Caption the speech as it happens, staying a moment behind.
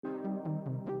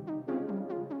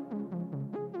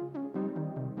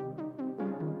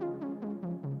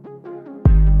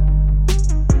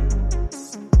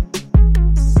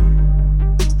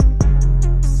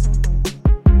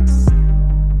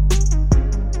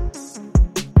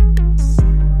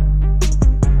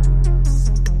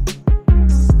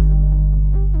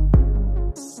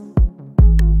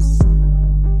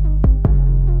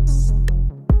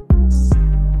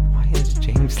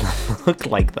look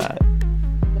like that?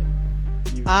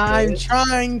 I'm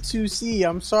trying to see.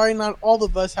 I'm sorry, not all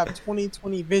of us have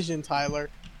 20/20 vision, Tyler.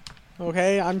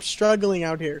 Okay, I'm struggling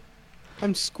out here.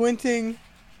 I'm squinting,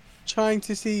 trying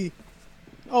to see.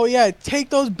 Oh yeah, take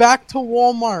those back to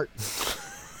Walmart.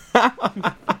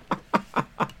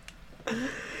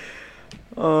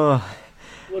 Oh,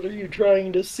 What are you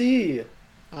trying to see?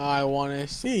 I want to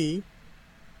see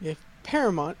if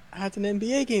Paramount has an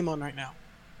NBA game on right now.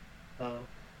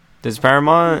 does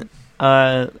Paramount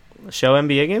show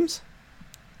NBA games?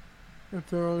 If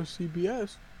they're on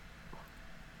CBS.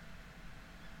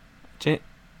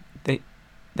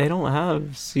 They don't have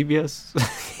CBS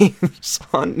games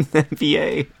on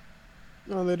NBA.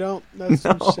 No, they don't. That's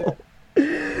No. some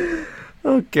shit.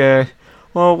 Okay.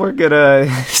 Well, we're gonna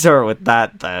start with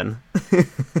that then.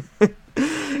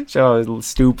 Show how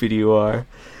stupid you are.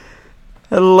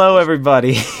 Hello,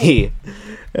 everybody,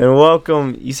 and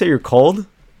welcome. You say you're cold?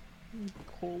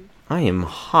 Cold. I am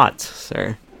hot,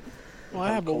 sir. Well,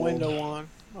 I have a window on.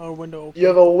 A window open. You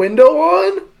have a window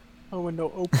on? A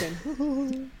window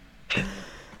open.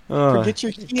 Uh, Forget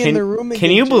your key in the room.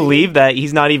 Can you believe that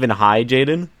he's not even high,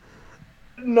 Jaden?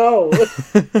 No.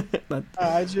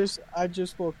 I just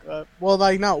woke up. Well,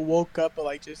 like not woke up, but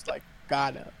like just like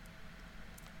got up.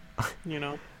 You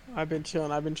know, I've been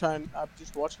chilling. I'm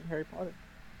just watching Harry Potter.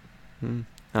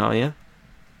 Oh yeah,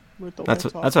 With the that's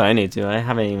laptop. what I need to. I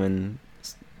haven't even.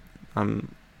 I'm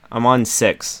on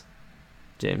 6,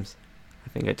 James. I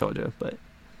think I told you, but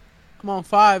I'm on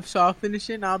 5, so I'll finish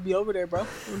it and I'll be over there, bro.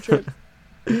 Don't trip.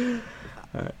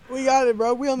 Alright. We got it,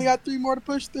 bro. We only got 3 more to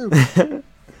push through.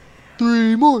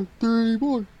 3 more.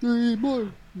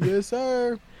 Yes,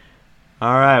 sir.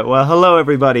 all right. Well, hello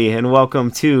everybody, and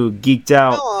welcome to Geeked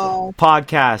Out Hello.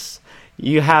 Podcast.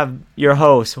 You have your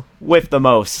host with the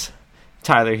most,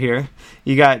 Tyler here.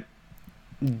 You got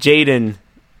Jaden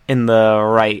in the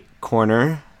right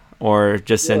corner, or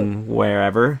just in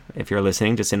wherever, if you're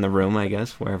listening, just in the room, I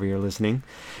guess, wherever you're listening.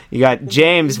 You got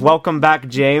James. Welcome back,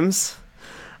 James.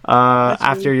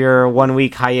 After your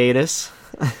 1-week hiatus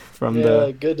from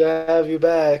good to have you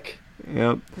back.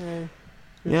 Yep. Hey,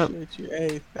 Yep. appreciate you.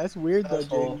 Hey, that's weird though,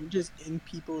 Asshole. dude. You're just in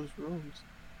people's rooms.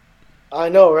 I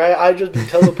know, right? I just be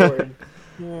teleporting.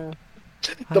 Yeah.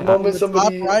 The moment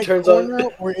somebody Top right turns corner,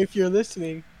 on. or if you're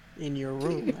listening, in your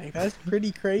room. Like that's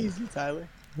pretty crazy, Tyler.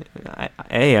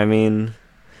 I mean,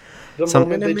 The Some-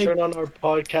 moment they Gonna make- turn on our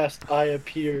podcast, I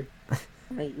appear.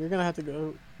 Right, you're gonna have to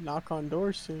go knock on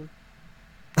doors soon.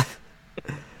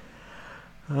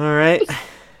 all right.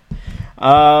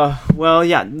 Well,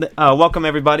 yeah. Welcome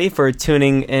everybody for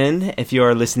tuning in. If you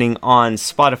are listening on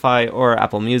Spotify or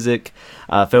Apple Music,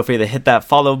 feel free to hit that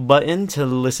follow button to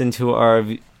listen to our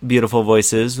beautiful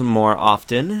voices more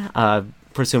often,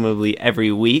 presumably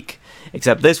every week,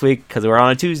 except this week because we're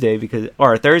on a Tuesday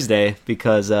or a Thursday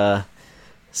because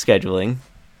scheduling.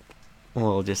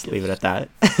 We'll just leave it at that.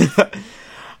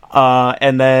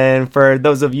 And then for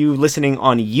those of you listening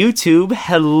on YouTube,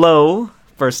 hello,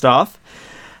 first off.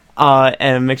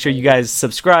 And make sure you guys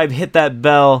subscribe, hit that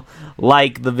bell,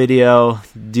 like the video,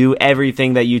 do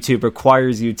everything that YouTube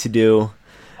requires you to do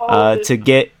to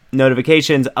get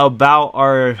notifications about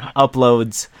our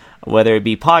uploads, whether it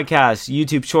be podcasts,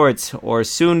 YouTube Shorts, or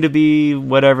soon to be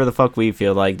whatever the fuck we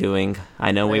feel like doing.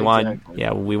 I know we want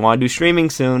to do streaming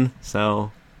soon,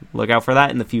 so look out for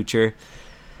that in the future.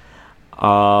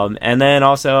 And then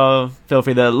also feel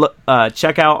free to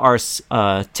check out our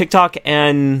TikTok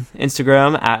and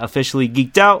Instagram at Officially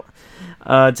Geeked Out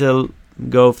to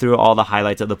go through all the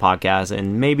highlights of the podcast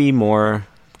and maybe more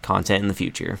content in the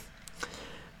future.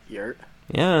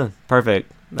 Yeah, perfect.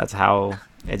 That's how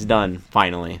it's done,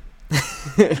 finally.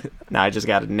 Now I just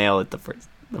got to nail it the first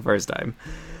time.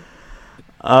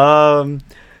 So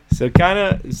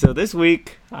this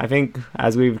week, I think,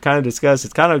 as we've kind of discussed,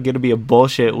 it's kind of going to be a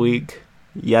bullshit week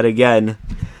yet again.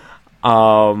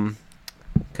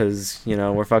 Because,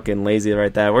 we're fucking lazy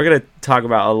right there. We're going to talk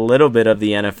about a little bit of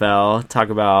the NFL, talk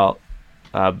about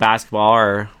basketball,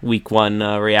 our week 1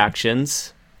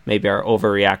 reactions, maybe our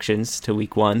overreactions to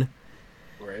week 1.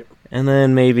 Right. And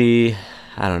then maybe,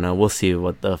 I don't know, we'll see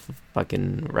what the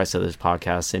fucking rest of this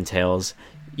podcast entails.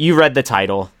 You read the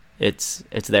title. It's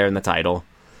there in the title.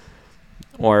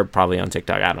 Or probably on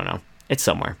TikTok. I don't know. It's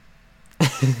somewhere.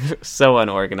 So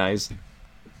unorganized.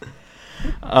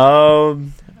 All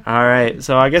right.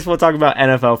 So I guess we'll talk about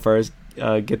NFL first.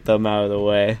 Get them out of the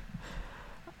way.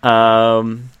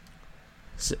 So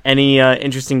any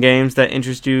interesting games that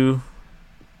interested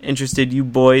you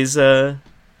boys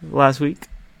last week?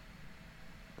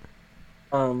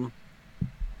 I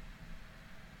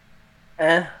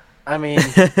mean,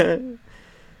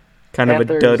 Kind of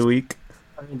a dud week.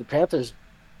 I mean, the Panthers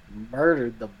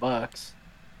murdered the Bucks.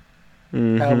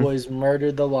 Mm-hmm. Cowboys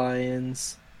murdered the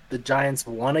Lions. The Giants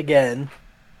won again.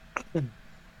 You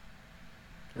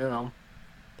know.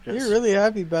 You're really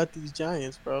happy about these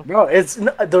Giants, bro. Bro, it's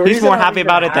the He's reason more I'm happy even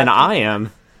about it than I happy-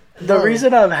 am. The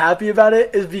reason I'm happy about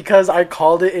it is because I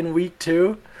called it in week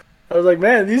 2. I was like,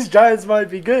 man, these Giants might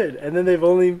be good. And then they've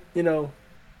only,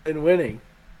 been winning.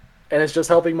 And it's just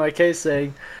helping my case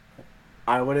saying,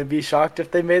 I wouldn't be shocked if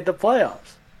they made the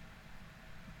playoffs.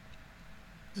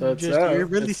 So You're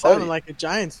really it's sounding funny. like a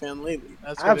Giants fan lately.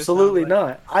 That's what Absolutely it sounds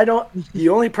like. not. I don't. The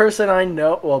only person I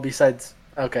know, well, besides,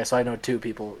 okay, so I know 2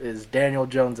 people, is Daniel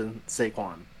Jones and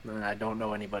Saquon. And I don't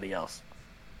know anybody else.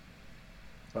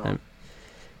 So,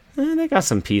 They got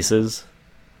some pieces.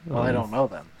 well, I don't know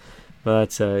them.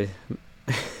 But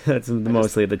that's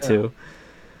mostly the two.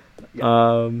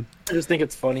 Yeah. Um, I just think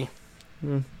it's funny.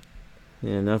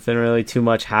 Yeah, nothing really too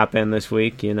much happened this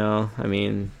week, I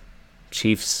mean,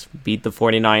 Chiefs beat the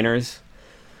 49ers.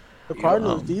 The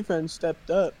Cardinals defense stepped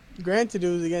up. Granted, it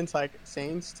was against like a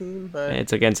Saints team, but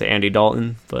It's against Andy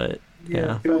Dalton, but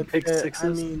yeah. Two but pick I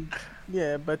sixes. mean,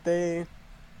 yeah, but the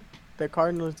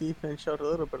Cardinals defense showed a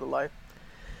little bit of life.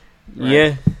 Right.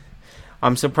 Yeah.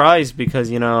 I'm surprised because,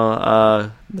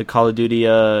 the Call of Duty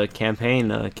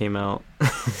campaign came out.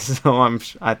 So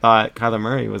I thought Kyler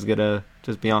Murray was going to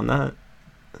just be on that.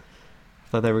 I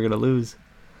thought they were going to lose.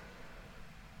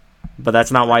 But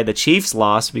that's not why the Chiefs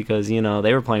lost, because, they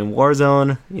were playing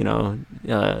Warzone.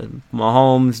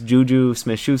 Mahomes, Juju,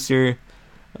 Smith-Schuster,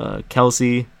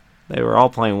 Kelsey. They were all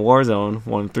playing Warzone.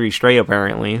 Won 3 straight,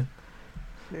 apparently.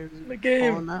 It was The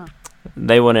game. falling out.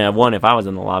 They wouldn't have won if I was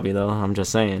in the lobby, though. I'm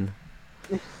just saying.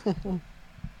 No,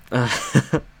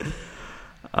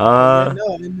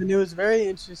 and then it was very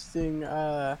interesting.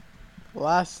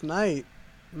 Last night,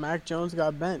 Mac Jones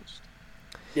got benched.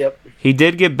 Yep. He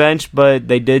did get benched, but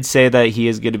they did say that he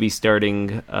is going to be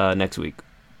starting next week.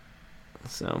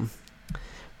 So,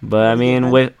 but I What did he get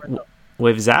mean, benched for, though?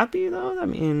 with Zappy though, I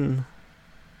mean,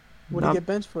 What did he get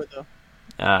benched for though?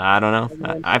 I don't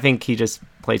know. I think he just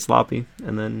played sloppy,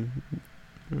 and then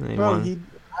they Bro, won.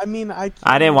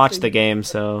 I didn't watch say- the game,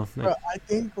 so Bro, I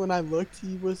think when I looked,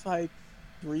 he was like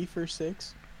 3 for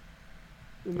 6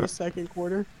 in the second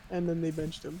quarter, and then they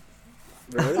benched him.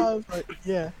 Really? I was like,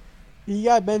 yeah. He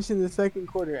got benched in the second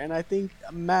quarter, and I think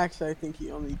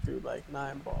he only threw like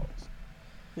 9 balls.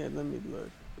 Yeah, let me look.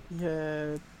 He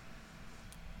had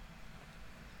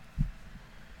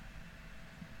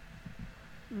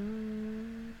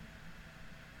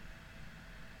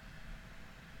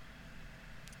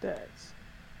stats.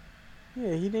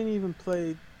 Yeah, he didn't even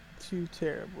play too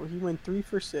terrible. He went 3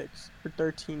 for 6 for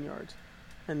 13 yards,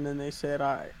 and then they said,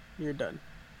 "All right, you're done."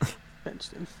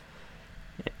 Benched him.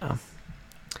 yeah.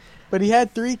 But he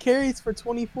had 3 carries for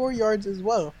 24 yards as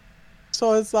well.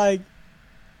 So it's like,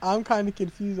 I'm kind of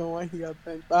confused on why he got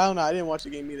benched. But I don't know. I didn't watch the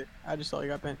game either. I just saw he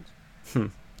got benched. I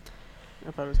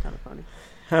thought it was kind of funny.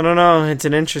 I don't know. It's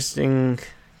an interesting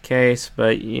case,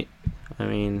 but I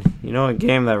mean, a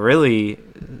game that really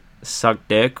sucked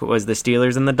dick was the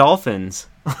Steelers and the Dolphins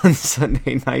on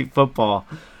Sunday Night Football.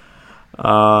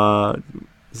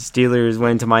 Steelers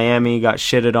went to Miami, got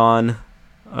shitted on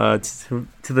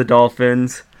to the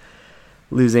Dolphins,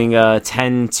 losing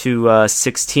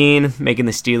 10-16, making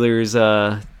the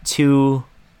Steelers 2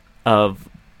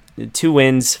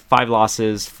 wins, 5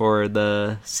 losses for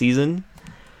the season.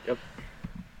 Yep.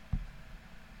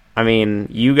 I mean,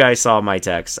 you guys saw my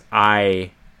text.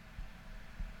 I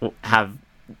was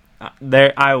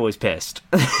pissed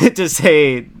to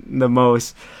say the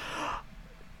most.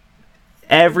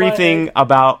 Everything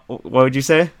about, what would you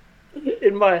say?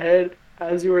 In my head,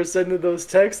 as you were sending those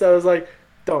texts, I was like,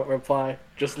 don't reply.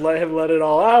 Just let him let it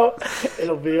all out.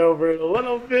 It'll be over in a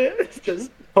little bit.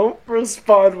 Just don't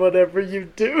respond whatever you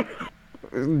do.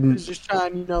 He was just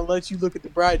trying, let you look at the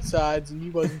bright sides, and he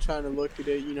wasn't trying to look at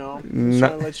it, He was No. trying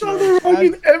to let you So know. they're wrong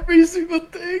in every single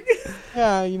thing.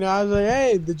 Yeah, I was like,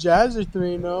 hey, the Jazz are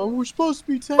 3-0. We're supposed to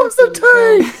be 10. What's the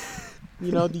tank?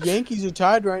 The Yankees are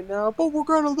tied right now, but we're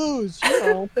gonna lose.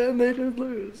 And they did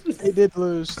lose. They did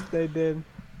lose. They did.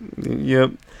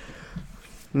 Yep.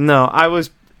 No, I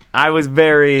was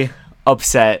very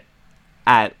upset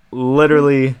at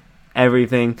literally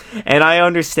everything. And I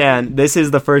understand this is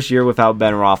the first year without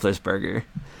Ben Roethlisberger.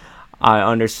 I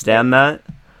understand that.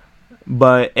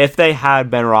 But if they had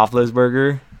Ben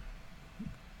Roethlisberger,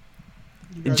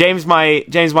 James might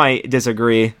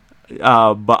disagree.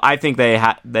 But I think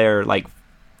they're like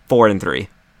 4-3,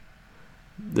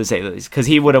 to say the least, because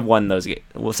he would have won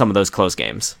some of those close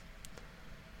games.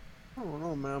 I don't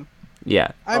know, man.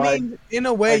 Yeah. I mean, in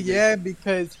a way, I agree. yeah,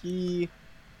 because he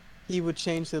would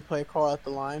change the play call at the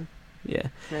line Yeah.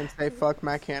 and say "fuck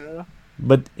Matt Canada."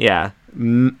 But yeah,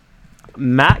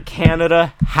 Matt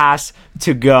Canada has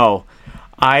to go.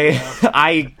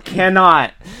 I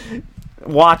cannot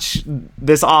watch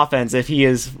this offense if he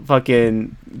is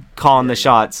fucking calling the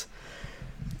shots.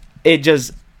 It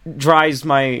just grinds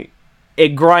my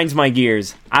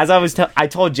gears. As I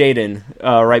told Jaden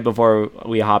right before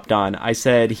we hopped on, I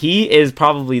said he is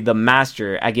probably the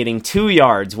master at getting 2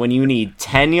 yards when you need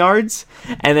 10 yards,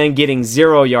 and then getting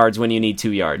 0 yards when you need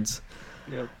 2 yards.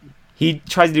 Yep. He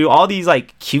tries to do all these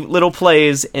like cute little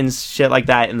plays and shit like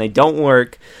that, and they don't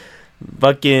work.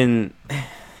 Fucking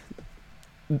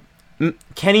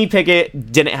Kenny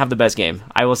Pickett didn't have the best game.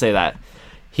 I will say that.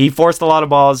 He forced a lot of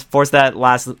balls, forced that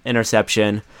last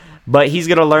interception, but he's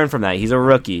going to learn from that. He's a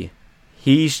rookie.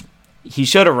 He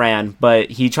should have ran,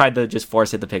 but he tried to just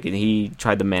force it to Pickett. He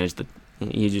tried to manage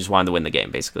he just wanted to win the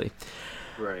game, basically.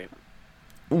 Right.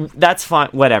 That's fine.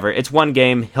 Whatever. It's one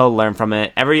game. He'll learn from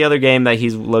it. Every other game that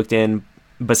he's looked in,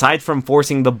 besides from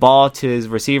forcing the ball to his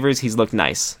receivers, he's looked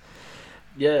nice.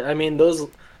 Yeah, I mean those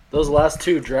last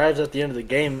 2 drives at the end of the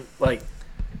game, like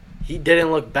he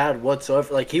didn't look bad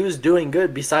whatsoever. Like he was doing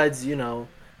good besides, ending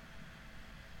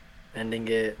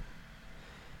it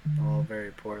all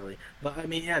very poorly. But I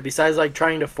mean, yeah, besides like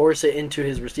trying to force it into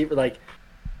his receiver, like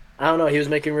I don't know, he was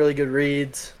making really good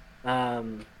reads.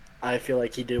 I feel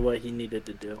like he did what he needed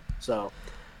to do. So,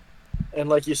 and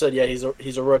like you said, yeah,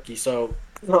 he's a rookie, so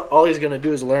all he's gonna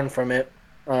do is learn from it.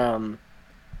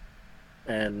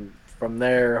 And from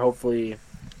there, hopefully,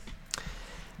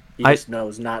 he just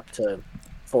knows not to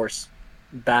force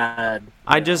bad.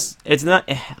 I just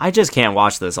can't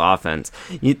watch this offense.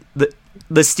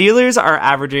 The Steelers are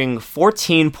averaging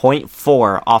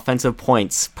 14.4 offensive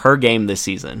points per game this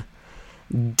season.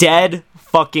 Dead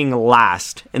fucking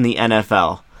last in the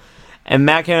NFL. And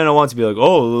Matt Canada wants to be like,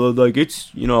 oh, like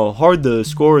it's, hard to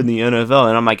score in the NFL.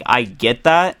 And I'm like, I get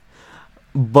that.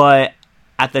 But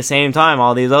at the same time,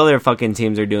 all these other fucking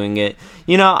teams are doing it.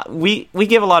 We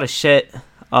give a lot of shit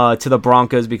to the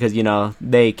Broncos because,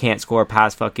 they can't score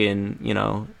past fucking,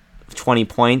 20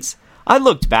 points. I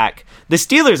looked back. The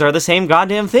Steelers are the same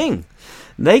goddamn thing.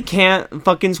 They can't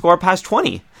fucking score past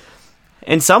 20.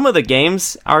 And some of the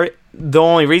games are the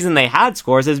only reason they had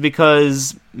scores is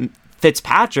because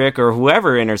Fitzpatrick or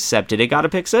whoever intercepted it got a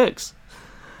pick six.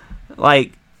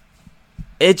 Like,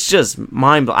 it's just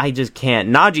I just can't.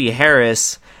 Najee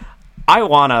Harris, I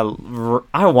want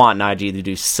Najee to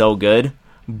do so good,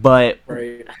 but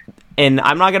Right. And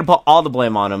I'm not gonna put all the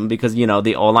blame on him because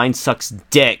the O-line sucks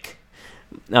dick.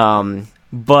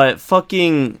 But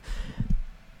fucking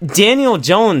Daniel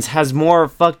Jones has more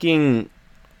fucking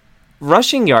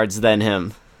rushing yards than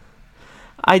him.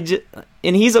 I just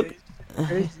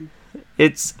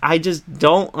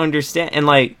don't understand. And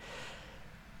like,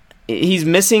 he's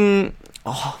missing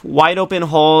wide open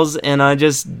holes, and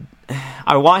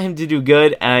I want him to do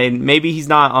good. And maybe he's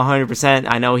not 100%.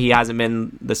 I know he hasn't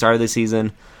been the start of the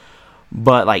season,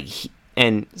 but like,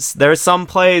 and there's some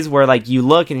plays where like you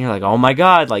look and you're like, oh my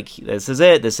god, like this is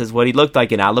it. This is what he looked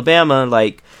like in Alabama.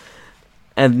 Like,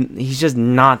 and he's just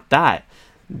not that.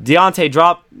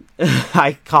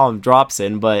 I call him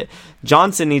Dropson, but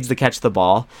Johnson needs to catch the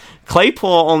ball. Claypool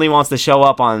only wants to show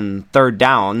up on third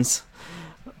downs.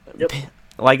 Yep.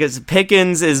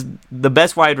 Pickens is the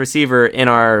best wide receiver in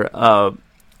our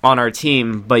on our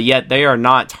team, but yet they are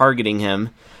not targeting him.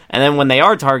 And then when they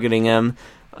are targeting him,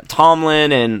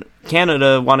 Tomlin and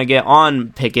Canada want to get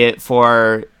on Pickett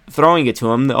for throwing it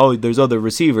to him. Oh, there's other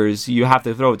receivers. You have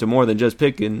to throw it to more than just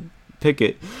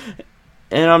Pickett.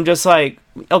 And I'm just like,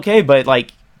 okay, but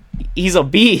like, he's a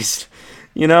beast,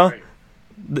 Right.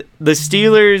 The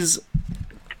Steelers,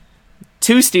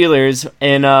 2 Steelers,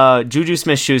 and Juju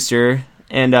Smith-Schuster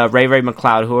and Ray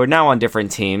McLeod, who are now on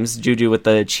different teams, Juju with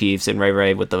the Chiefs and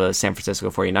Ray with the San Francisco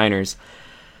 49ers,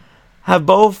 have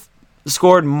both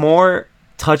scored more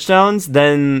touchdowns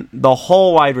than the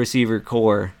whole wide receiver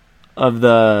core of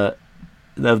the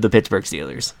Pittsburgh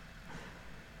Steelers.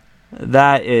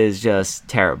 That is just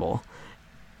terrible.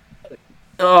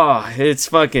 Oh, it's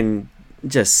fucking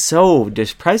just so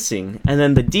depressing. And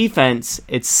then the defense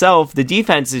itself, the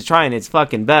defense is trying its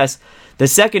fucking best. The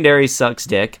secondary sucks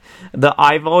dick.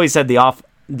 I've always said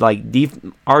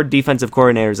our defensive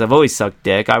coordinators have always sucked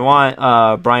dick. I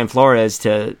want Brian Flores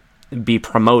to be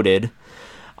promoted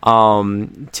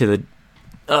to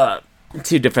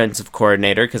defensive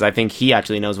coordinator because I think he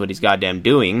actually knows what he's goddamn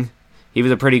doing. He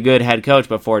was a pretty good head coach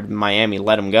before Miami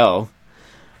let him go.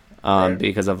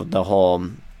 Because of the whole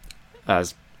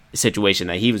situation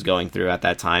that he was going through at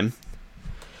that time.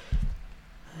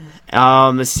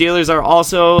 The Steelers are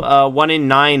also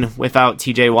 1-9 without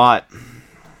T.J. Watt.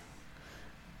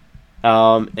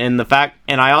 And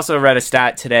I also read a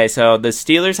stat today. So the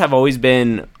Steelers have always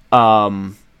been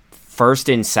first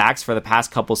in sacks for the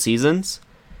past couple seasons.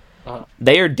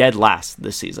 They are dead last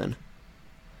this season.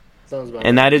 Sounds about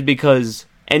And right. that is because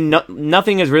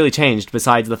nothing has really changed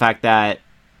besides the fact that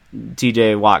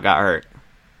T.J. Watt got hurt.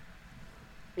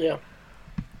 Yeah.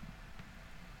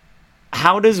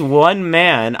 How does one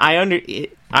man? I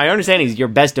understand he's your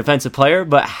best defensive player,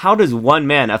 but how does one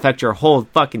man affect your whole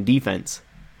fucking defense?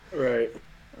 Right.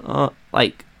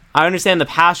 Like, I understand the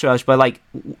pass rush, but like,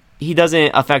 he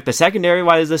doesn't affect the secondary.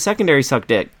 Why does the secondary suck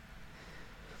dick?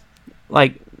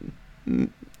 Like,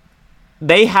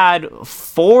 they had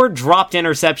 4 dropped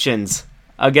interceptions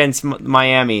against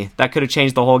Miami that could have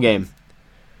changed the whole game.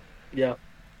 Yeah.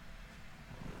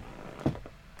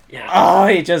 Yeah. Oh,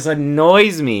 it just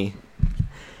annoys me.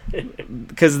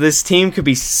 Because this team could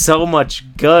be so much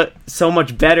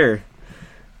better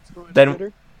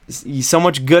than so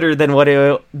much gooder than what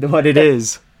it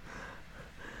is.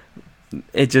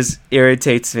 It just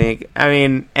irritates me. I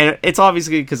mean, and it's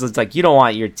obviously because it's like you don't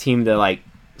want your team to like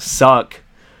suck,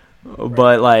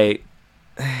 but like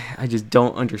I just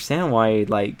don't understand why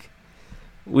like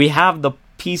we have the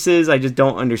pieces. I just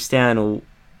don't understand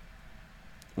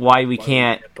why we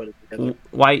can't put it together.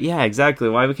 why yeah exactly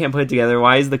why we can't put it together.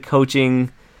 Why is the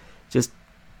coaching just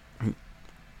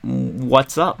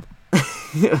what's up?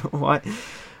 why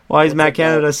does Matt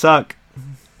Canada suck?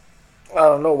 I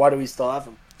don't know. Why do we still have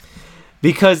him?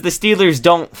 Because the Steelers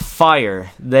don't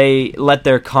fire. They let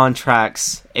their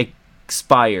contracts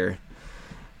expire.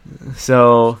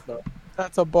 So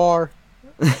That's a bar.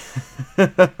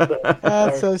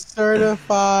 That's a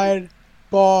certified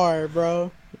bar,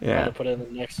 bro. yeah. To put it in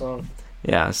the next song.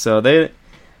 Yeah,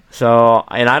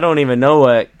 and I don't even know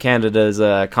what Canada's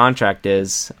contract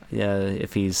is. Yeah,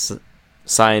 if he's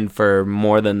signed for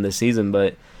more than the season,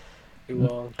 but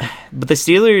Well, the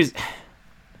Steelers.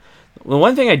 The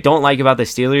one thing I don't like about the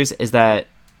Steelers is that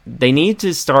they need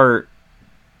to start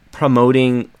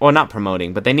promoting, well, not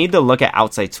promoting, but they need to look at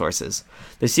outside sources.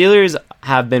 The Steelers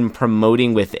have been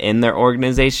promoting within their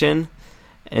organization,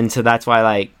 and so that's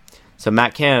why, so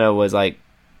Matt Canada was I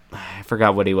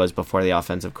forgot what he was before the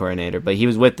offensive coordinator, but he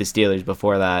was with the Steelers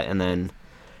before that, and then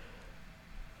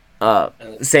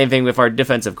same thing with our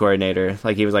defensive coordinator.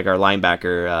 Like, he was our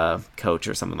linebacker coach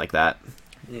or something like that.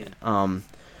 yeah.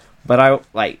 But I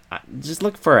just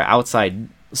look for an outside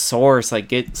source,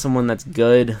 get someone that's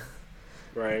good.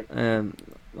 Right.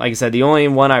 Like I said, the only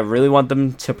one I really want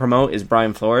them to promote is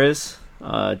Brian Flores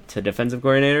to defensive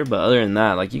coordinator. But other than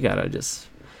that, you gotta just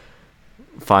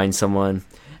find someone.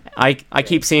 I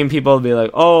keep seeing people be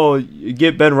like, "Oh, you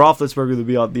get Ben Roethlisberger to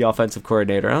be the offensive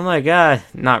coordinator." I'm like,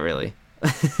 not really.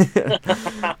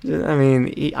 I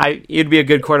mean, he'd be a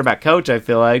good quarterback coach, I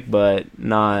feel like, but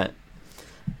not.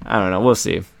 I don't know. We'll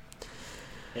see.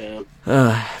 Yeah.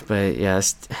 But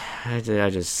yes, I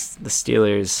just the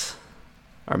Steelers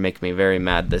are making me very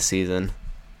mad this season.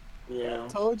 Yeah.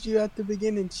 Told you at the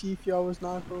beginning, Chief, y'all was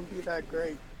not going to be that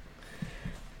great.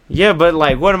 Yeah, but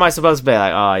what am I supposed to be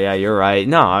like? Oh yeah, you're right.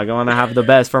 No, I want to have the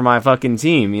best for my fucking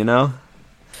team. You know,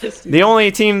 the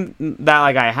only team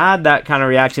that I had that kind of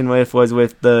reaction with was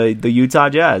with the Utah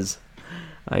Jazz.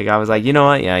 I was like, you know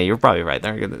what? Yeah, you're probably right.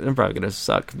 They're probably gonna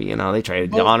suck. But, they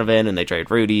traded Donovan and they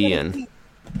traded Rudy and.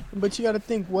 But you got to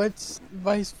think, what's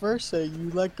vice versa? You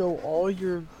let go all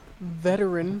your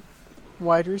veteran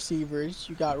wide receivers.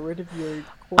 You got rid of your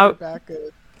quarterback.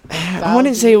 I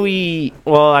wouldn't say we.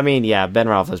 Well, I mean, yeah, Ben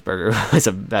Roethlisberger was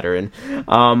a veteran.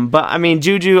 But I mean,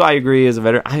 Juju, I agree, is a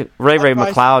veteran. Ray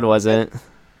McLeod wasn't.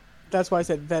 That's why I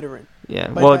said veteran. Yeah,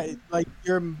 But well,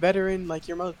 your veteran,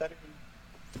 your most veteran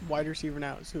wide receiver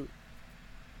now is who?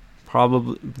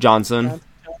 probably Johnson.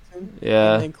 Johnson.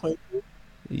 Yeah. And then Claypool.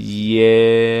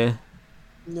 Yeah.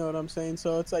 You know what I'm saying?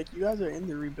 So it's you guys are in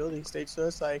the rebuilding stage. So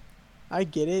it's I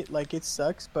get it. It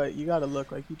sucks, but you got to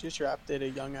look you just drafted a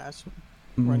young ass.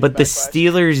 But the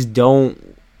Steelers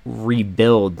don't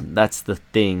rebuild. That's the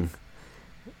thing.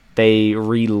 They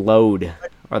reload,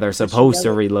 or they're supposed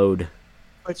to reload.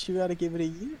 But you got to give it a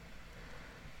year.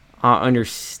 I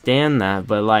understand that,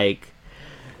 but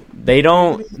they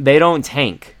don't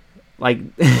tank. But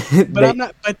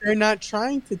But they're not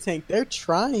trying to tank. They're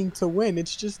trying to win.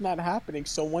 It's just not happening.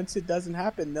 So once it doesn't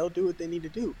happen, they'll do what they need to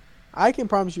do. I can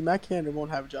promise you, Matt Canada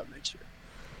won't have a job next year.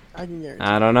 I can guarantee.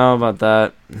 I don't know about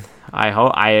that. I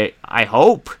hope. I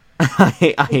hope.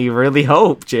 I really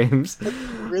hope, James. It's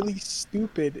really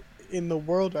stupid in the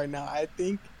world right now. I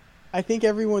think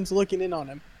everyone's looking in on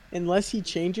him. Unless he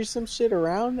changes some shit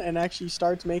around and actually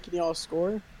starts making y'all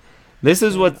score, This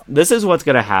is what's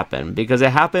gonna happen, because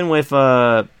it happened with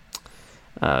Todd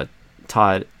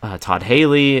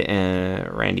Haley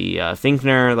and Randy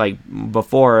Finkner, like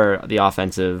before the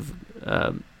offensive,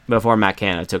 before Matt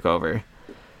Canada took over.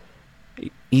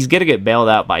 He's gonna get bailed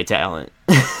out by talent.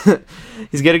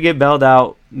 He's gonna get bailed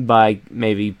out by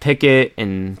maybe Pickett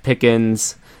and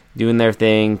Pickens doing their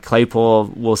thing.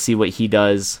 Claypool, we'll see what he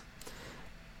does.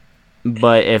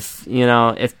 But if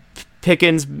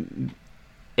Pickens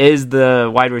is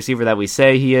the wide receiver that we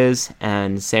say he is,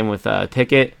 and same with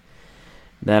Pickett,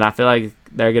 then I feel like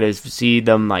they're going to see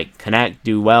them like connect,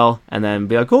 do well, and then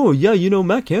be like, oh, yeah,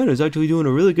 Matt Canada is actually doing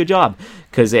a really good job.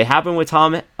 Because it happened with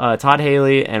Todd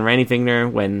Haley and Randy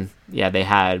Finkner when, they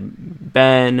had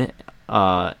Ben,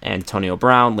 Antonio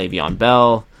Brown, Le'Veon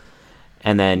Bell,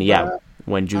 and then,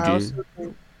 when Juju...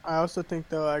 I also think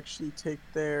they'll actually take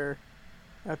their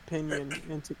opinion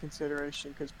into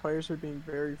consideration, because players are being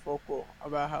very vocal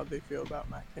about how they feel about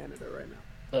Matt Canada right now.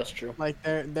 That's true. Like,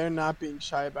 they're not being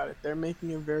shy about it. They're making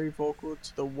it very vocal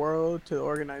to the world, to the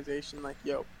organization. Like,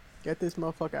 yo, get this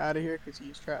motherfucker out of here because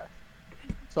he's trash.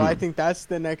 So I think that's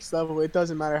the next level. It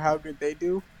doesn't matter how good they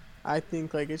do. I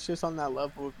think, like, it's just on that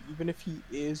level of, even if he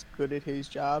is good at his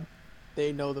job,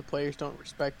 they know the players don't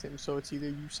respect him. So it's either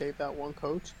you save that one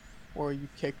coach or you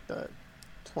kick the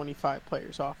 25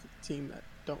 players off of the team that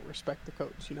don't respect the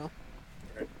coach,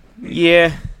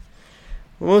 Yeah.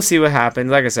 We'll see what happens.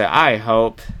 Like I said, I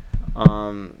hope,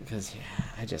 because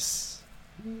I just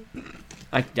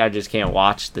can't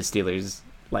watch the Steelers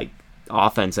like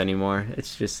offense anymore.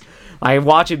 It's just I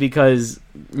watch it because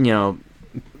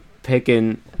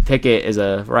Pickett is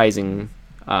a rising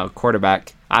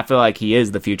quarterback. I feel like he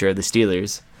is the future of the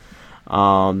Steelers.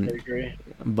 I agree.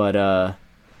 But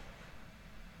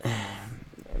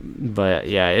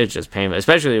yeah, it's just painful,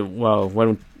 especially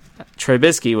when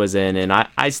Trubisky was in, and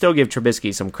I still give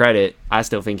Trubisky some credit. I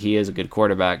still think he is a good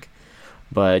quarterback,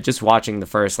 but just watching the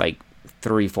first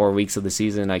 3-4 weeks of the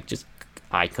season, I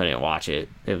couldn't watch it.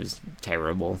 It was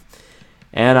terrible,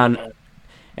 and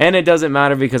it doesn't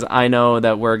matter because I know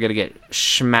that we're gonna get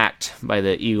smacked by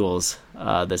the Eagles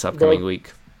this upcoming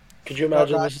week. Could you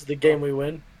imagine this is the game we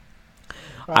win?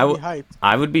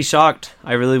 I would be shocked.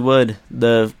 I really would.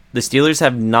 The Steelers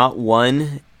have not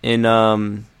won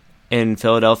in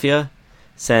Philadelphia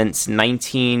since the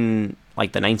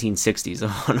 1960s, I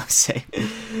want to say.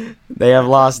 They have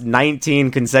lost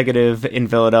 19 consecutive in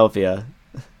Philadelphia.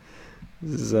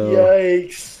 So,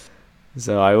 yikes.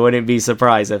 So I wouldn't be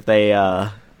surprised if they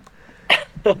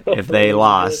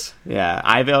lost. Yeah,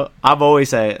 I've always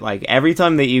said, every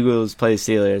time the Eagles play the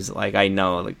Steelers, I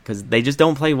know, because they just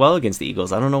don't play well against the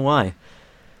Eagles. I don't know why.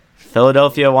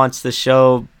 Philadelphia wants to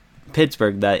show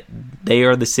Pittsburgh that they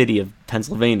are the city of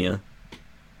Pennsylvania.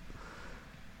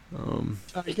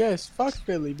 I guess fuck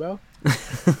Philly, bro.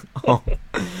 What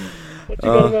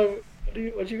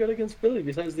you got against Philly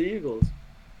besides the Eagles?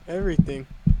 Everything.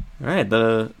 All right,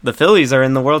 the Phillies are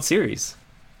in the World Series.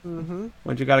 Mm-hmm.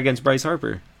 What you got against Bryce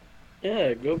Harper?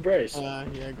 Yeah, go Bryce.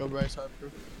 Go Bryce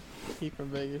Harper. He from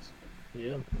Vegas.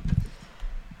 Yeah.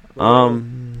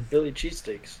 Philly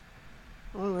cheesesteaks.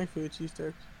 I don't like Philly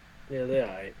cheesesteaks. Yeah, they're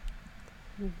alright.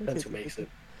 That's what makes it.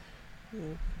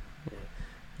 Yeah.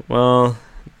 Well,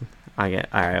 all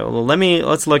right. Well,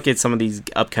 let's look at some of these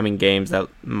upcoming games that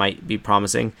might be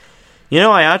promising.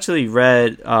 I actually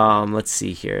read. Let's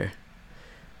see here.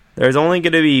 There's only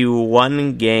going to be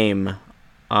one game,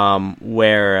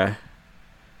 where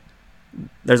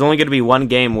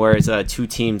it's two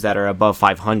teams that are above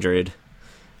 500.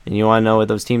 And you want to know what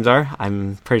those teams are?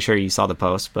 I'm pretty sure you saw the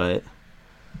post, but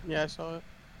yeah, I saw it.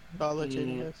 I'll let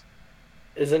you guess.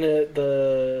 Isn't it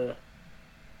the?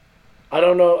 I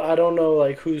don't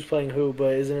know who's playing who,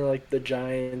 but isn't it the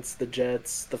Giants, the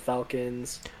Jets, the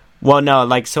Falcons? Well, no,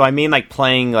 so I mean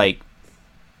playing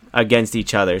against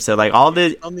each other. So all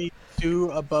the only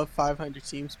two above 500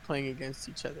 teams playing against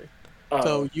each other. Oh.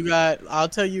 So I'll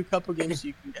tell you a couple games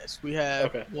you can guess. We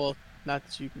have well, not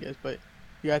that you can guess, but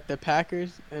you got the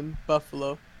Packers and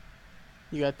Buffalo.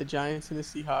 You got the Giants and the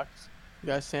Seahawks. You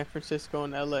got San Francisco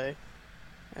and LA.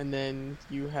 And then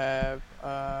you have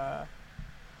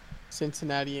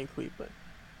Cincinnati and Cleveland.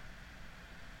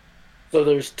 So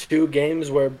there's two games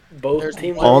where both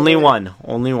teams... Only one.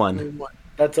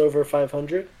 That's over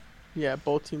 500? Yeah,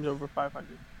 both teams over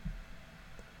 500.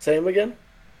 Say them again?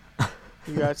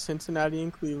 You got Cincinnati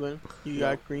and Cleveland. You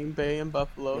got Green Bay and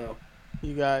Buffalo. No.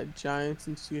 You got Giants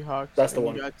and Seahawks. That's the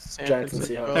one. You got San Giants and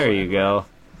Francisco. Seahawks. There you go.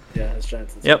 Yeah, it's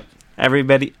Giants and Seahawks. Yep.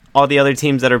 Everybody, all the other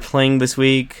teams that are playing this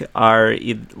week are,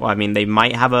 they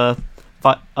might have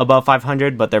above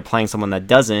 500, but they're playing someone that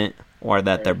doesn't, or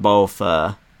that they're both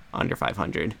under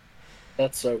 500.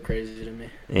 That's so crazy to me.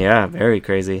 Yeah, very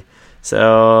crazy.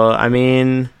 So, I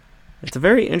mean, it's a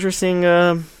very interesting.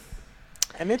 And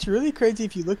it's really crazy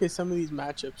if you look at some of these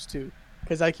matchups too,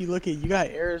 because like you got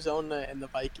Arizona and the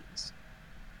Vikings,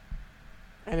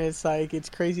 and it's like it's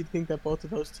crazy to think that both of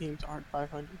those teams aren't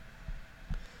 500.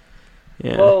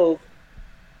 Yeah.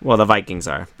 Well, the Vikings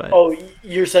are, but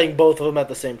you're saying both of them at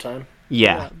the same time?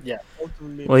 yeah. Both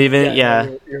of them Well, even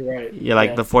no, you're right. Yeah,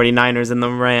 like the 49ers and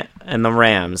the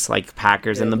Rams, like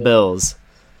Packers and the Bills.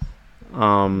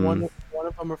 One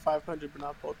of them are 500, but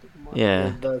not both of them are.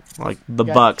 Yeah, like the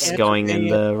got Bucks Tampa going in Bay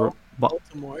the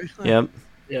Baltimore. Yep.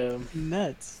 Yeah.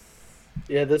 Nuts.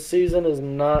 Yeah, this season is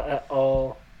not at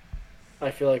all,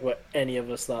 I feel like, what any of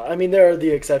us thought. I mean, there are the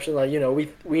exceptions. Like,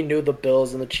 we knew the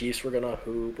Bills and the Chiefs were going to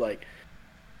hoop, like,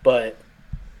 but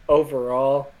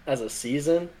overall, as a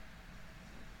season,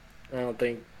 I don't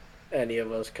think any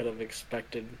of us could have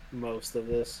expected most of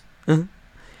this. All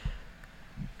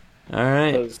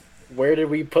right. Because where did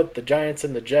we put the Giants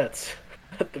and the Jets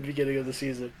at the beginning of the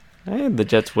season? I had the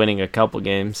Jets winning a couple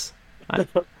games.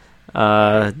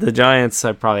 The Giants,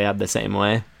 I probably had the same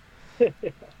way.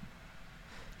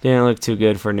 Didn't look too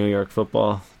good for New York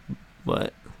football,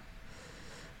 but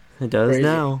it does Crazy.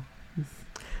 now.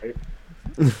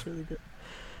 It's really good.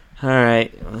 All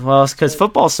right. Well, it's because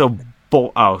football's so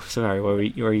oh, sorry. Were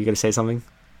you going to say something?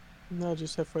 No,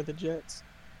 just said for the Jets.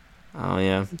 Oh,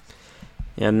 yeah.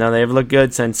 Yeah, no, they've looked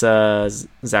good since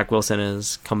Zach Wilson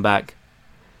has come back.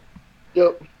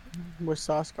 Yep. With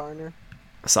Sauce Gardner.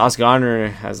 Sauce Gardner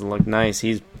has looked nice.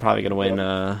 He's probably going to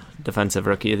win Defensive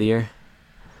Rookie of the Year.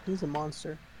 He's a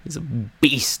monster. He's a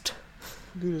beast.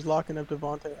 Dude is locking up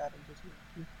Devontae Adams.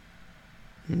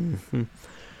 Mm-hmm.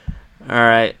 All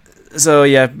right. So,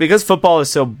 yeah, because football is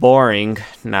so boring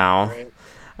now,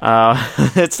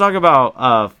 let's talk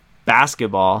about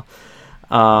basketball.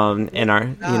 In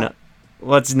our,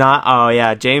 what's not? Oh,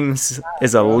 yeah, James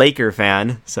is a Laker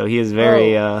fan, so he is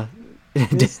very.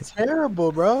 It's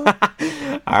terrible, bro.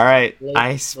 All right,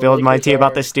 I spilled my tea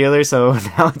about the Steelers, so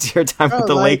now it's your time with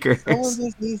the Lakers. Someone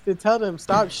just needs to tell them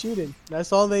stop shooting.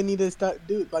 That's all they need to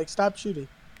do. Like, stop shooting.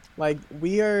 Like,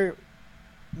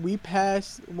 we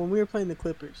passed when we were playing the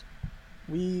Clippers.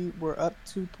 We were up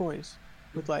 2 points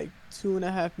with like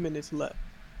 2.5 minutes left,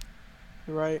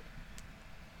 right?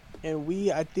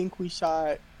 And I think we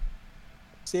shot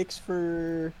 6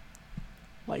 for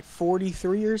like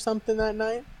 43 or something that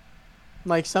night,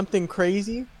 like something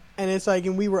crazy. And it's like,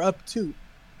 and we were up 2.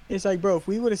 It's like, bro, if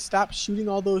we would have stopped shooting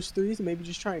all those threes and maybe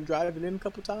just try and drive it in a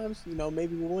couple times,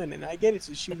 maybe we'll win. And I get it's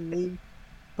a shooting league,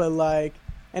 but like.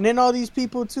 And then all these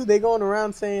people, too, they going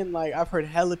around saying, like, I've heard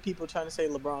hella people trying to say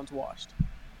LeBron's washed.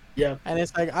 Yeah. And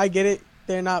it's like, I get it.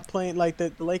 They're not playing, like,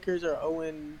 the Lakers are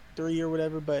 0-3 or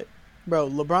whatever. But, bro,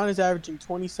 LeBron is averaging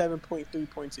 27.3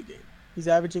 points a game. He's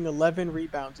averaging 11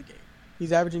 rebounds a game.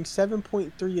 He's averaging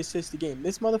 7.3 assists a game.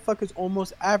 This motherfucker's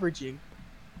almost averaging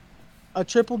a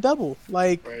triple-double.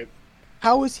 Like,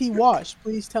 How is he washed?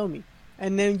 Please tell me.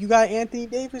 And then you got Anthony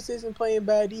Davis isn't playing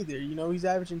bad either. He's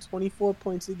averaging 24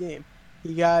 points a game.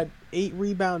 He got 8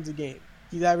 rebounds a game.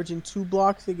 He's averaging 2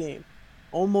 blocks a game.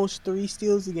 Almost 3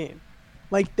 steals a game.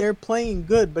 Like, they're playing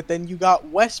good, but then you got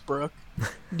Westbrook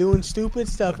doing stupid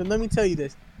stuff. And let me tell you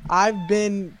this. I've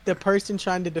been the person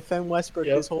trying to defend Westbrook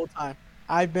this whole time.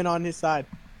 I've been on his side.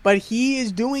 But he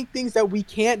is doing things that we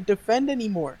can't defend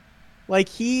anymore. Like,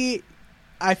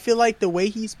 I feel like the way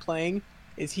he's playing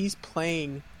is he's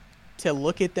playing to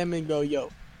look at them and go, yo,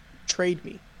 trade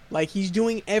me. Like, he's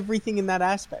doing everything in that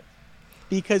aspect.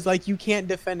 Because, like, you can't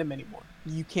defend him anymore.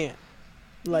 You can't.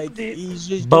 Like, he's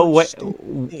just doing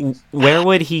stupid things. Where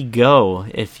would he go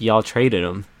if y'all traded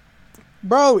him?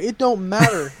 Bro, it don't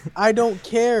matter. I don't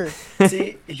care.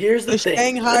 See, here's the thing.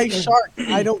 Shanghai Shark.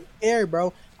 I don't care,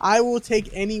 bro. I will take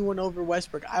anyone over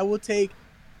Westbrook. I will take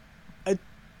a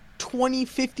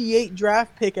 2058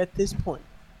 draft pick at this point.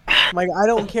 Like, I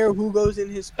don't care who goes in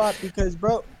his spot because,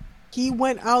 bro, he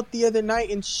went out the other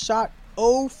night and shot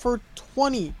 0 for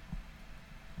 20.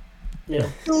 Yeah.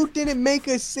 Dude didn't make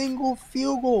a single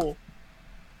field goal.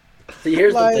 See,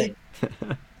 here's the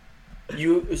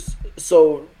thing.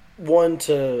 So one,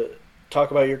 to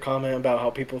talk about your comment about how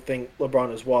people think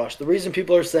LeBron is washed. The reason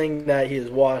people are saying that he is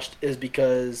washed is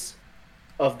because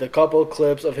of the couple of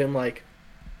clips of him like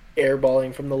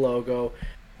airballing from the logo,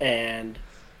 and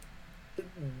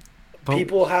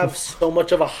people have so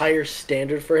much of a higher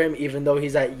standard for him, even though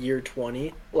he's at year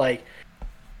 20. Like,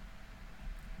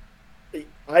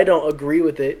 I don't agree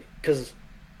with it because,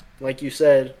 like you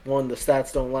said, one, the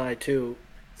stats don't lie. Two,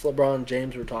 it's LeBron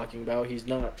James we're talking about. He's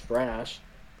not trash.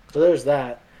 So there's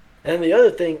that. And the other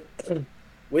thing,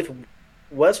 with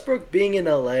Westbrook being in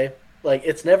LA, Like,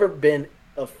 it's never been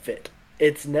a fit.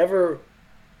 It's never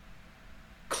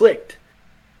clicked,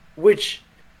 which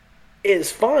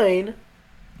is fine,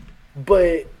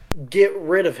 but get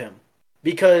rid of him.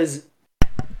 Because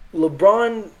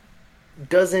LeBron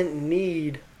doesn't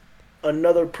need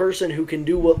another person who can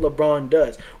do what LeBron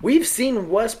does. We've seen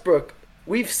Westbrook.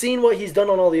 We've seen what he's done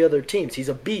on all the other teams. He's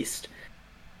a beast.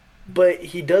 But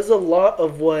he does a lot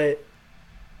of what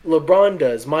LeBron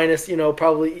does, minus,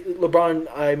 probably LeBron,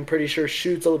 I'm pretty sure,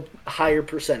 shoots a higher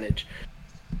percentage.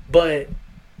 But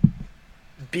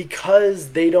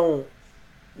because they don't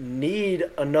need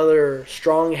another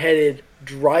strong-headed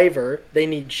driver, they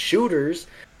need shooters,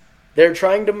 they're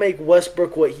trying to make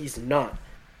Westbrook what he's not.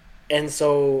 And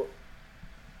so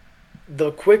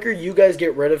the quicker you guys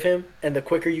get rid of him and the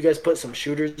quicker you guys put some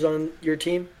shooters on your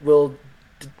team,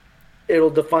 it'll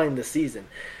define the season.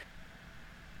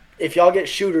 If y'all get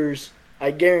shooters,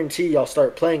 I guarantee y'all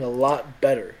start playing a lot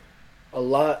better.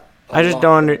 I just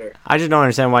don't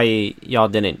understand why y'all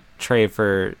didn't trade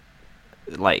for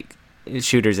like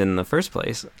shooters in the first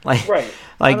place. Like, right.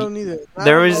 Like, I don't either. I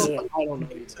don't know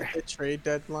either. A trade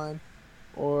deadline,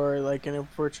 or like, and if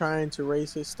we're trying to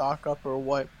raise his stock up or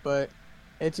what, but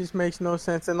it just makes no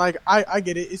sense. And like, I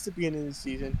get it. It's the beginning of the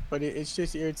season, but it's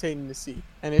just irritating to see.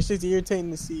 And it's just irritating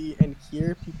to see and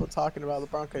hear people talking about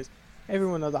LeBron, because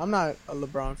everyone knows I'm not a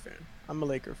LeBron fan. I'm a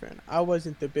Laker fan. I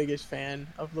wasn't the biggest fan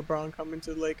of LeBron coming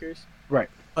to the Lakers. Right.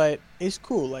 But it's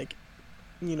cool. Like,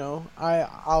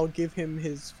 I'll give him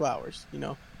his flowers,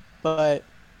 But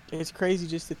it's crazy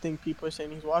just to think people are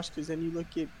saying he's washed, because then you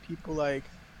look at people like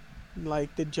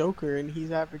the Joker, and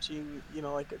he's averaging,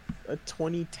 like a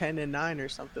 20, 10, and 9 or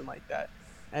something like that.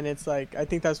 And it's like, I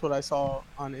think that's what I saw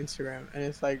on Instagram. And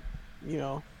it's like,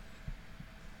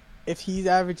 if he's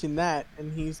averaging that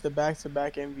and he's the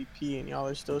back-to-back MVP and y'all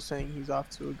are still saying he's off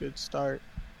to a good start,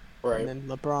 right? And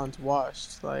then LeBron's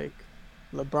washed, like,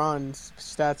 LeBron's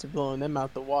stats are blowing them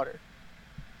out the water.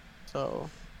 So,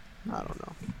 I don't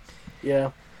know. Yeah,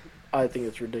 I think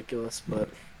it's ridiculous, but...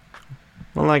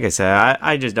 Well, like I said,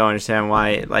 I just don't understand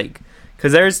why, like...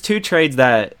 Because there's two trades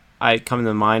that I come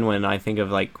to mind when I think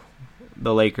of, like,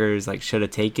 the Lakers, like, should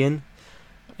have taken.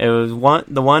 It was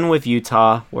the one with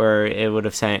Utah, where it would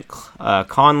have sent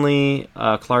Conley,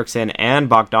 Clarkson, and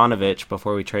Bogdanovich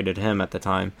before we traded him at the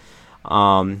time.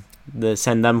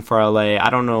 Send them for LA.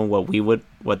 I don't know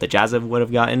what the Jazz would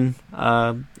have gotten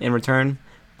in return,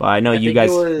 but I know you guys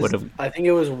would have. I think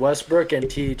it was Westbrook and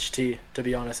THT, to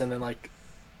be honest, and then like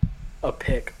a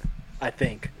pick. I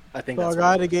think So that's a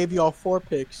guy that gave y'all 4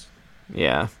 picks.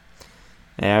 Yeah.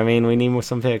 I mean, we need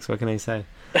some picks. What can I say?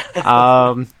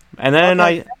 And then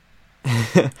I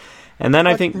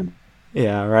think,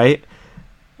 yeah, right.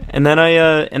 And then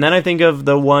I think of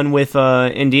the one with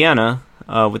Indiana,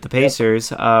 with the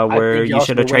Pacers, where you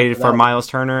should have traded for Miles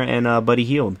Turner and Buddy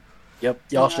Hield. Yep,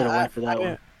 y'all should have went for that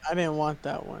one. I didn't want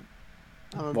that one.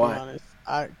 I'm gonna be honest.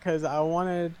 Because I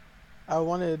wanted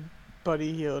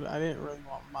Buddy Hield. I didn't really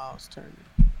want Miles Turner.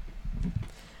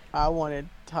 I wanted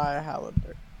Ty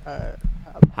Halliburton,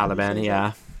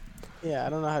 yeah. Yeah, I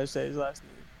don't know how to say his last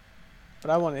name,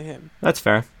 but I wanted him. That's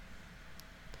fair.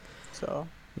 So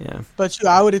yeah, but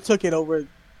I would have took it over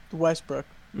Westbrook.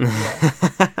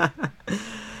 Yeah.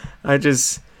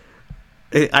 It's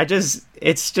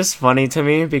just funny to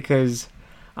me because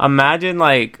imagine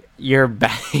like your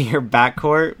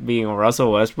backcourt being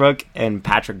Russell Westbrook and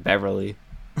Patrick Beverly.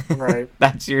 Right.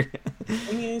 That's your. The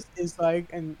thing is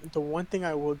like, and the one thing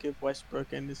I will give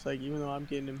Westbrook, and it's like, even though I'm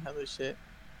getting him hella shit,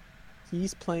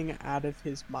 he's playing out of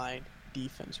his mind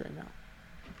defense right now.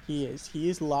 He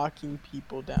is locking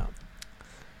people down.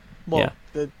 Well,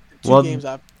 yeah.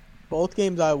 Both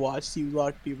games I watched, he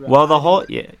locked people down. Well, the whole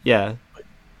yeah.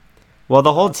 Well,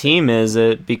 the whole team is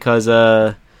it because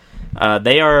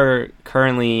they are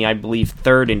currently, I believe,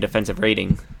 3rd in defensive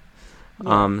rating.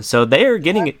 Yeah. So they are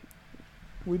getting it.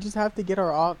 We just have to get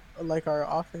our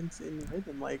offense in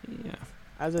rhythm. Like, yeah.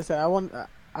 As I said,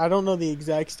 I don't know the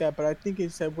exact stat, but I think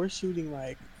it said we're shooting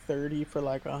like 30 for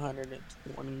like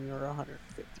 120 or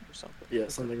 150 or something. Yeah,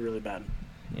 something really bad.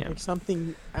 Yeah. Like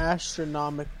something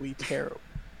astronomically terrible.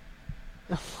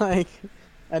 Like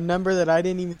a number that I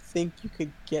didn't even think you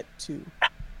could get to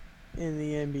in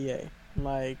the NBA.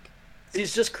 Like,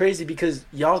 it's just crazy because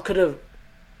y'all could have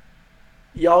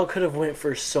went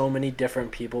for so many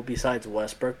different people besides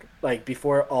Westbrook. Like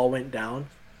before it all went down,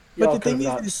 y'all could have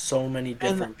got so many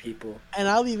different people. And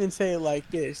I'll even say it like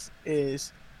this: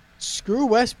 is screw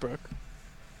Westbrook.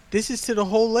 This is to the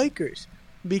whole Lakers,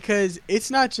 because it's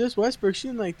not just Westbrook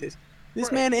shooting like this. This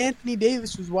man Anthony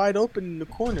Davis was wide open in the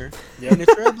corner, and the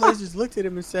Trailblazers looked at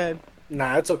him and said,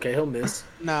 "Nah, it's okay. He'll miss."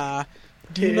 Nah,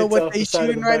 Do you know It's what off they the side of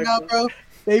shooting the right now, backboard. bro?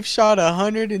 They've shot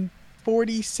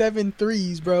 147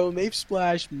 threes, bro, and they've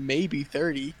splashed maybe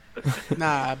 30.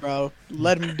 Nah, bro.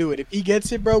 Let him do it. If he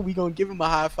gets it, bro, we gonna give him a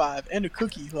high five and a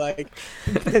cookie. Like,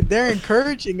 they're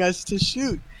encouraging us to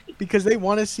shoot because they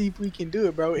want to see if we can do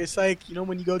it, bro. It's like,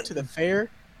 when you go to the fair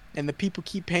and the people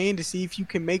keep paying to see if you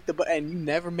can make and you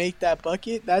never make that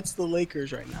bucket. That's the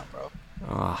Lakers right now, bro.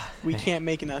 Oh, We can't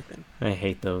make nothing. I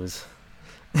hate those.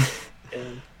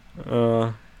 And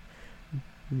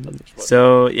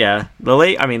So yeah, the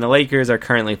Lakers are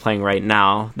currently playing right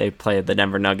now. They play the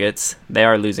Denver Nuggets. They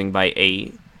are losing by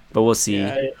 8, but we'll see.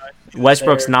 Yeah,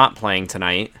 Westbrook's they're- not playing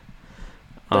tonight.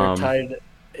 They're tied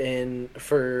in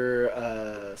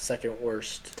for second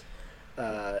worst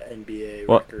NBA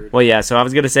record. Well, yeah. So I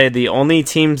was gonna say the only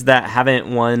teams that haven't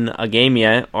won a game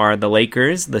yet are the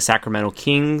Lakers, the Sacramento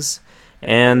Kings,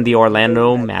 and the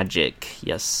Orlando Magic.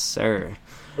 Yes, sir.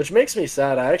 Which makes me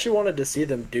sad. I actually wanted to see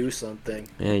them do something.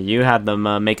 Yeah, you had them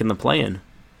making the play-in.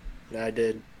 I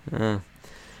did. Um,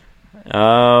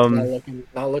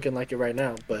 Not looking like it right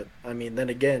now. But I mean, then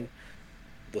again,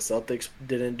 the Celtics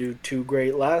didn't do too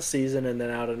great last season, and then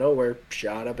out of nowhere,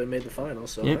 shot up and made the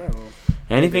finals. So Yeah. I don't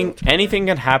know. anything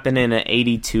can happen in an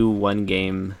 82-1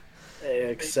 game.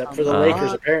 Except for the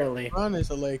Lakers, apparently. LeBron is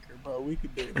a Laker, bro. We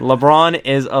could do it. LeBron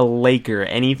is a Laker.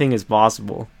 Anything is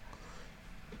possible.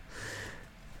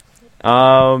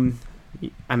 And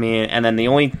then the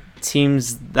only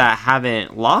teams that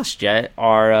haven't lost yet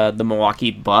are the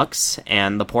Milwaukee Bucks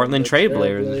and the Portland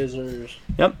Trailblazers.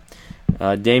 Yep.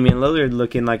 Damian Lillard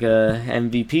looking like a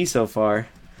MVP so far.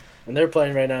 And they're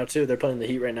playing right now, too. They're playing the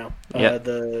Heat right now. Yep.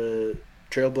 The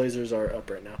Trailblazers are up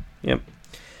right now. Yep.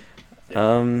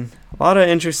 A lot of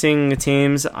interesting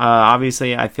teams.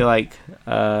 Obviously, I feel like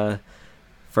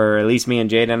for at least me and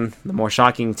Jaden, the more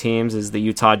shocking teams is the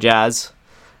Utah Jazz.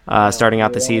 Starting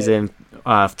out the season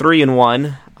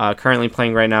 3-1, currently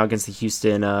playing right now against the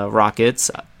Houston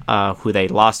Rockets, who they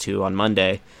lost to on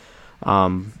Monday.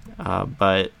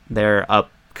 But they're up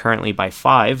currently by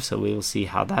 5, so we will see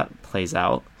how that plays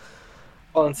out.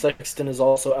 Colin Sexton is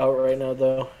also out right now,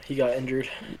 though. He got injured.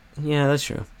 Yeah, that's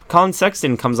true. Colin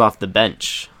Sexton comes off the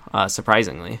bench,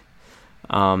 surprisingly.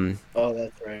 Oh,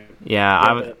 that's right.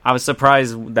 Yeah, I was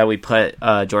surprised that we put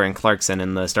Jordan Clarkson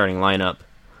in the starting lineup.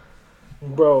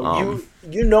 Bro,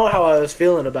 you know how I was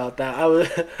feeling about that. I was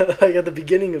like at the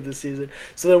beginning of the season.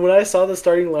 So then when I saw the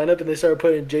starting lineup and they started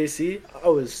putting JC, I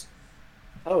was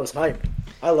hyped.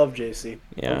 I love JC.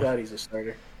 Yeah. I'm glad he's a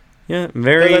starter. Yeah,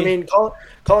 very. Because, I mean,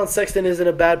 Colin Sexton isn't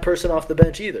a bad person off the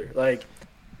bench either. Like,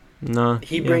 No,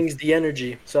 he brings the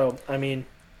energy. So I mean,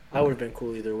 I would have been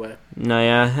cool either way. No,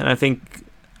 yeah, and I think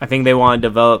they want to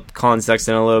develop Colin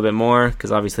Sexton a little bit more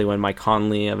because obviously when Mike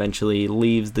Conley eventually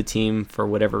leaves the team for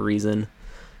whatever reason,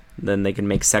 then they can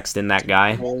make Sexton that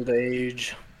guy. Old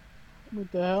age.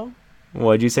 What the hell?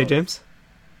 What'd you say, James?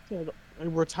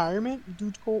 Retirement?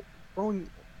 Dude's growing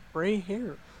gray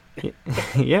hair.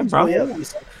 Yeah, probably. Yeah,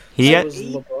 He that was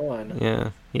LeBron. Yeah,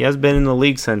 he has been in the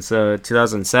league since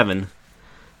 2007.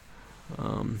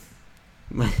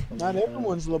 Not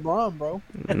everyone's LeBron, bro.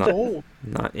 That's Not- old.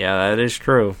 Yeah, that is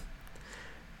true.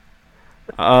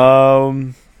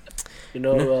 You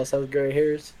know who else has gray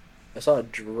hairs? I saw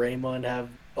Draymond have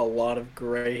a lot of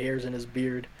gray hairs in his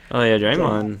beard. Oh yeah,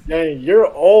 Draymond. Dang, you're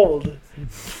old.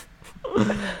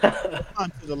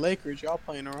 On to the Lakers, y'all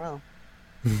playing around.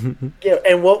 Yeah,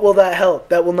 and what will that help?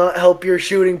 That will not help your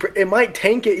shooting. It might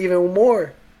tank it even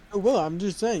more. Oh, well, I'm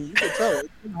just saying, you can tell it's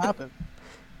gonna happen.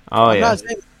 Oh I'm yeah. not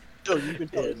saying no, you can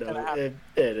tell Yeah, it's gonna no, happen.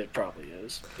 it probably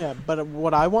is. Yeah, but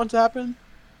what I want to happen,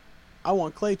 I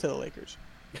want Clay to the Lakers,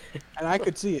 and I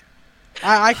could see it.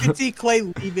 I could see Clay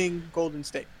leaving Golden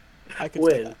State. I could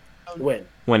see that. When?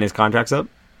 When his contract's up.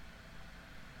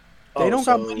 They don't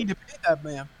got money to pay that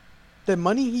man. The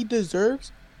money he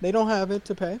deserves, they don't have it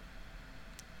to pay.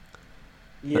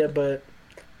 Yeah, but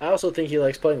I also think he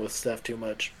likes playing with Steph too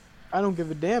much. I don't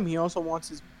give a damn. He also wants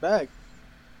his bag.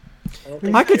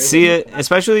 I could see it,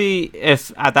 especially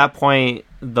if at that point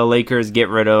the Lakers get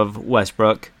rid of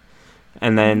Westbrook,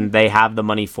 and then they have the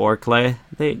money for Clay.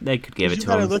 They could give it to You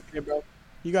gotta him. look at it, bro.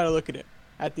 You gotta look at it.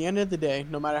 At the end of the day,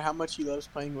 no matter how much he loves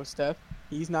playing with Steph,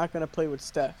 he's not gonna play with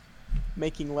Steph,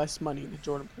 making less money than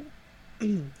Jordan Poole.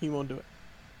 He won't do it.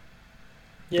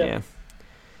 Yeah.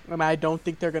 I mean, I don't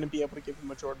think they're gonna be able to give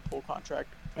him a Jordan Poole contract,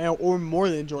 or more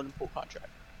than Jordan Poole contract.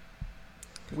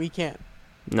 We can't.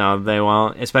 No, they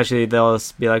won't. Especially they'll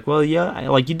be like, "Well, yeah,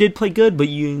 like you did play good, but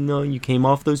you came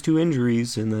off those 2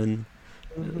 injuries, and then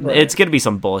Right. it's gonna be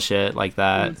some bullshit like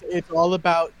that. It's all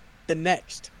about the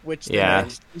next, which the Yeah.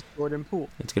 next is Jordan Poole.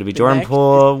 It's gonna be The Jordan next is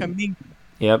Poole. Kuminga.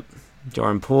 Yep,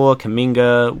 Jordan Poole,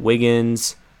 Kuminga,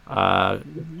 Wiggins,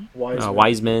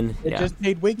 Wiseman. They just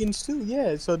paid Wiggins too.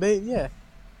 Yeah, so yeah.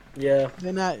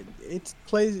 They're not. It's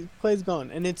Clay's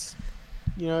gone, and it's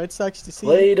it sucks to see.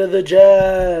 Clay to the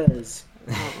Jazz.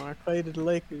 Clay to the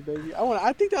Lakers, baby.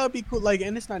 I think that would be cool. Like,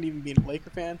 and it's not even being a Laker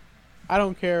fan. I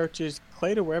don't care. Just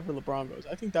Clay to wherever LeBron goes.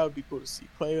 I think that would be cool to see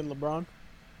Clay and LeBron.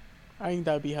 I think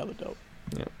that would be hella dope.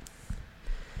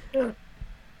 Yeah.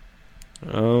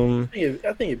 I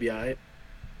think it'd be alright.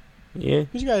 Yeah.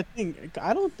 Because you gotta think.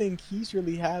 I don't think he's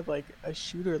really had like a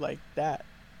shooter like that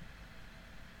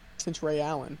since Ray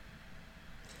Allen.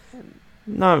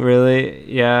 Not really.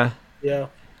 Yeah. Yeah.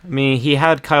 I mean, he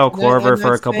had Kyle Korver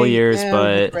for a couple years,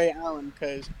 but Ray Allen,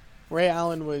 because Ray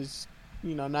Allen was,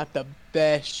 not the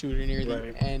best shooter near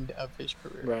the end of his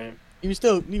career. Right. He was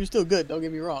still good. Don't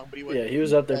get me wrong, but he wasn't. Yeah, he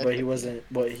was up there, but he wasn't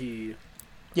what he.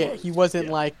 Yeah, he wasn't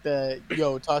like the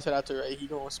toss it out to Ray. He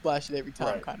gonna splash it every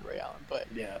time kind of Ray Allen. But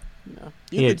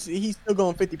he's still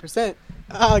going 50%.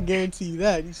 I'll guarantee you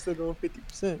that he's still going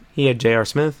 50%. He had J.R.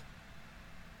 Smith.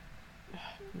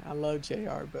 I love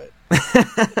JR, but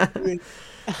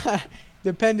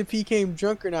depend if he came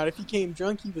drunk or not. If he came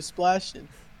drunk, he was splashing.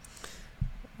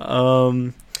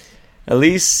 At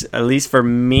least for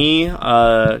me,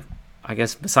 I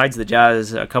guess besides the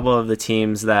Jazz, a couple of the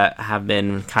teams that have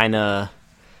been kind of,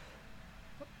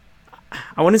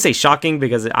 I wouldn't say shocking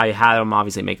because I had them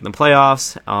obviously making the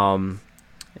playoffs,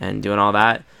 and doing all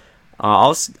that.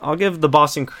 I'll give the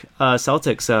Boston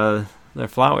Celtics their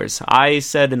flowers. I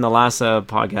said in the last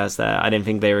podcast that I didn't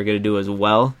think they were going to do as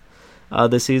well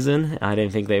this season. I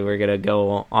didn't think they were going to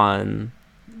go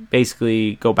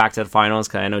back to the finals,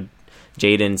 because I know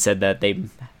Jaden said that they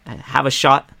have a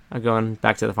shot of going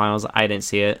back to the finals. I didn't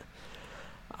see it.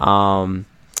 But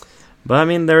I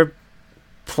mean, they're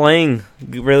playing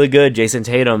really good. Jason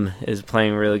Tatum is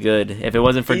playing really good. If it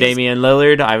wasn't for Damian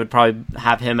Lillard, I would probably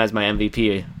have him as my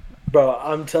MVP. Bro,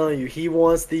 I'm telling you, he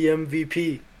wants the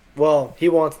MVP. Well, he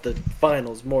wants the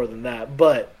finals more than that,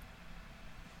 but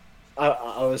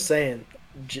I was saying,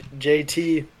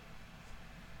 JT,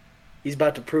 he's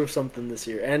about to prove something this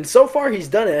year. And so far he's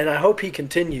done it, and I hope he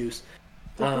continues.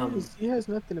 He has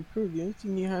nothing to prove. The only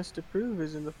thing he has to prove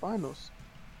is in the finals.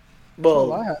 Well,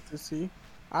 that's all I have to see.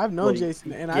 I've known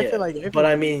Jason, and I feel like... But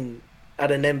I mean,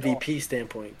 at an MVP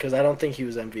standpoint, because I don't think he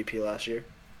was MVP last year.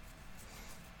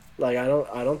 Like, I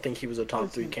don't think he was a top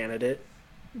 3 candidate.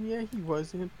 Yeah, he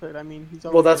wasn't, but I mean, he's.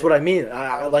 Well, that's what I mean.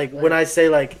 When I say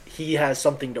like he has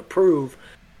something to prove,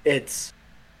 it's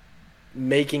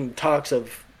making talks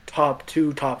of top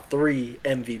 2, top 3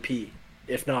 MVP,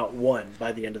 if not 1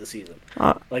 by the end of the season.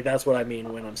 That's what I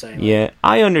mean when I'm saying. Yeah,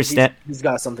 I understand. He's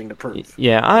got something to prove.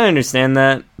 Yeah, I understand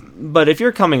that, but if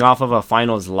you're coming off of a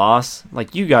finals loss,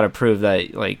 you got to prove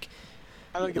that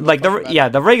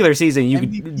the regular season you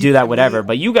MVP, could do that whatever,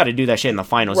 but you got to do that shit in the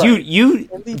finals.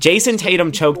 Right. Jason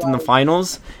Tatum choked in the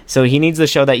finals, so he needs to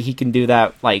show that he can do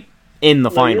that in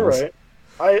the finals. You're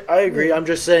right. I agree. I'm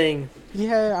just saying.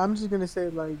 Yeah, I'm just gonna say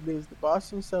it like this: the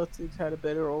Boston Celtics had a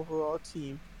better overall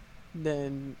team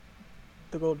than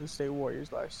the Golden State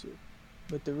Warriors last year,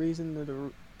 but the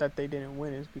reason that they didn't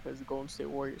win is because the Golden State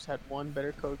Warriors had 1,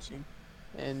 better coaching,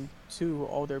 and 2,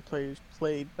 all their players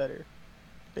played better.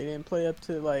 They didn't play up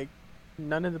to,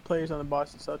 none of the players on the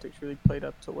Boston Celtics really played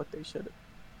up to what they should have.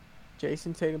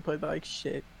 Jason Tatum played like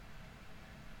shit.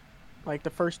 The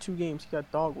first 2 games, he got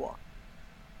dog walked.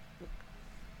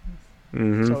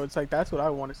 Mm-hmm. So it's that's what I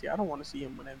want to see. I don't want to see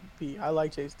him win MVP. I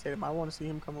like Jason Tatum. I want to see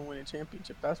him come and win a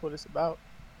championship. That's what it's about.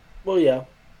 Well, yeah.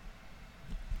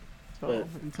 So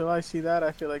until I see that,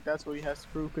 I feel like that's what he has to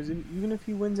prove. Because even if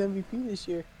he wins MVP this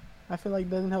year, I feel like it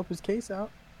doesn't help his case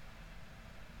out.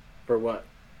 For what?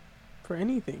 For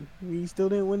anything. He still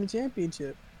didn't win the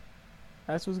championship.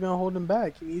 That's what's gonna hold him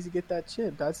back. He needs to get that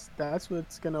chip. That's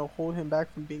what's gonna hold him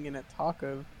back from being in a talk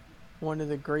of one of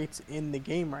the greats in the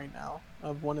game right now,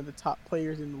 of one of the top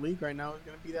players in the league right now, is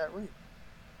gonna be that ring.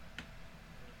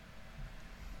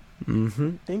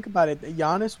 Mm-hmm. Think about it.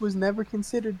 Giannis was never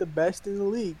considered the best in the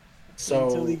league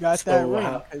until he got that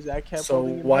ring, because that kept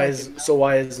holding him back. So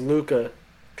why is Luka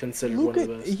considered one of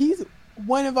the best?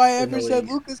 When have I ever said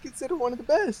Luka's considered one of the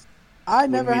best? I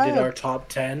never have. We did our top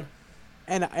 10.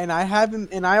 And I have him,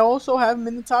 and I also have him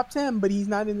in the top 10, but he's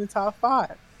not in the top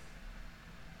 5.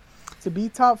 To be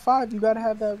top 5, you gotta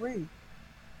have that ring.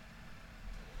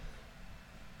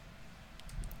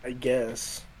 I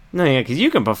guess. No, yeah, because you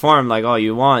can perform all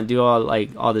you want, do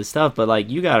all this stuff, but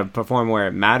you gotta perform where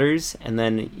it matters, and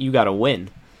then you gotta win.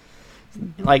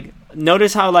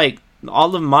 Notice how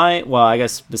all of my, well, I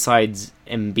guess besides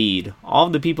Embiid, all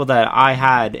of the people that I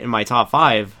had in my top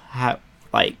 5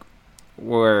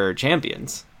 were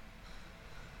champions.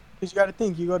 Because you got to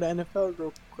think, you go to NFL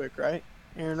real quick, right?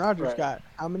 Aaron Rodgers got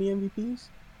how many MVPs?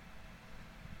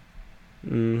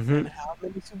 Mm-hmm. And how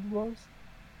many Super Bowls?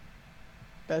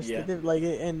 That's the difference. Like,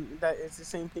 and that it's the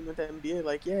same thing with the NBA.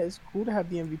 Like, yeah, it's cool to have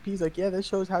the MVPs. Like, yeah, that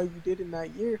shows how you did in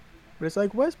that year. But it's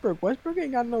like Westbrook. Westbrook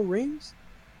ain't got no rings.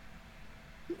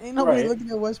 Ain't nobody looking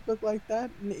at Westbrook like that.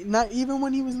 Not even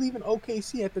when he was leaving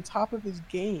OKC at the top of his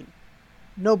game.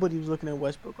 Nobody was looking at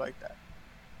Westbrook like that.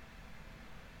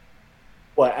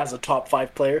 What, as a top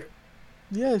 5 player?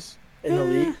 Yes. In the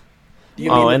league? Do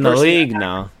you mean in the league?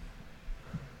 No.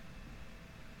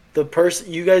 The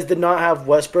person you guys did not have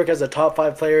Westbrook as a top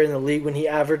 5 player in the league when he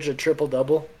averaged a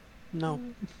triple-double? No.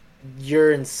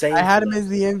 You're insane. I had him as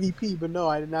the MVP, but no,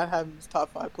 I did not have him as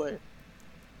top 5 player.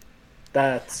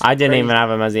 I didn't even have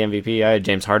him as the MVP. I had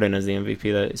James Harden as the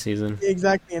MVP that season.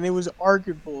 Exactly, and it was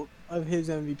arguable of his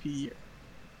MVP year.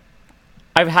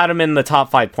 I've had him in the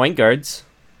top 5 point guards.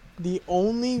 The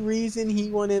only reason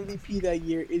he won MVP that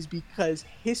year is because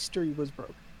history was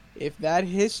broken. If that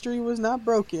history was not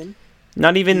broken,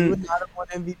 not he even would not have won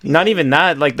MVP. Not even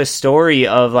that. Like the story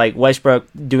of like Westbrook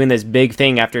doing this big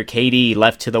thing after KD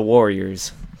left to the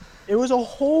Warriors. It was a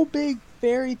whole big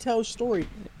fairy tale story.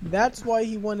 That's why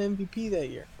he won MVP that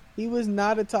year. He was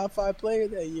not a top 5 player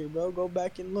that year, bro. Go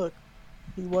back and look.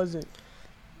 He wasn't.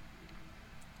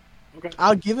 Okay.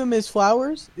 I'll give him his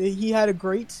flowers. He had a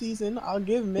great season. I'll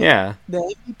give him it. Yeah. The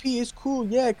MVP is cool,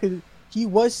 yeah, because he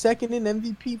was second in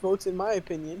MVP votes, in my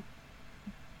opinion.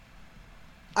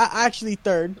 Actually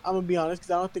third, I'm going to be honest,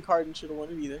 because I don't think Harden should have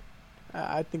won it either.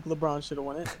 I think LeBron should have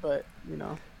won it, but, you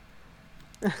know.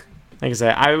 Like I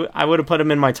said, I would have put him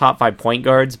in my top 5 point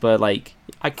guards, but, like,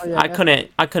 I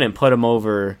couldn't put him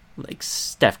over, like,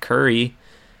 Steph Curry.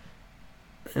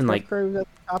 And, Steph Curry was at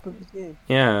the top of his game.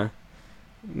 Yeah.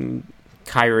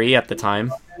 Kyrie at the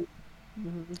time.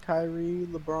 Kyrie,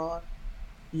 LeBron.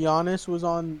 Giannis was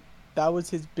on... That was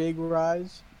his big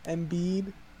rise.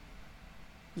 Embiid.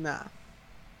 Nah.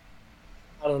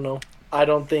 I don't know. I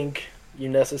don't think you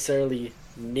necessarily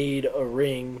need a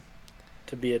ring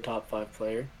to be a top 5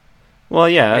 player. Well,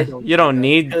 yeah, you don't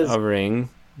need a ring,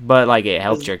 but, like, it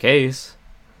helps your case.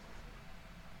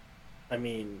 I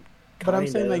mean... But I'm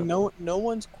saying, like, no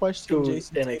one's questioning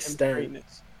Jason Tatum's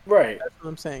greatness. Right. That's what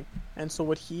I'm saying. And so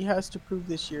what he has to prove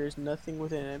this year is nothing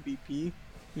with an MVP.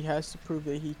 He has to prove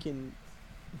that he can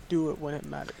do it when it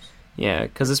matters. Yeah,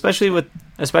 because especially with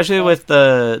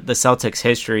the Celtics'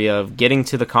 history of getting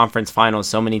to the conference finals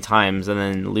so many times and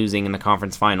then losing in the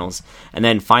conference finals, and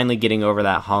then finally getting over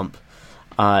that hump,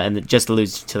 and just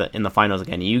lose in the finals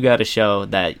again. You got to show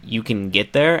that you can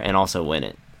get there and also win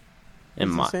it.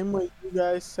 It's the same way you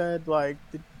guys said, like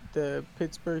the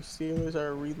Pittsburgh Steelers are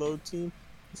a reload team.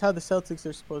 It's how the Celtics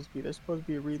are supposed to be. They're supposed to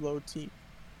be a reload team.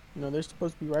 You know, they're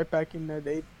supposed to be right back in there.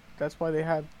 That's why they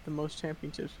have the most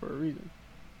championships for a reason.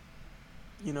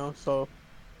 You know, so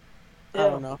I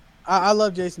don't know. I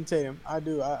love Jason Tatum. I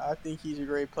do. I think he's a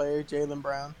great player. Jaylen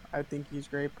Brown, I think he's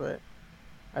great, but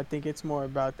I think it's more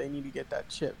about they need to get that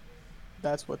chip.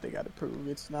 That's what they got to prove.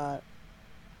 It's not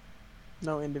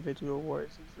no individual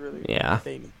awards. It's really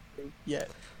they need yet.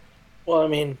 Well, I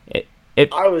mean,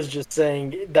 I was just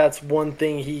saying that's one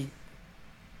thing he,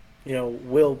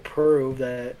 will prove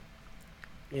that,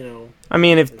 I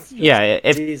mean, if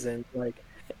season, like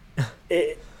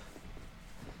it.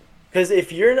 Because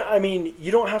if you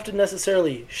don't have to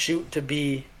necessarily shoot to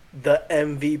be the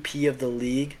MVP of the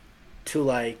league to,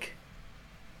 like,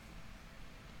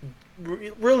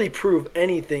 really prove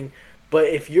anything. But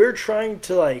if you're trying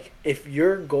to, like, if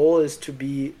your goal is to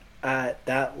be at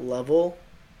that level,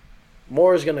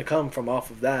 more is going to come from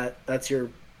off of that. That's your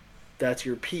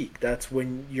peak. That's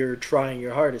when you're trying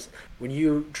your hardest. When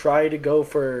you try to go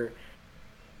for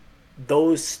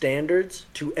those standards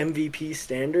to MVP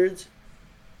standards,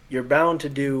 you're bound to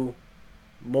do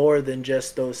more than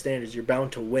just those standards. You're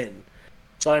bound to win.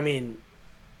 So, I mean,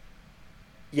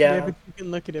 yeah. But you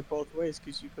can look at it both ways,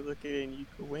 because you could look at it and you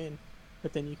could win.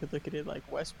 But then you could look at it like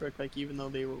Westbrook. Like, even though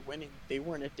they were winning, they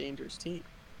weren't a dangerous team.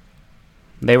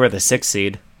 They were the 6th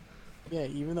seed. Yeah,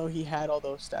 even though he had all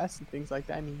those stats and things like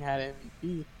that, and he had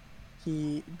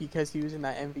MVP, because he was in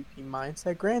that MVP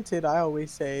mindset. Granted, I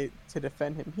always say, to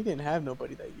defend him, he didn't have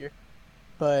nobody that year.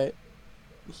 But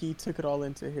he took it all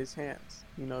into his hands.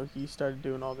 He started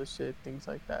doing all this shit, things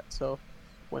like that. So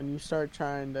when you start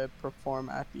trying to perform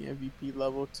at the MVP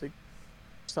level,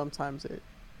 sometimes it,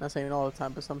 not saying all the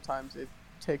time, but sometimes it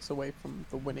takes away from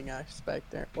the winning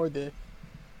aspect there, or the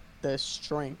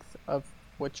strength of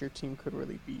what your team could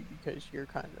really be, because you're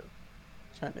kind of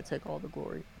trying to take all the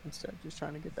glory instead of just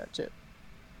trying to get that chip.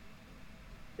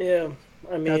 Yeah,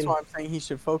 I That's mean, why I'm saying he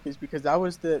should focus because that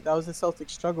was the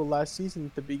Celtics struggle last season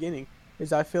at the beginning.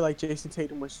 Is I feel like Jason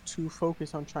Tatum was too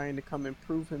focused on trying to come and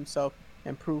prove himself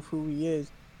and prove who he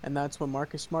is, and that's when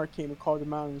Marcus Smart came and called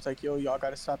him out and was like, "Yo, y'all got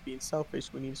to stop being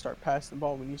selfish. We need to start passing the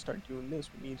ball. We need to start doing this.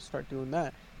 We need to start doing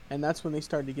that." And that's when they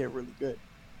started to get really good.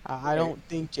 I right. don't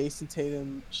think Jason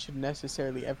Tatum should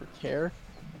necessarily ever care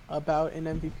about an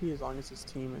MVP as long as his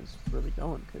team is really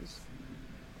going because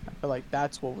I feel like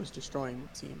that's what was destroying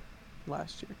the team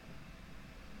last year.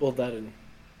 Well, that and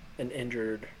an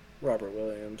injured Robert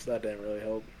Williams, that didn't really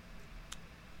help.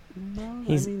 No,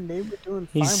 He's- I mean they were doing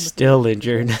fine. He's with still him.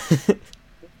 injured.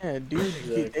 Yeah, dude,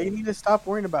 Exactly. they need to stop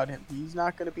worrying about him. He's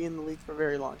not going to be in the league for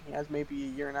very long. He has maybe a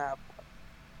year and a half.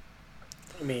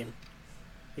 I mean,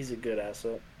 he's a good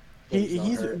asset.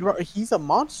 when not hurt. He's a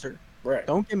monster. Right.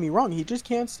 Don't get me wrong. He just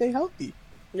can't stay healthy.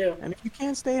 Yeah. And if you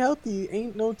can't stay healthy,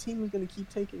 ain't no team is going to keep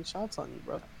taking shots on you,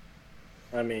 bro.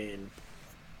 I mean,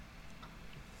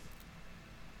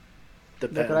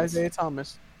 Look depends. at Isaiah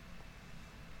Thomas.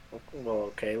 Well,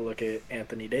 okay, look at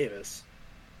Anthony Davis.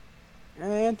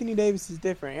 And Anthony Davis is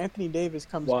different. Anthony Davis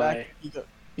comes Why? back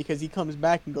because he comes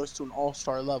back and goes to an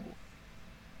all-star level.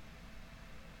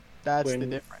 That's the When-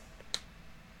 difference.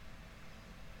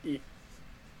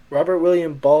 Robert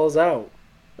Williams balls out.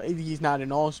 But he's not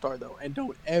an all-star, though. And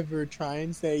don't ever try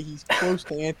and say he's close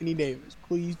to Anthony Davis.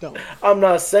 Please don't. I'm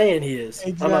not saying he is.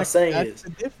 Exactly. I'm not saying he That's is. the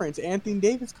difference. Anthony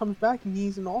Davis comes back and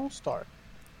he's an all-star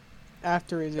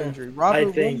after his Yeah, injury.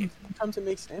 Robert think- Williams comes and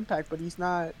makes an impact, but he's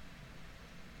not.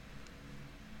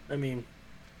 I mean,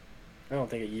 I don't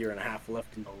think a year and a half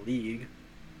left in the league.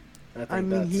 I mean,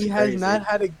 that's he has crazy. not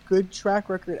had a good track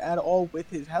record at all with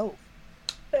his health.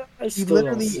 I He still don't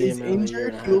literally see is him in a year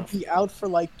injured. and a He'll half. be out for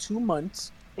like 2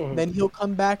 months. Mhm. Then he'll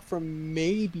come back for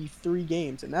maybe 3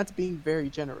 games, and that's being very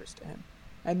generous to him.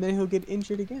 And then he'll get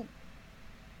injured again.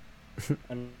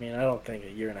 I mean, I don't think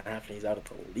a year and a half and he's out of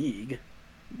the league.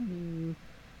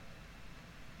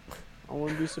 I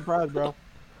wouldn't be surprised, bro.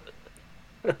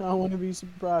 I wouldn't be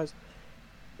surprised.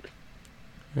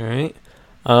 All right.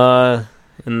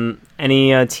 And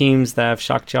any teams that have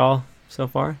shocked y'all so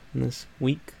far in this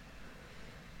week?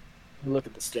 Look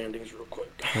at the standings real quick.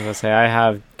 I was gonna say I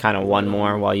have kind of one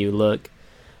more while you look.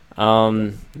 The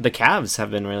Cavs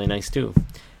have been really nice too.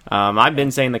 I've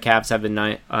been saying the Cavs have been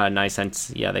nice since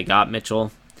they got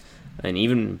Mitchell, and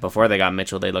even before they got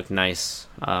Mitchell, they looked nice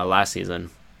last season.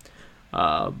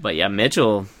 But yeah,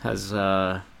 Mitchell has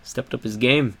stepped up his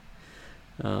game,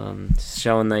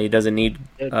 showing that he doesn't need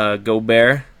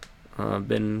Gobert.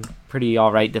 Been pretty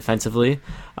all right defensively.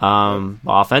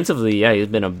 Offensively, yeah, he's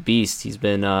been a beast. He's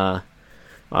been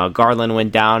Garland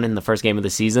went down in the first game of the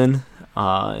season,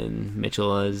 and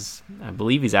Mitchell is, I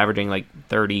believe, he's averaging like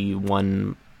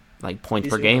 31 points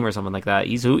per game or something like that.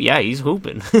 He's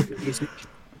hooping,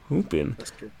 hooping.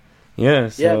 That's good. Yeah,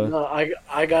 so Yeah, no,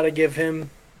 I gotta give him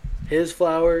his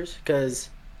flowers because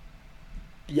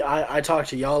I talked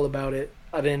to y'all about it.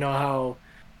 I didn't know how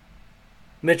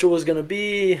Mitchell was gonna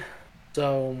be,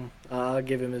 so I'll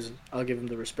give him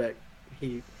the respect.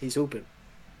 He's hooping,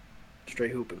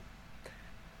 straight hooping.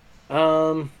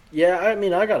 Yeah, I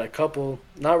mean I got a couple,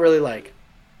 not really like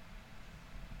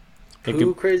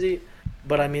too crazy,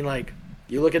 but I mean like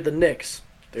you look at the Knicks,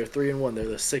 they're 3-1, they're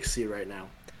the 6th seed right now.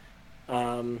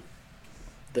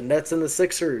 The Nets and the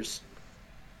Sixers.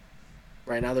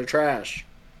 Right now they're trash.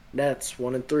 Nets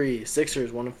 1-3,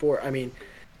 Sixers 1-4. I mean,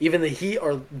 even the Heat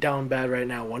are down bad right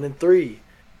now, 1-3.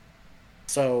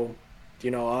 So,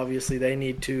 obviously they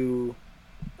need to,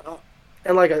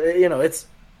 and it's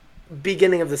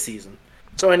beginning of the season,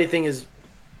 so anything is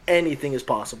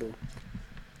possible.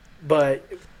 But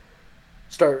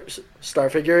start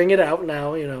figuring it out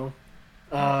now.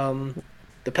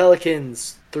 The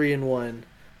Pelicans 3-1.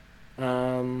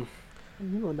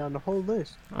 You going down the whole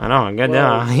list. I know. I'm good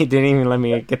Well- now. He didn't even let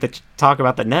me get to talk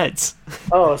about the Nets.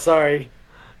 Oh, sorry.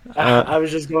 I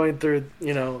was just going through.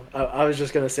 I was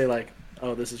just gonna say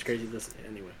this is crazy. This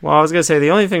anyway. Well, I was gonna say the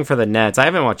only thing for the Nets, I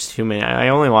haven't watched too many. I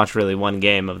only watched really one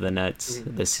game of the Nets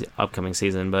this upcoming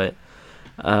season, but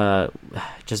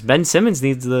just Ben Simmons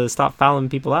needs to stop fouling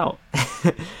people out.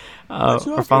 But you or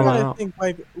also fouling gotta out. think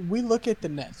we look at the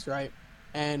Nets, right?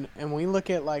 And we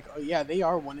look at they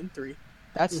are 1-3.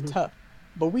 That's tough.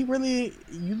 But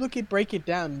you break it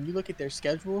down and you look at their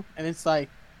schedule and it's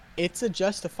a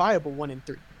justifiable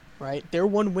 1-3, right? Their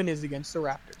one win is against the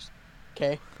Raptors.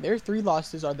 Okay? Their 3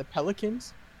 losses are the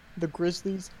Pelicans, the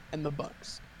Grizzlies, and the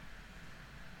Bucks.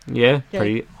 Yeah, Okay?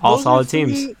 pretty all Those solid are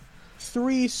teams,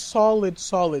 three solid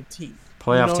teams. playoff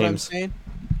You know what teams. I'm saying?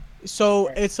 So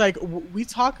it's we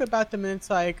talk about them and it's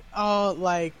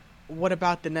what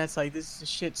about the Nets? Like, this is a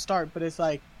shit start. But it's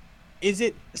like, is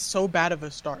it so bad of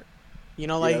a start? You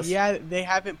know, like, Yes. yeah, they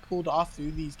haven't pulled off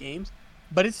through these games,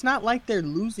 but it's not like they're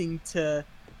losing to,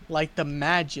 like, the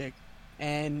Magic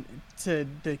and to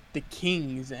the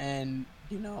Kings and,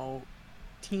 you know,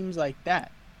 teams like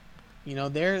that. You know,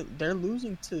 they're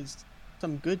losing to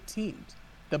some good teams.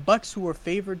 The Bucks, who were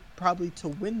favored probably to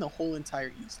win the whole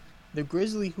entire East. The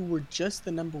Grizzlies, who were just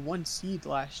the number 1 seed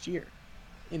last year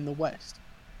in the West.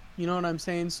 You know what I'm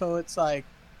saying? So it's like,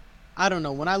 I don't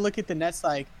know. When I look at the Nets,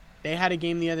 like, they had a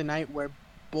game the other night where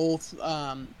both,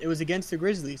 it was against the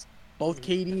Grizzlies. Both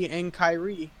KD and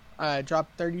Kyrie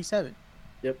dropped 37.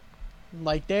 Yep.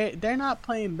 Like, they're not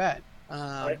playing bad.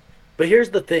 Right. But here's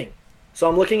the thing. So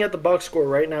I'm looking at the box score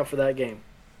right now for that game.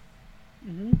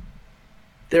 Mm-hmm.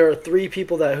 There are 3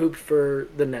 people that hooped for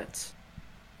the Nets.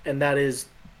 And that is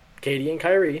KD and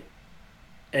Kyrie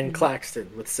and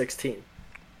Claxton with 16.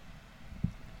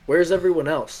 Where's everyone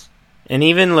else? And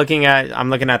even I'm looking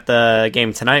at the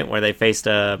game tonight where they faced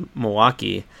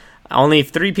Milwaukee. Only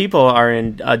 3 people are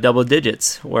in double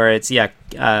digits, where it's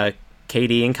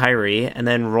KD and Kyrie, and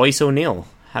then Royce O'Neal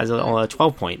has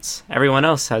 12 points. Everyone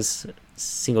else has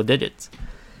single digits.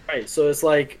 Right, so it's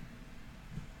like,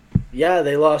 yeah,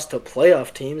 they lost to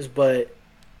playoff teams, but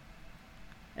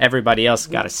everybody else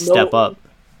got to step up.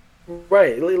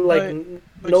 Right, like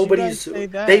but nobody's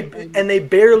they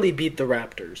barely beat the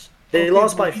Raptors. They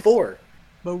lost by 4.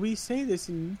 But we say this,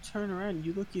 and you turn around and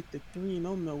you look at the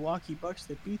 3-0 Milwaukee Bucks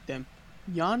that beat them.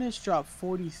 Giannis dropped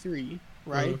 43,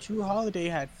 right? Mm-hmm. Jrue Holiday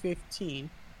had 15.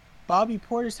 Bobby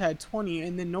Portis had 20,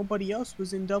 and then nobody else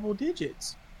was in double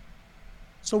digits.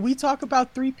 So we talk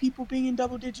about 3 people being in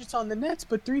double digits on the Nets,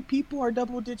 but 3 people are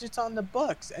double digits on the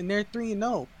Bucks, and they're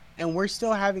 3-0, and we're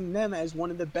still having them as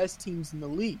one of the best teams in the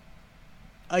league.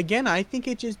 Again, I think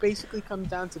it just basically comes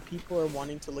down to people are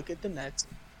wanting to look at the Nets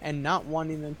and not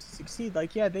wanting them to succeed.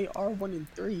 Like, yeah, they are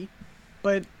 1-3,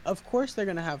 but of course they're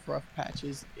gonna have rough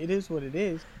patches. It is what it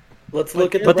is. Let's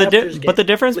look at the Raptors game. But the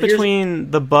difference between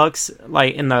the Bucks,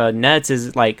 like, and the Nets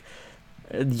is, like,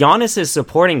 Giannis'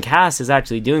 supporting cast is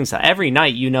actually doing so. Every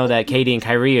night you know that KD and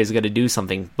Kyrie is going to do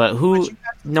something, but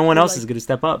no one else is going to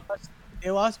step up.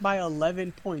 They lost by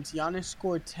 11 points. Giannis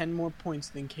scored 10 more points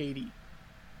than KD.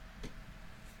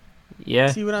 Yeah.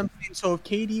 See what I'm saying? So if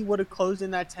KD would have closed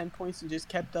in that 10 points and just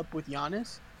kept up with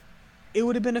Giannis, it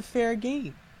would have been a fair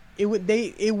game.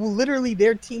 Literally,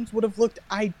 their teams would have looked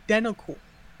identical.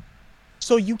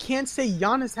 So you can't say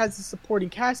Giannis has a supporting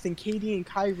cast and KD and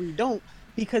Kyrie don't,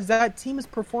 because that team is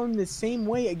performing the same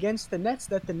way against the Nets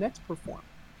that the Nets perform.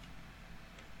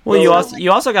 Well,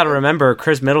 you also got to remember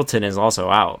Chris Middleton is also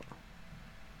out.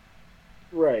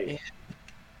 Right. Yeah.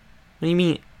 What do you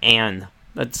mean,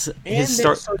 That's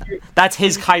that's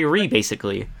his Kyrie,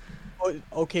 basically.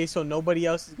 Okay, so nobody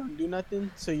else is going to do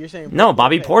nothing? So you're saying... No,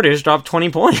 Bobby Portis dropped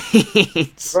 20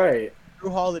 points. Right.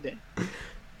 Jrue Holiday.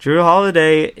 Jrue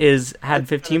Holiday had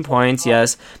 15 points,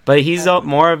 yes, but he's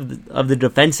more of the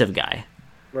defensive guy.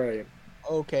 Right.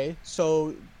 Okay,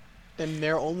 so then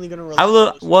they're only going to rely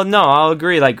I'll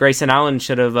agree. Like, Grayson Allen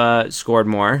should have scored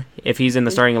more. If he's in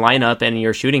the starting lineup and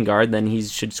you're shooting guard, then he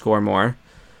should score more.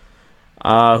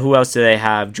 Who else do they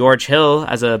have? George Hill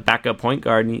as a backup point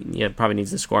guard. Probably needs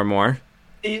to score more.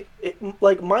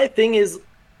 Like, my thing is,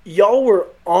 y'all were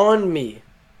on me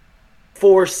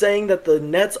for saying that the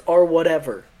Nets are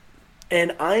whatever.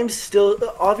 And I'm still,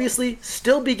 obviously,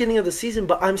 still beginning of the season,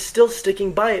 but I'm still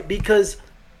sticking by it because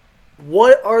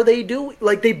what are they doing?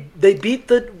 Like, they beat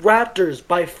the Raptors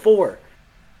by 4.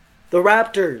 The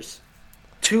Raptors.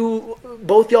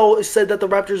 Both y'all said that the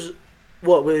Raptors,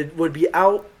 would be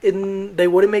out they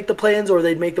wouldn't make the plans, or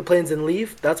they'd make the plans and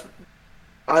leave?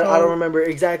 I don't remember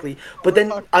exactly. But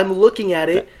then I'm looking at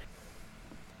it.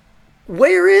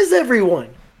 Where is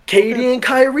everyone? KD and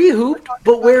Kyrie hooped,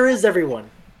 but where is everyone?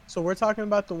 So we're talking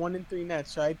about the 1-3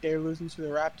 Nets, right? They're losing to the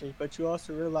Raptors, but you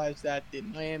also realize that the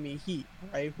Miami Heat,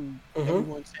 right, who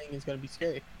everyone's saying is going to be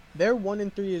scary, they're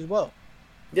 1-3 as well.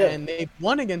 Yeah. And they've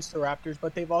won against the Raptors,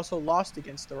 but they've also lost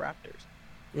against the Raptors.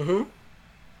 Mm-hmm.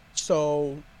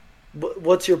 So,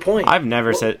 what's your point? I've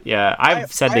never said. Yeah,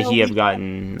 I've said that he have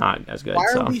gotten not as good. Why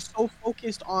are we so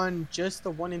focused on just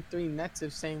the 1-3 Nets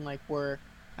of saying like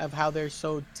of how they're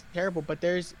so terrible? But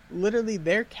there's literally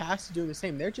their cast is doing the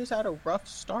same. They're just at a rough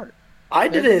start. I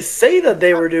didn't say that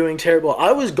they were doing terrible.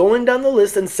 I was going down the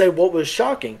list and say what was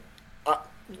shocking.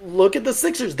 Look at the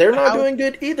Sixers; they're not doing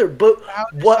good either. But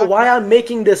why I'm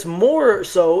making this more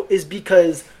so is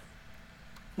because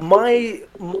my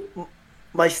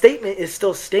statement is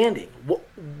still standing.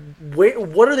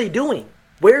 What are they doing?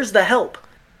 Where's the help?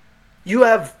 You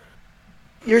have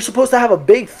You're supposed to have a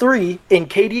big three in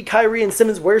KD, Kyrie, and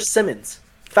Simmons. Where's Simmons?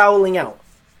 Fouling out.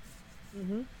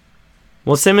 Mm-hmm.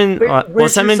 Well, Where's your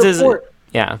Simmons is support?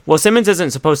 yeah. Well, Simmons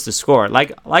isn't supposed to score.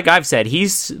 Like I've said,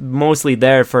 he's mostly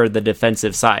there for the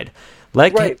defensive side.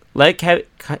 Right.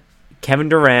 Kevin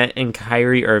Durant and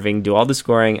Kyrie Irving do all the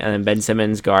scoring, and then Ben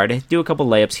Simmons guard, do a couple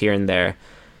layups here and there.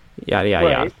 Yada yada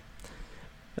Right. yada.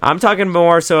 I'm talking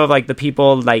more so of like the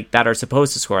people like that are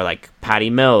supposed to score, like Patty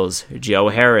Mills, Joe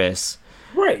Harris,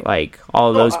 Right. like all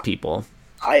of No, those people.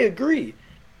 I agree.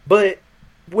 But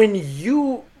when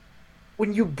you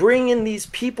bring in these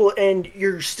people and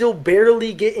you're still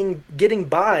barely getting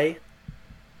by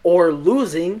or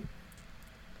losing,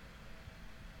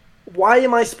 why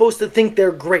am I supposed to think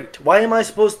they're great? Why am I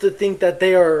supposed to think that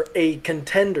they are a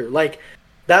contender? Like,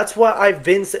 that's what I've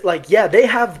been like, yeah, they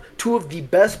have two of the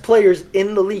best players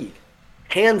in the league.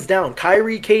 Hands down.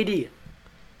 Kyrie, KD.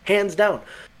 Hands down.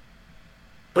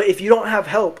 But if you don't have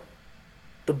help,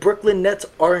 the Brooklyn Nets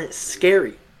aren't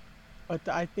scary. But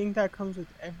I think that comes with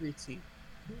every team.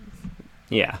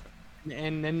 Yeah.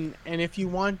 And if you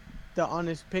want the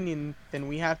honest opinion, then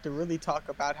we have to really talk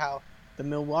about how the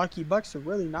Milwaukee Bucks are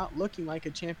really not looking like a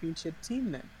championship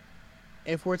team then.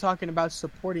 If we're talking about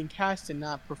supporting cast and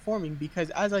not performing,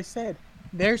 because as I said,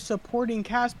 their supporting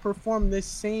cast performed the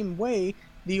same way.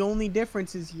 The only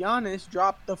difference is Giannis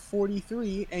dropped the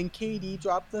 43 and KD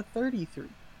dropped the 33.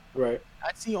 Right.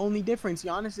 That's the only difference.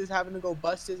 Giannis is having to go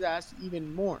bust his ass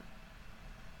even more.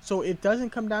 So it doesn't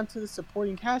come down to the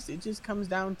supporting cast. It just comes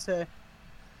down to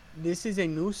this is a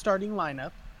new starting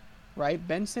lineup, right?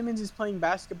 Ben Simmons is playing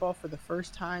basketball for the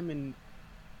first time in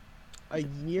a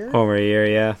year. Over a year,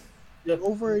 yeah.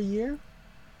 Over a year.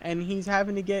 And he's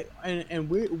having to get... And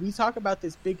we talk about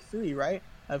this big three, right?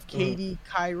 Of KD,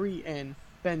 Kyrie, and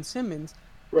Ben Simmons.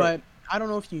 Right. But I don't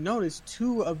know if you noticed,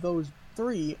 two of those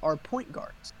three are point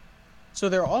guards. So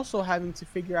they're also having to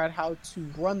figure out how to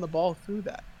run the ball through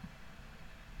that.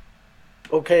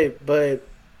 Okay, but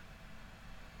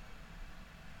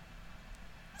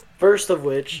first of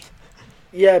which,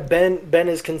 yeah, Ben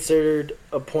is considered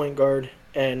a point guard,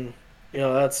 and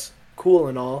that's cool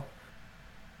and all.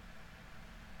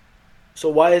 So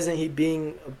why isn't he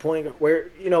being a point guard where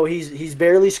he's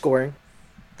barely scoring?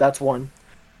 That's one.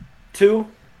 Two,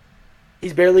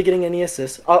 he's barely getting any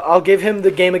assists. I'll give him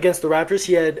the game against the Raptors.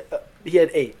 He had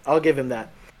 8. I'll give him that.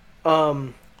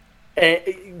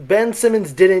 And Ben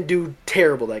Simmons didn't do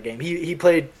terrible that game. He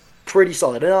played pretty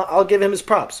solid, and I'll give him his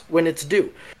props when it's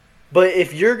due. But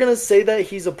if you're gonna say that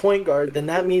he's a point guard, then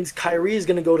that means Kyrie is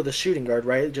gonna go to the shooting guard,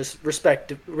 right? Just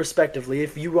respectively.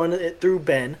 If you run it through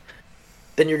Ben,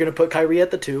 then you're gonna put Kyrie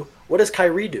at the 2. What does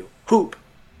Kyrie do? Hoop.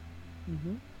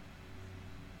 Mm-hmm.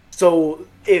 So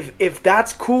if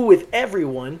that's cool with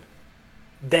everyone,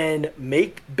 then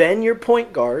make Ben your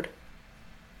point guard.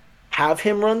 Have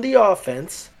him run the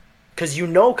offense. Because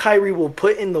Kyrie will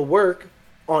put in the work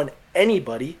on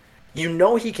anybody.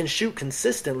 He can shoot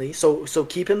consistently, so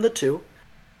keep him the 2.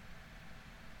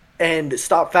 And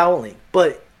stop fouling.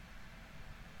 But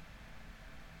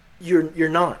you're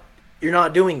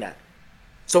not doing that.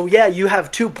 So yeah, you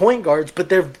have 2 point guards, but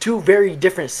they're 2 very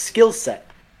different skill set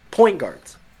point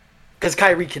guards. Because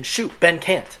Kyrie can shoot, Ben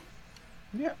can't.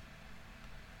 Yeah.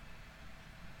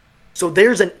 So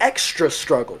there's an extra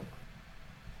struggle.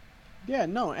 Yeah,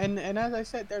 no, and as I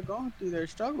said, they're going through their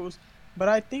struggles, but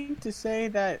I think to say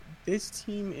that this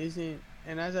team isn't,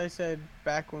 and as I said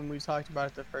back when we talked about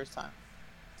it the first time,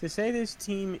 to say this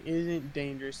team isn't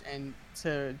dangerous and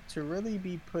to really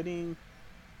be putting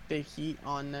the heat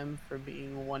on them for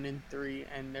being 1-3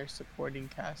 and their supporting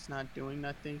cast not doing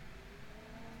nothing,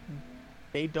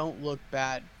 they don't look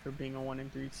bad for being a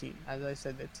 1-3 team. As I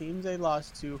said, the teams they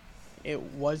lost to, it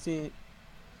wasn't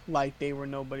like they were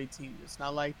nobody teams. It's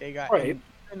not like they got right.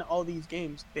 in all these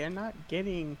games. They're not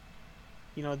getting,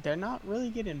 they're not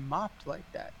really getting mopped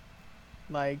like that.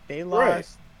 Like they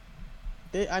lost.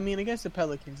 Right. Against the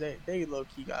Pelicans, they low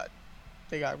key got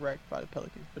wrecked by the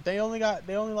Pelicans. But they only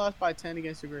lost by 10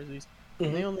 against the Grizzlies. Mm-hmm.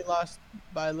 And they only lost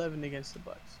by 11 against the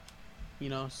Bucks.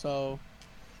 So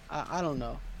I don't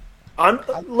know.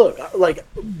 Look, like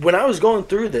when I was going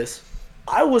through this,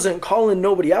 I wasn't calling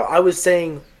nobody out. I was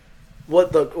saying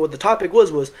what the topic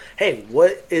was, hey,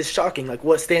 what is shocking? Like,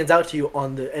 what stands out to you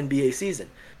on the NBA season?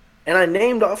 And I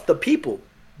named off the people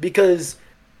because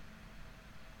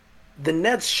the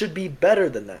Nets should be better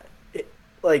than that.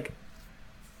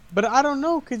 But I don't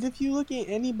know, because if you look at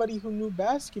anybody who knew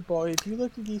basketball, if you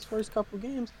look at these first couple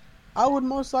games, I would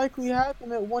most likely have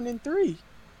them at 1-3.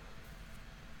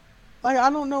 Like, I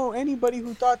don't know anybody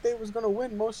who thought they was going to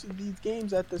win most of these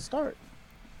games at the start.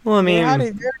 Well, I They had a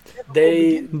mean, very difficult They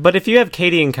beginning. but if you have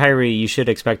Katie and Kyrie, you should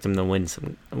expect them to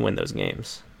win those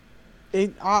games.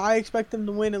 I expect them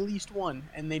to win at least one,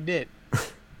 and they did.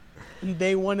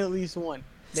 They won at least one.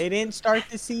 They didn't start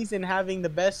the season having the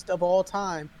best of all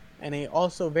time and a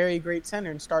also very great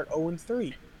center and start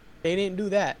 0-3. They didn't do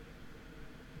that.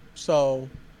 So,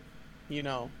 you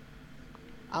know,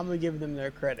 I'm going to give them their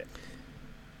credit.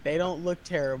 They don't look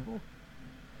terrible.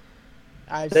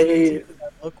 I've seen teams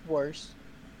that look worse.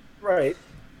 right.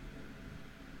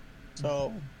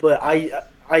 So, But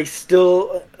I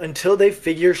still, until they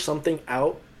figure something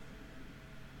out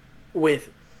with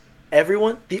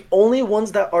everyone, the only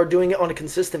ones that are doing it on a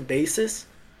consistent basis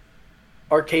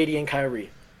are Katie and Kyrie.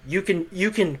 You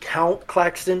can count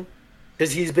Claxton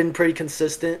because he's been pretty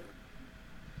consistent,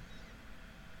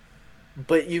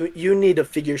 but you need to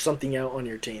figure something out on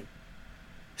your team.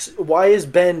 Why is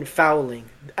Ben fouling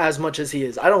as much as he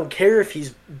is? I don't care if he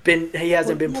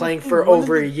hasn't been playing for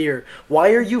over a year.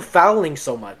 Why are you fouling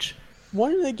so much?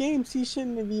 one of the games he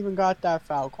shouldn't have even got that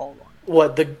foul call on.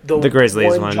 What the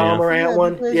Grizzlies one, John yeah. Morant the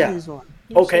one? Grizzlies Yeah. one.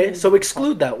 He Okay, shouldn't so have-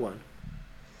 exclude that one.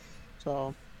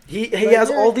 So, He But has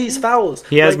yeah, all these fouls.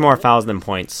 He has Like, more fouls than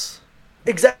points.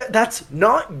 That's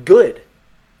not good,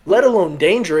 let alone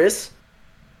dangerous.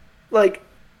 Like,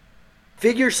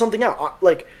 figure something out.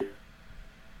 Like,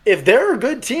 if they're a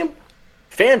good team,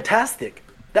 fantastic.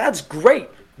 That's great.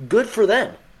 Good for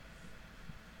them.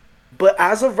 But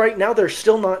as of right now, they're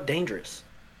still not dangerous.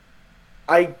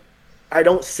 I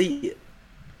don't see it.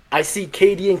 I see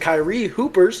KD and Kyrie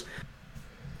hoopers.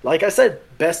 Like I said,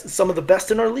 some of the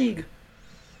best in our league.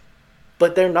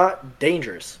 But they're not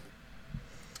dangerous.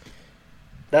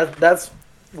 That's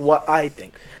what I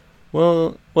think.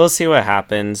 Well, we'll see what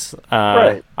happens.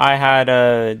 Right. I had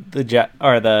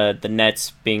the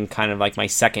Nets being kind of like my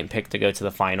second pick to go to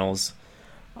the finals.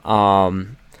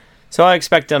 So I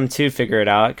expect them to figure it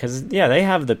out because they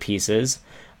have the pieces.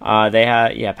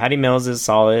 Patty Mills is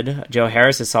solid. Joe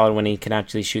Harris is solid when he can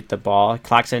actually shoot the ball.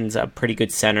 Claxton's a pretty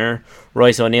good center.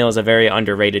 Royce O'Neal is a very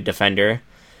underrated defender.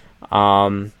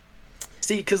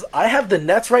 See, because I have the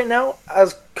Nets right now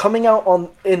as coming out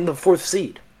in the 4th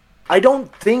seed. I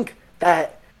don't think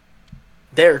that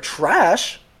they're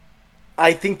trash.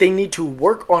 I think they need to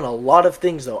work on a lot of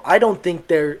things, though. I don't think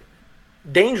they're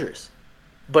dangerous.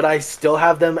 But I still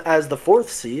have them as the 4th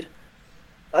seed.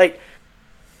 Like,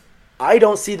 I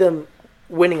don't see them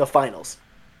winning a finals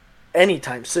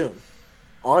anytime soon,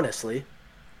 honestly.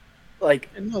 Like,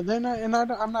 no, they're not, and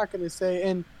I'm not going to say,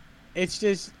 and it's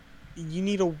just, you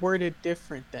need to word it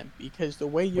different then, because the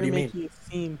way you're making it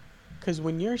seem, because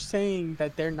when you're saying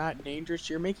that they're not dangerous,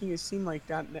 you're making it seem like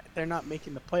that they're not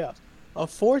making the playoffs. A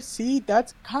 4th seed,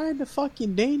 that's kind of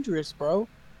fucking dangerous, bro.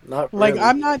 not really.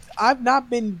 Like, I've not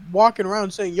been walking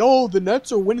around saying, yo, the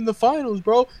Nets are winning the finals,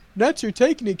 bro. Nets are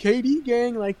taking it, KD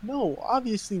gang. Like, no,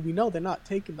 obviously we know they're not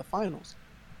taking the finals.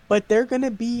 But they're going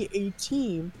to be a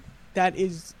team that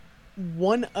is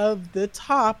one of the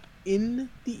top in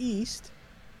the East.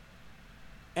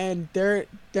 And they're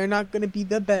not going to be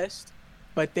the best,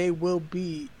 but they will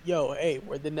be, hey,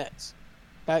 we're the Nets.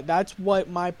 That's what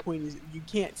my point is. You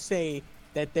can't say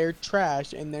that they're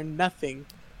trash and they're nothing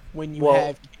when you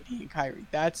have KD and Kyrie.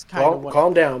 That's kind of what.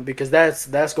 Calm down, because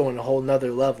that's going a whole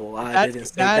nother level. I didn't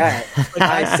say that. but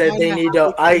I that's said they kinda need how to.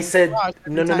 it I comes said across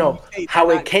every no. time you say How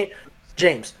they're it came,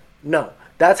 James. No,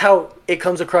 that's how it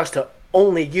comes across to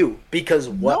only you, because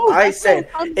what No, I that's said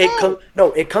how it comes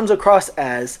it comes across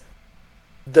as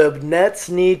the Nets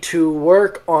need to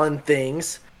work on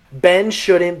things. Ben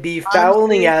shouldn't be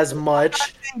fouling as much. I'm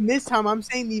not saying this time. I'm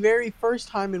saying the very first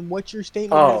time in what your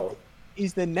statement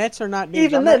is the Nets are not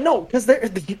dangerous. Even then, no, because they're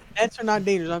Nets are not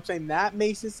dangerous. I'm saying that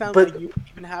makes it sound But- like you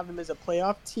even have them as a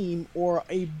playoff team or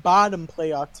a bottom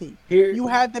playoff team. Here- You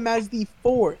had them as the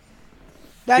 4th.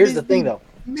 That Here's is the thing, though.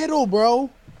 Middle, bro.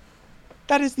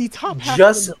 That is the top half.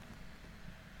 Just- of the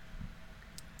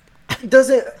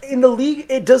doesn't in the league.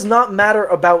 It does not matter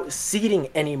about seeding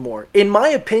anymore. In my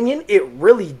opinion, it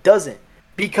really doesn't,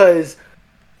 because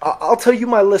I'll tell you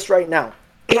my list right now.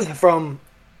 From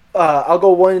I'll go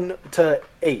 1 to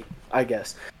 8, I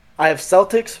guess. I have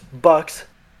Celtics, Bucks.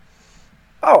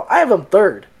 Oh, I have them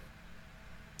 3rd.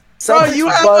 Bro, Celtics, you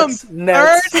have Bucks, them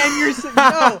Nets. 3rd and you're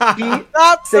no.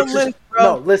 Stop the Sixers. list, bro.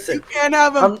 No, listen. You can't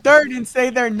have them I'm- 3rd and say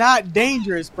they're not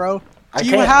dangerous, bro. I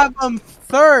You can't. have them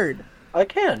 3rd. I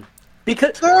can.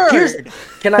 Because 3rd.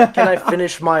 can I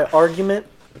finish my argument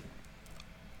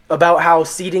about how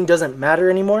seeding doesn't matter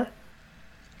anymore?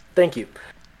 Thank you.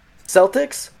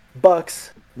 Celtics,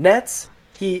 Bucks, Nets,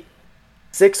 Heat,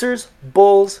 Sixers,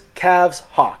 Bulls, Cavs,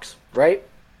 Hawks, right?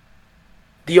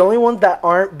 The only ones that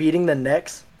aren't beating the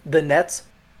Nets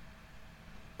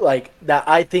like that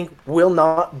I think will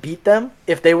not beat them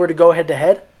if they were to go head to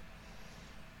head,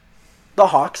 the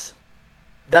Hawks.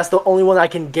 That's the only one I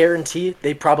can guarantee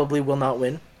they probably will not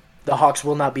win. The Hawks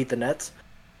will not beat the Nets.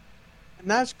 And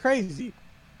that's crazy.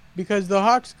 Because the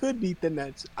Hawks could beat the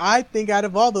Nets. I think out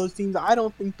of all those teams, I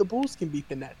don't think the Bulls can beat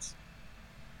the Nets.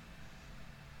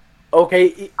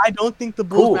 Okay. I don't think the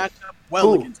Bulls match up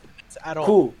well against the Nets at all.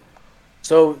 Cool.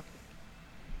 So,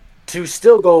 to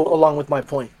still go along with my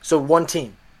point, so one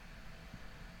team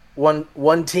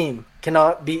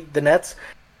cannot beat the Nets,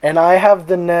 and I have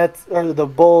the Nets, or the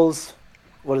Bulls,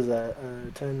 what is that,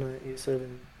 10, 9, 8,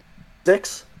 7,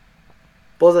 6?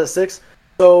 Bulls at 6.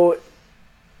 So,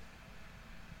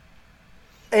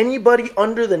 anybody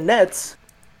under the Nets,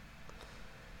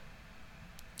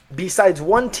 besides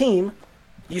one team,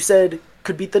 you said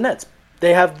could beat the Nets.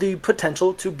 They have the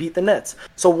potential to beat the Nets.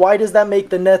 So why does that make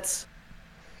the Nets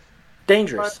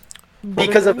dangerous?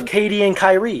 Because of KD and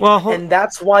Kyrie. And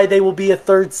that's why they will be a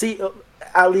third seed.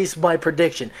 At least my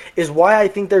prediction is why I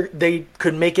think they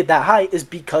could make it that high is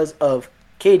because of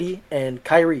KD and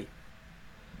Kyrie.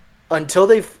 Until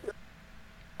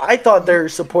I thought their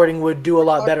supporting would do a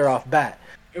lot better off bat.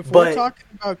 If we're talking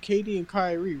about KD and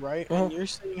Kyrie, right, and you're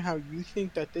saying how you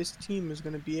think that this team is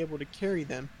going to be able to carry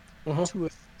them to a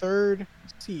third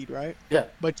seed, right? Yeah.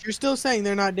 But you're still saying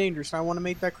they're not dangerous. I want to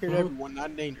make that clear to everyone.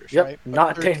 Not dangerous, right? But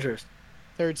not dangerous.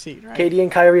 Third seed, right? KD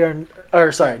and Kyrie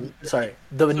sorry.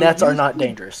 The Nets are not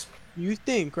dangerous. You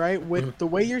think, right, with the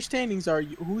way your standings are,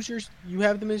 you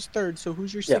have them as third, so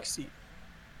who's your sixth seed?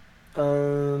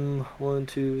 1,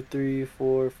 2, 3,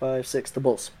 4, 5, 6. The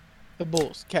Bulls. The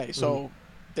Bulls. Okay, so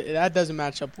that doesn't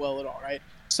match up well at all, right?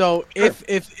 So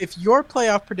if your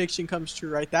playoff prediction comes true,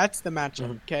 right, that's the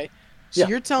matchup, okay? So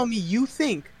you're telling me you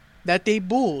think that the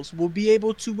Bulls will be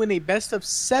able to win a best of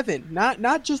 7,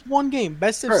 not just one game,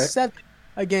 best of 7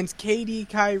 against KD,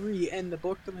 Kyrie, and the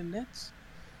Brooklyn Nets?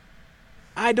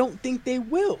 I don't think they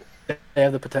will. They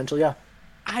have the potential, yeah.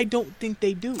 I don't think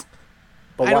they do.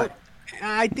 But why?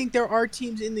 I think there are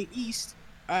teams in the East.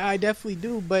 I definitely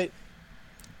do, but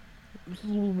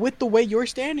with the way your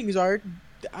standings are,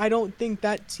 I don't think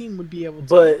that team would be able to.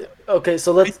 But okay,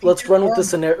 so let's run with the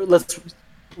scenario. Let's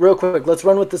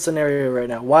run with the scenario right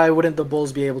now. Why wouldn't the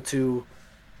Bulls be able to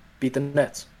beat the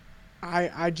Nets?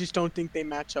 I just don't think they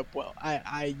match up well.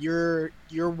 You're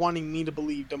wanting me to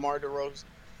believe DeMar DeRozan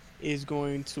is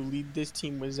going to lead this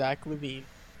team with Zach LaVine,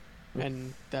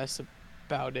 and that's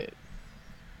about it.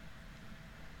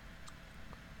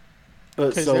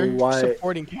 But because their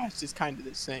supporting cast is kind of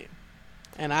the same.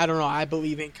 And I don't know. I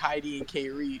believe in Kyrie and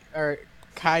Kyrie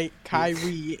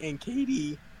and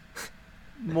KD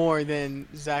more than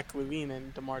Zach LaVine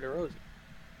and DeMar DeRozan.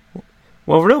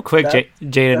 Well, real quick,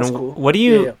 Jaden, cool. What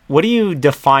do you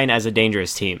define as a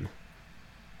dangerous team?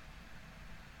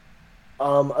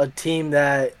 A team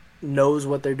that knows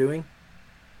what they're doing.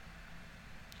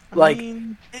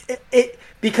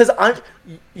 Because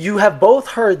you have both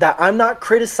heard that I'm not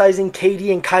criticizing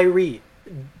KD and Kyrie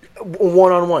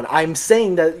one-on-one. I'm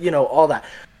saying that, all that.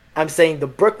 I'm saying the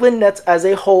Brooklyn Nets as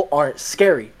a whole aren't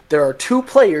scary. There are 2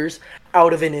 players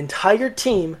out of an entire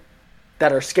team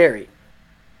that are scary.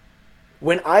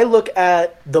 When I look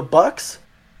at the Bucks,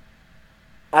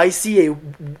 I see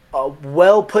a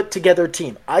well put together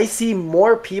team. I see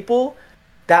more people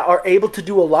that are able to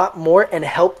do a lot more and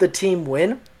help the team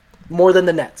win more than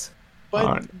the Nets.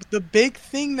 But the big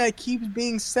thing that keeps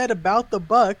being said about the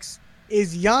Bucks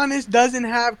is Giannis doesn't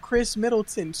have Chris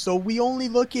Middleton. So we only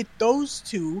look at those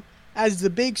 2 as the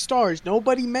big stars.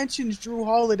 Nobody mentions Drew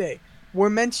Holiday. We're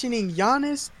mentioning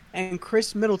Giannis and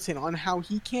Chris Middleton on how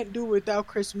he can't do it without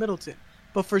Chris Middleton.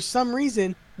 But for some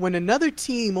reason, when another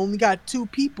team only got 2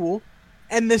 people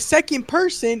and the second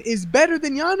person is better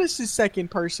than Giannis' second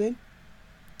person,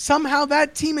 somehow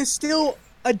that team is still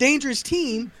a dangerous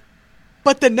team,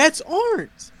 but the Nets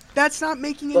aren't. That's not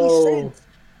making any sense.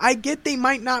 I get they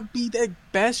might not be the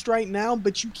best right now,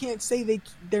 but you can't say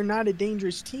they're not a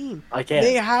dangerous team. I can't.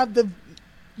 They have the...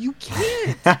 You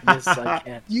can't. Yes, I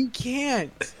can. You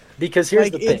can't. Because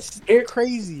here's the thing. It's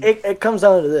crazy. It comes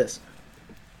down to this.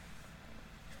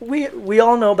 We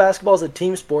all know basketball is a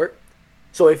team sport.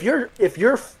 So if your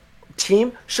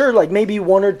team, sure, like maybe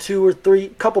 1 or 2 or 3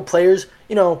 couple players,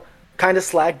 kind of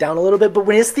slack down a little bit, but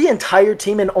when it's the entire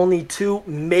team and only 2,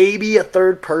 maybe a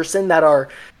third person that are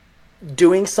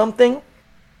doing something,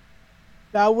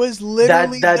 that was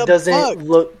literally that doesn't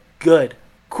look good.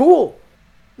 Cool.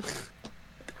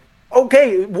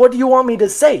 Okay, what do you want me to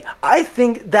say? I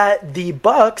think that the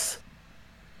Bucks,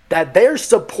 that their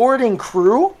supporting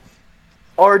crew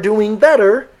are doing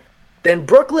better than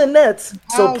Brooklyn Nets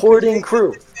supporting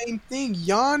crew. The same thing.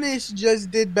 Giannis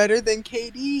just did better than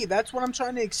KD. That's what I'm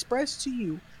trying to express to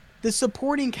you. The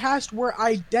supporting cast were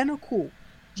identical.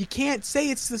 You can't say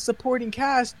it's the supporting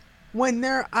cast when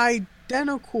they're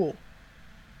identical.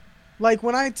 Like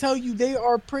when I tell you they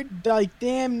are pretty, like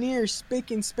damn near spick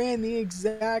and span the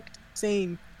exact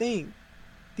same thing.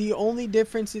 The only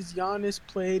difference is Giannis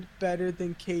played better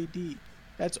than KD.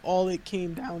 That's all it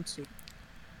came down to.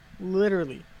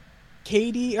 Literally.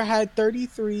 KD had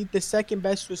 33, the second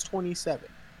best was 27,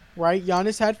 right?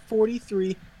 Giannis had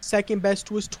 43, second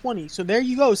best was 20. So there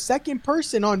you go. Second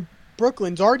person on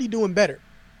Brooklyn's already doing better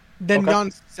than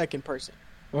Giannis' second person,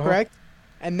 correct?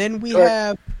 And then we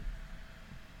have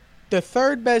the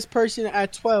third best person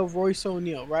at 12, Royce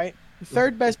O'Neal, right? The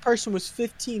third best person was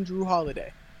 15, Drew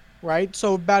Holiday, right?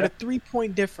 So about a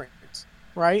 3-point difference,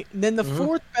 right? And then the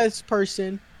fourth best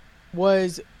person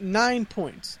was 9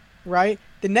 points, right?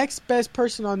 The next best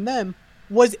person on them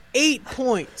was 8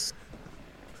 points.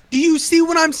 Do you see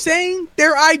what I'm saying?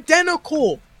 They're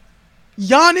identical.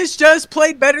 Giannis just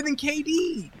played better than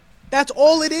KD. That's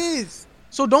all it is.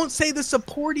 So don't say the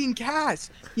supporting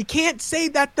cast. You can't say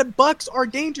that the Bucks are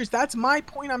dangerous. That's my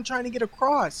point I'm trying to get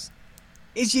across.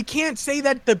 Is you can't say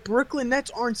that the Brooklyn Nets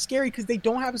aren't scary because they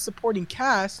don't have a supporting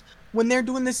cast when they're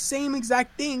doing the same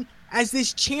exact thing as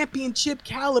this championship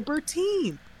caliber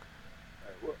team.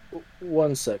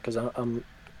 One sec, because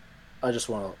I just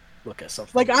want to look at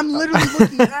something. Like, I'm literally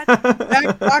looking at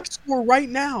that box score right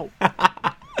now.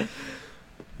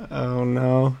 Oh,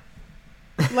 no.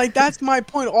 Like, that's my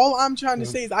point. All I'm trying to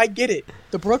say is I get it.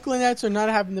 The Brooklyn Nets are not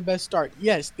having the best start.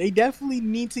 Yes, they definitely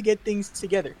need to get things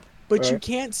together. But you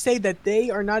can't say that they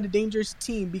are not a dangerous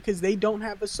team because they don't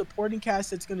have a supporting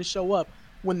cast that's going to show up.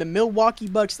 When the Milwaukee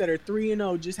Bucks that are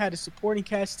 3-0 just had a supporting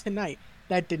cast tonight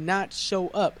that did not show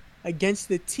up against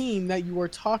the team that you were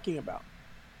talking about.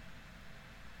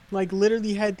 Like,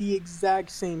 literally had the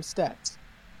exact same stats.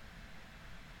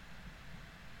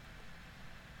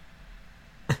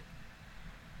 I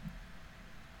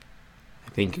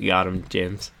think you got him,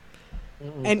 James.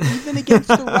 And even against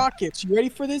the Rockets, you ready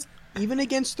for this? Even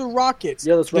against the Rockets,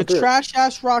 the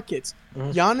trash-ass Rockets,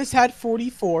 Giannis had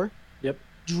 44. Yep.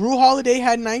 Drew Holiday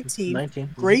had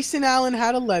 19. Grayson Allen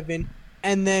had 11.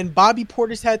 And then Bobby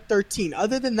Portis had 13.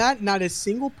 Other than that, not a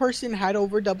single person had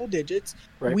over double digits.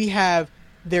 Right. We have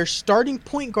their starting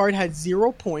point guard had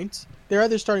 0 points. Their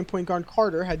other starting point guard,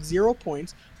 Carter, had 0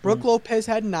 points. Brook Lopez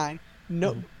had 9.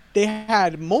 They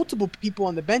had multiple people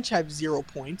on the bench have 0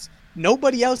 points.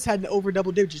 Nobody else had over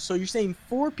double digits. So you're saying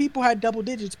 4 people had double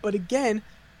digits. But again,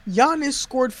 Giannis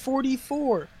scored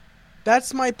 44.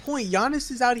 That's my point.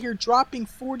 Giannis is out here dropping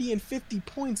 40 and 50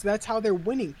 points. That's how they're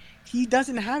winning. He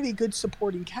doesn't have a good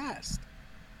supporting cast.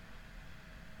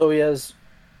 So he has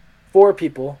 4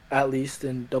 people, at least,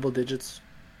 in double digits.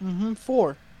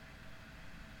 4.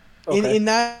 Okay. In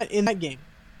that game.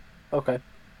 Okay.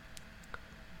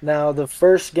 Now, the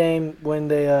first game when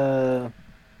they...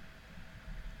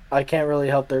 I can't really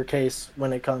help their case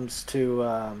when it comes to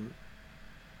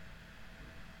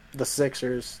the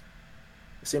Sixers.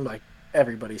 It seemed like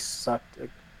everybody sucked,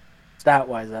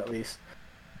 stat-wise at least.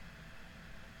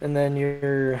 And then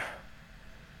your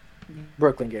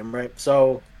Brooklyn game, right?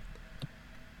 So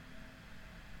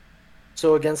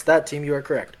against that team, you are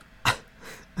correct.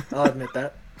 I'll admit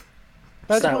that.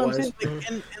 That's what I'm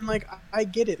saying. Like, I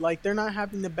get it. Like, they're not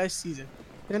having the best season.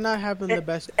 They're not having the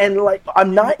best. And, like,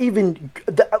 I'm not even...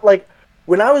 Like,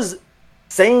 when I was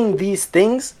saying these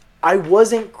things, I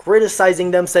wasn't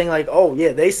criticizing them saying, like, oh,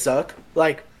 yeah, they suck.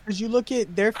 Like... Because you look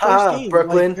at their first game.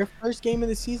 Brooklyn. Like, their first game of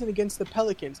the season against the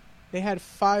Pelicans, they had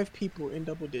 5 people in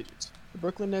double digits. The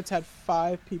Brooklyn Nets had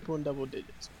 5 people in double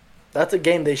digits. That's a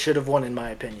game they should have won, in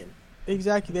my opinion.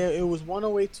 Exactly. It was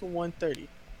 108 to 130.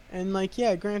 And, like,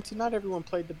 yeah, granted, not everyone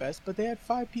played the best, but they had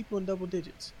 5 people in double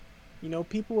digits. You know,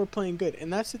 people were playing good.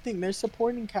 And that's the thing. Their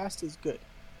supporting cast is good.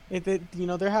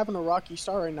 They're having a rocky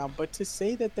start right now. But to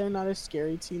say that they're not a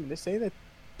scary team, to say that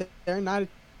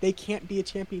they can't be a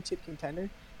championship contender,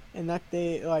 and that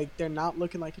they're not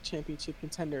looking like a championship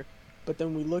contender, but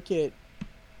then we look at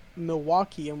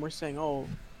Milwaukee and we're saying, oh,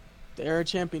 they're a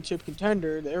championship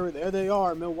contender. There they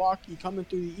are, Milwaukee coming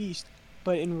through the East.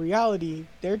 But in reality,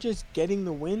 they're just getting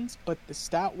the wins. But the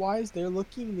stat-wise, they're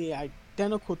looking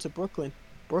identical to Brooklyn.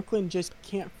 Brooklyn just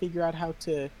can't figure out how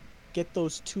to get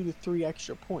those 2 to 3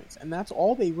 extra points, and that's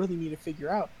all they really need to figure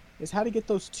out is how to get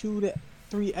those 2 to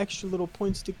 3 extra little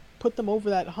points to put them over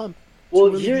that hump.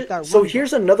 Well,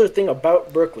 here's another thing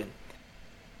about Brooklyn.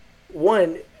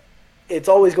 One, it's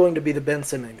always going to be the Ben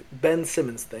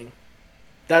Simmons thing.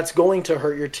 That's going to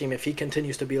hurt your team if he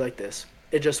continues to be like this.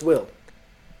 It just will.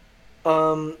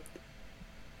 Um,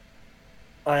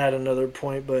 I had another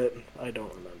point, but I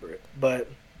don't remember it. But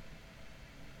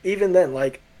even then,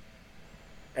 like,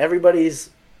 everybody's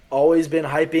always been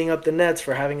hyping up the Nets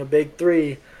for having a big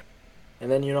three,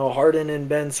 and then Harden and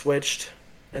Ben switched,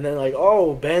 and then like,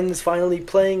 oh, Ben's finally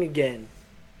playing again.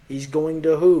 He's going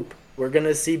to hoop. We're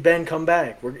gonna see Ben come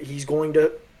back. He's going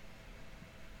to.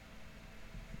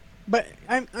 But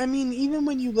I mean, even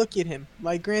when you look at him,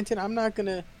 like, granted, I'm not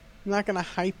gonna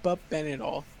hype up Ben at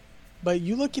all. But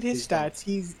you look at his stats.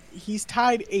 He's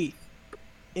tied 8th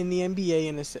in the NBA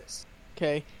in assists.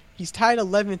 Okay, he's tied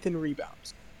 11th in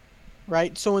rebounds.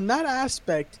 Right. So in that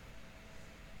aspect,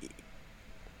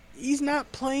 he's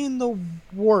not playing the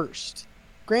worst.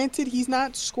 Granted, he's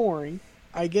not scoring.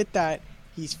 I get that.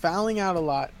 He's fouling out a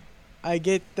lot. I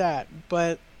get that.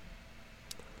 But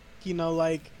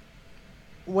like,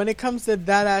 when it comes to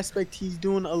that aspect, he's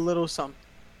doing a little something.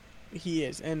 He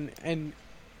is, and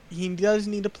he does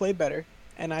need to play better.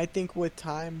 And I think with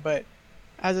time, but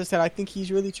as I said, I think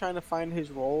he's really trying to find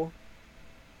his role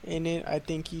in it. I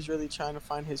think he's really trying to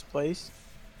find his place.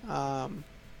 I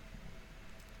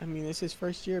mean, it's his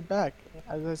first year back,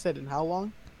 as I said, in how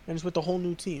long? And it's with a whole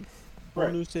new team, whole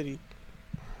new city.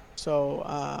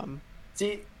 So,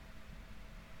 see,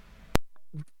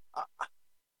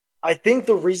 I think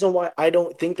the reason why I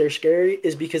don't think they're scary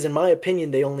is because, in my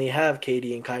opinion, they only have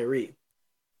KD and Kyrie.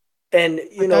 And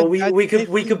we could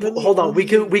really hold on. We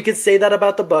could say that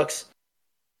about the Bucks,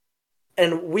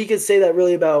 and we could say that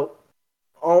really about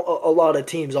a lot of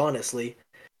teams, honestly.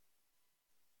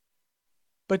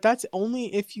 But that's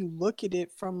only if you look at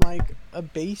it from like a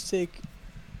basic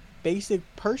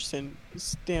person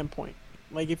standpoint.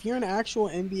 Like, if you're an actual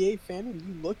NBA fan and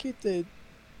you look at the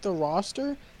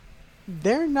roster,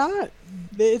 they're not.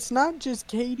 It's not just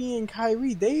KD and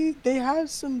Kyrie. They have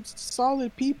some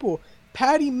solid people.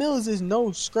 Patty Mills is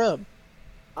no scrub.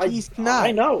 He's not.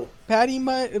 I know. Patty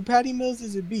Mills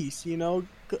is a beast.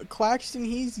 Claxton,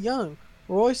 he's young.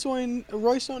 Royce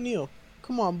O'Neal.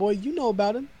 Come on, boy, you know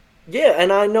about him. Yeah,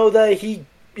 and I know that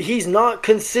he's not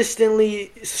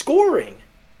consistently scoring.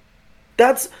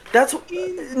 That's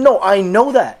no, I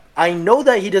know that. I know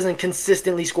that he doesn't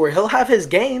consistently score. He'll have his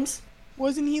games.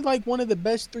 Wasn't he like one of the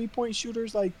best 3-point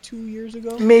shooters like 2 years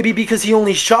ago? Maybe because he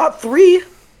only shot 3.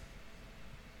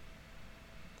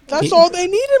 That's all they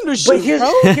need him to shoot. But here's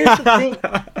the thing.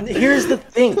 Here's the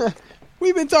thing.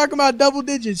 We've been talking about double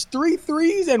digits, 3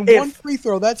 threes and 1 free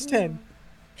throw. That's 10.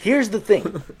 Here's the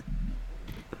thing.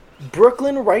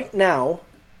 Brooklyn right now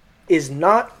is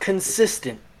not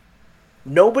consistent.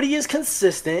 Nobody is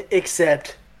consistent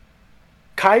except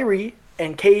Kyrie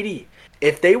and KD.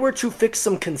 If they were to fix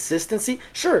some consistency,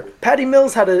 sure, Patty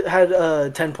Mills had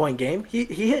a 10-point game. He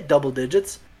hit double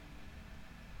digits.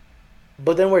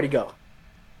 But then where'd he go?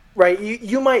 Right?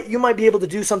 You might be able to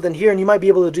do something here and you might be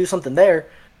able to do something there.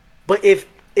 But if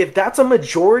that's a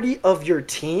majority of your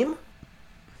team,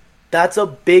 that's a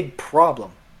big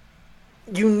problem.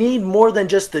 You need more than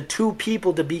just the 2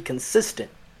 people to be consistent.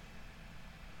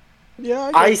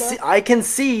 Yeah, I can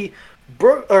see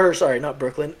not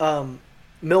Brooklyn,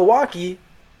 Milwaukee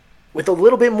with a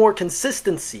little bit more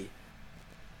consistency.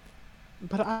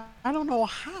 But I don't know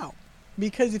how.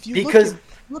 Because if you look at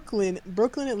Brooklyn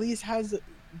at least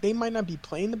they might not be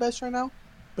playing the best right now,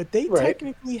 but they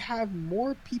technically have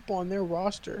more people on their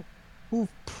roster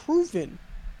who've proven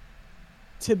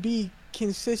to be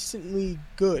consistently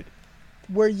good.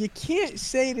 Where you can't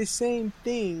say the same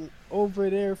thing over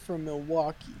there for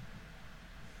Milwaukee.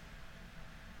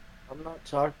 I'm not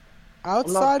talking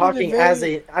as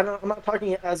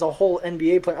a whole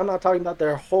NBA player. I'm not talking about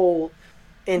their whole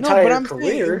entire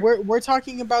career. Saying we're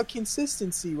talking about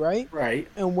consistency, right? Right.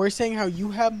 And we're saying how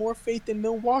you have more faith in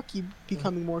Milwaukee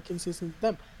becoming more consistent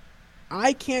than them.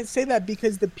 I can't say that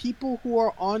because the people who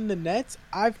are on the Nets,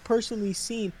 I've personally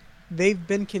seen they've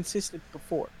been consistent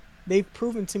before. They've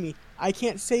proven to me. I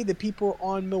can't say the people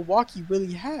on Milwaukee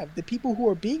really have. The people who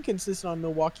are being consistent on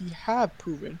Milwaukee have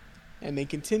proven, and they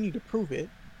continue to prove it.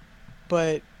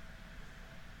 But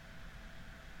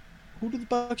who do the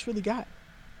Bucks really got?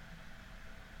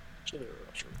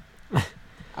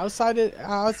 outside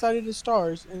of the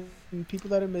stars and people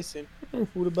that are missing,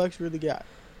 who the Bucks really got?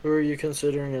 Who are you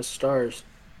considering as stars?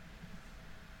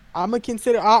 I'll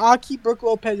keep Brook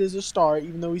Lopez as a star,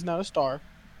 even though he's not a star,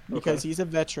 because he's a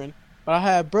veteran. But I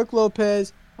have Brook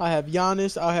Lopez, I have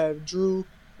Giannis, I'll have Drew,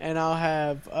 and I'll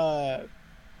have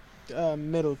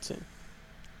Middleton.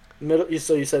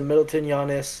 So you said Middleton,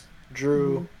 Giannis,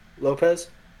 Drew, Lopez?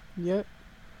 Yep.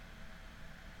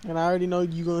 And I already know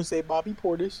you're gonna say Bobby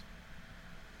Portis.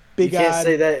 You can't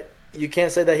say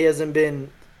that he hasn't been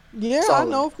Yeah, I Solid.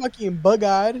 know. Fucking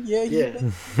bug-eyed. Yeah, he's Yeah.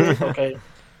 been good. Okay.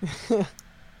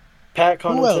 Pat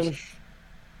Who else? Connaughton,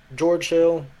 George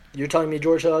Hill. You're telling me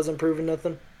George Hill hasn't proven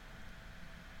nothing?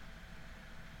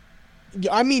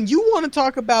 I mean, you want to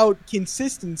talk about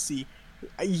consistency.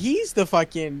 He's the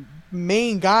fucking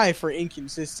main guy for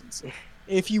inconsistency.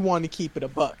 If you want to keep it a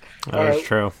buck. That is Alright.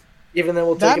 true. Even then,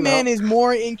 we'll take That him man out. is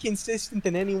more inconsistent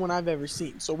than anyone I've ever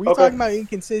seen. So we're Okay. talking about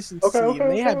inconsistency, and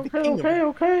they have the king of it.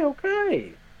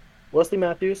 Okay. Wesley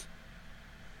Matthews.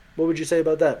 What would you say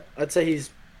about that? I'd say he's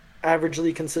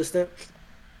averagely consistent.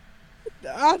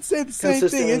 I'd say the same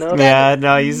Consistent thing. It's enough? Yeah,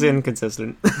 no, he's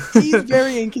inconsistent. He's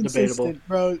very inconsistent, Debatable.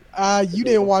 bro. You didn't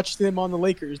Debatable. watch them on the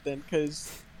Lakers then,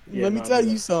 because Yeah, let me no, I tell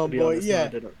didn't. you To something, be boy. honest, no, I Yeah,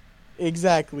 didn't.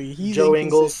 exactly. He's Joe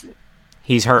Ingles. inconsistent.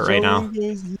 He's hurt right Joe now.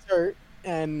 Ingles, he's hurt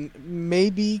and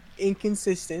maybe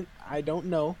inconsistent. I don't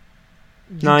know.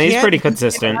 No, he's can't- pretty you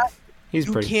consistent. cannot- He's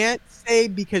You pretty. can't say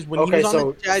because when he Okay, was on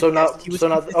the Jazz, so yes, not, he was so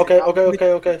not. consistent.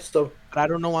 Okay. So But I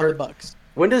don't know on the Bucks.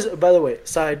 when does? By the way,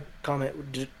 side comment.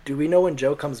 Do we know when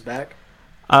Joe comes back?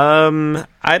 I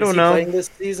Is don't he know. playing this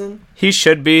season? He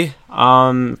should be.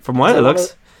 From what it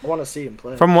looks, I want to see him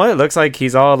play. from what it looks like,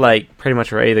 he's all like pretty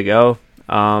much ready to go.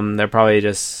 They're probably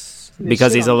just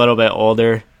because he's a little bit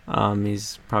older.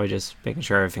 He's probably just making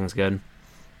sure everything's good.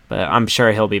 But I'm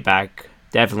sure he'll be back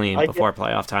definitely before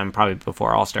playoff time, probably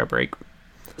before All-Star break.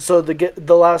 So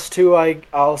the last two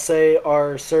I'll say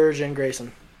are Serge and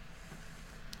Grayson.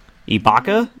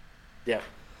 Ibaka? Yeah.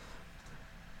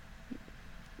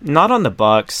 Not on the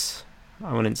Bucks,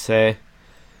 I wouldn't say.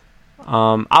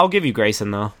 I'll give you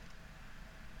Grayson though.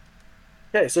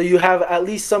 Okay, so you have at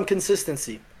least some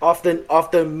consistency off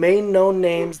the main known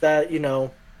names that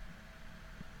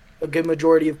a good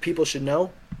majority of people should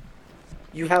know.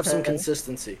 You have some Okay.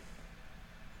 consistency.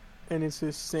 And it's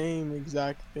the same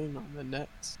exact thing on the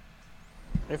Nets,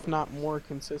 if not more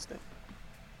consistent.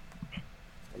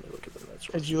 Let me look at the Nets.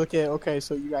 As you look at, okay,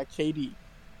 so you got KD,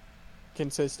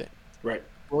 consistent. Right.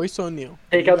 Royce O'Neal.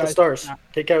 Take You out the guys- stars.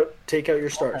 Take out your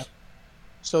stars.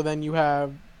 So then you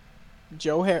have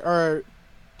Joe Harris, or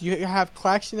do you have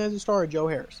Claxton as a star or Joe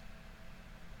Harris?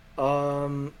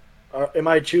 Am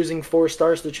I choosing 4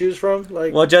 stars to choose from?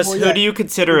 Like, Well, just Well, who yeah. do you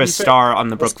consider To a be fair, star on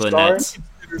the Brooklyn star? Nets?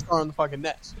 Consider a star on the fucking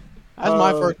Nets. That's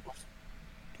my first one.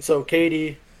 so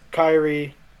KD,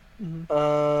 Kyrie.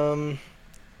 Mhm.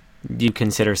 Do you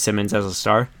consider Simmons as a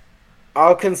star?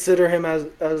 I'll consider him as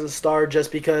a star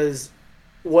just because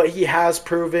what he has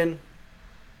proven.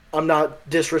 I'm not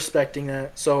disrespecting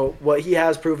that. So what he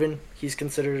has proven, he's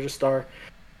considered a star.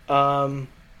 I'm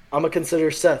gonna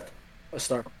consider Seth a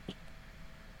star.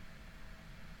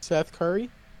 Seth Curry.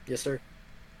 Yes, sir.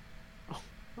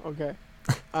 Okay.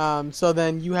 So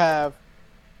then you have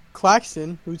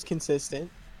Claxton, who's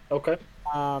consistent. Okay.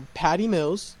 Patty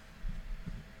Mills.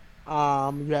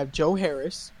 You have Joe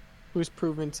Harris, who's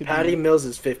proven to Patty be. Mills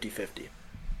is 50-50.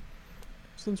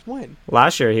 Since when?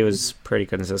 Last year he was pretty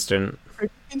consistent.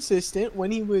 Pretty consistent.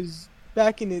 When he was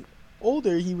back in it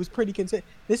older, he was pretty consistent.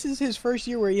 This is his first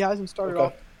year where he hasn't started Okay.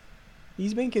 off.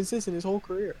 He's been consistent his whole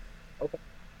career. Okay.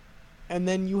 And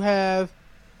then you have,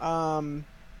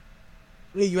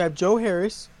 you have Joe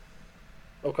Harris,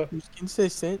 Okay. who's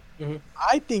consistent. Mhm.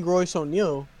 I think Royce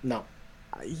O'Neal, No.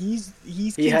 he's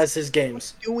He has his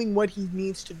games. doing what he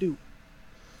needs to do.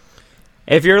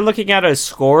 If you're looking at a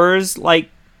scores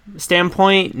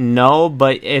standpoint, no.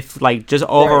 But if just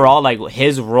overall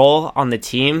his role on the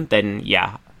team, then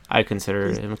yeah, I consider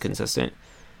him consistent.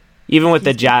 Even with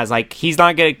the Jazz, he's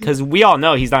not gonna, because we all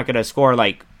know he's not gonna score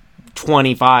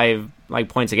 25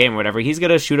 points a game or whatever. He's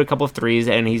gonna shoot a couple of threes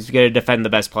and he's gonna defend the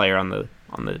best player on the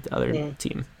other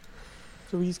team.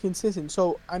 So he's consistent.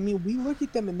 So I mean, we look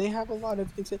at them and they have a lot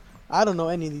of consistent. I don't know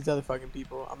any of these other fucking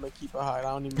people. I'm gonna keep it high. I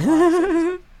don't even want to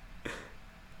say his-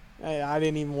 Hey, I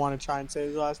didn't even want to try and say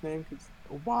his last name because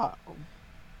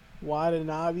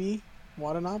Watanabe.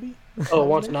 Oh,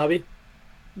 Watanabe?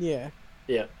 Yeah,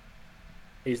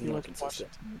 He's he not went to consistent.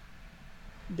 Washington.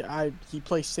 Yeah, he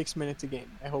plays 6 minutes a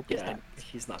game. I hope he's Yeah, not.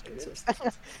 he's not consistent.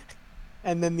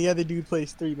 And then the other dude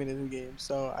plays 3 minutes a game,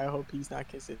 so I hope he's not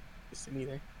consistent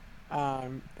either.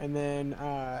 And then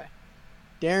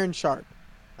Darren Sharp.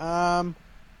 I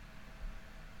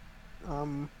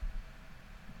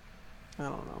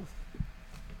don't know.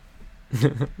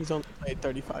 He's only played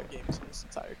 35 games in his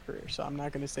entire career, so I'm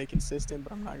not gonna say consistent,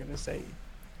 but I'm not gonna say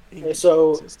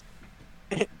So- inconsistent.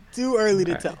 Too early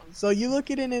to Okay. tell. So you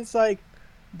look at it and it's like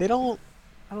they don't.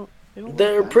 They don't.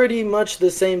 They're look bad. pretty much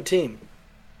the same team.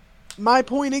 My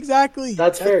point exactly.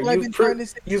 That's fair. what I've been trying to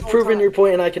say this You've whole proven time. your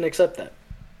point, and I can accept that.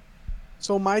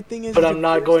 So my thing is, But if I'm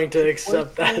not we're- going to if we're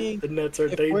accept that saying- the Nets are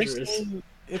if we're dangerous. saying-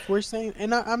 if we're saying,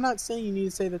 and I'm not saying you need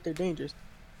to say that they're dangerous,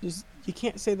 just you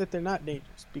can't say that they're not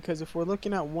dangerous, because if we're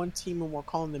looking at one team and we're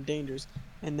calling them dangerous,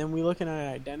 and then we're looking at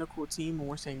an identical team and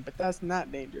we're saying, but that's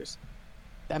not dangerous,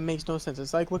 that makes no sense.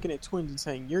 It's like looking at twins and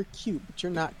saying you're cute, but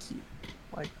you're not cute.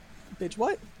 Like, bitch,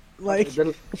 what? Like,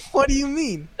 what do you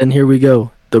mean? And here we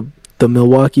go. The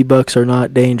Milwaukee Bucks are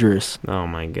not dangerous. Oh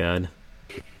my god.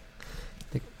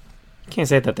 You can't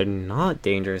say that they're not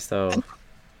dangerous though.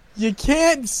 You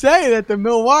can't say that the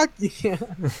Milwaukee.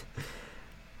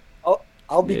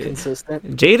 I'll be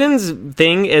consistent. Jaden's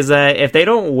thing is that if they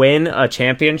don't win a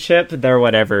championship, they're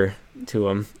whatever to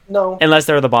them. No. Unless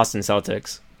they're the Boston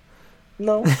Celtics.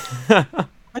 No. But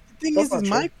the thing That's not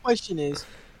my true. question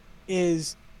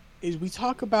is we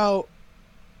talk about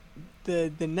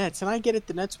the Nets, and I get it.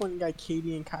 The Nets went and got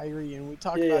KD and Kyrie, and we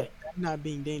talk about them not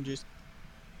being dangerous.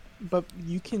 But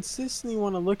you consistently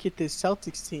want to look at this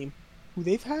Celtics team, who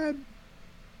they've had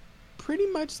pretty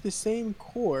much the same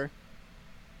core,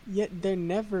 yet they're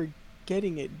never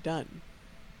getting it done.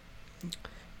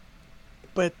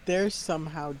 But they're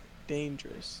somehow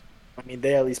dangerous. I mean,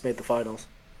 they at least made the finals.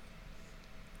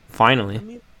 Finally. I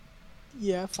mean,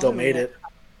 yeah, Still finally, made it.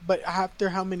 But after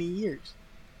how many years?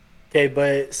 Okay,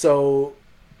 but so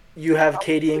you have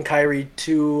KD and Kyrie,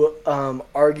 two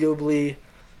arguably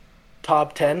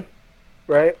top 10,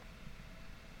 right?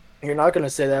 You're not going to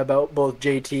say that about both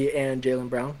JT and Jaylen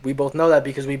Brown. We both know that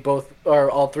because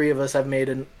all three of us have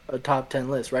made a top 10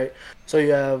 list, right? So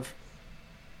you have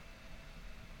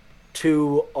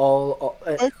two all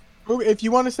If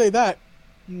you want to say that,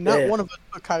 not Yeah. one of us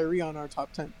put Kyrie on our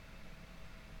top 10.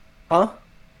 huh?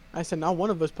 I said not one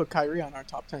of us put Kyrie on our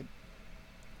top 10.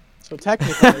 So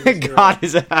technically, I guess you're God right.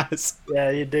 his ass. Yeah,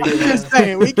 you dig I'm it. just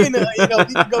saying we can, we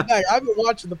can go back. I've been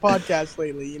watching the podcast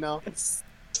lately,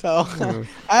 so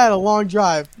I had a long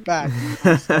drive back.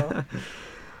 So.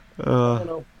 I don't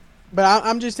know. But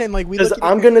I'm just saying, like we. Because Look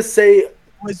at I'm going to say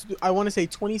I want to say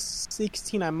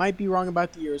 2016. I might be wrong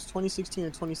about the year. It's 2016 or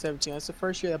 2017. That's the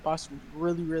first year that Boston was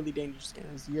really, really dangerous again.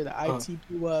 It was the year that IT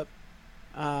blew up,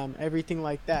 everything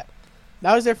like that.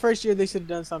 That was their first year. They should have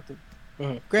done something.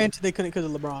 Mhm. Granted, they couldn't because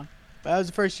of LeBron, but that was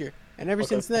the first year. And ever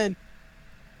since then,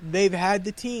 they've had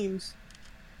the teams,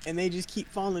 and they just keep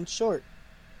falling short.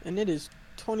 And it is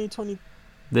 2020.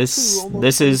 This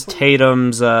almost is 2020.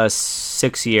 Tatum's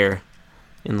 6th year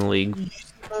in the league. You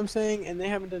see what I'm saying? And they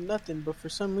haven't done nothing. But for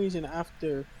some reason,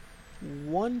 after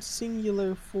one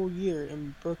singular full year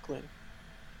in Brooklyn,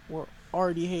 we're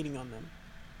already hating on them.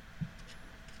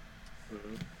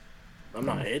 I'm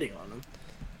not hating on them.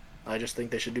 I just think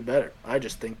they should do better. I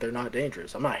just think they're not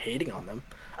dangerous. I'm not hating on them.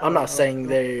 I'm not saying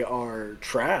they are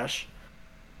trash.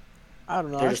 I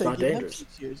don't know. They're I just say not give dangerous. them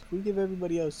 6 years. If we give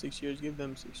everybody else 6 years, give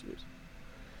them 6 years.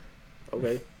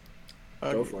 Okay,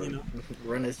 go for it. You know,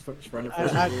 Run it.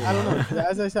 I don't know.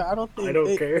 As I said, I don't think I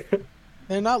don't care.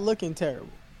 they're not looking terrible.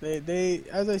 They,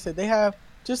 as I said, they have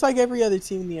just like every other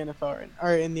team in the NFL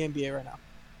or in the NBA right now.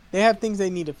 They have things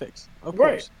they need to fix, of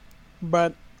Right. course.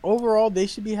 But overall, they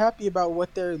should be happy about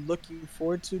what they're looking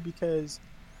forward to because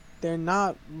they're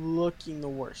not looking the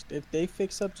worst. If they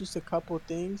fix up just a couple of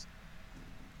things,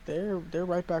 they're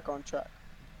right back on track.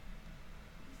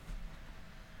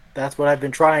 That's what I've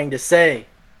been trying to say.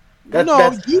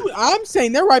 I'm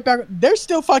saying they're right back. They're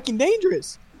still fucking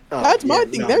dangerous. That's my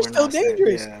thing. They're still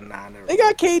dangerous. They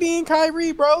got KD and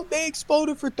Kyrie, bro. They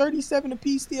exploded for 37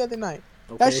 apiece the other night.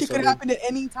 That shit could happen at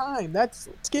any time. That's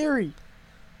scary.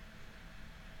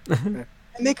 And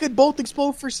they could both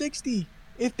explode for 60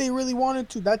 if they really wanted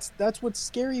to. That's what's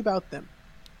scary about them.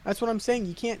 That's what I'm saying.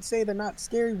 You can't say they're not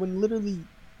scary when literally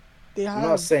they have. I'm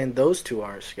not saying those two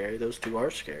aren't scary. Those two are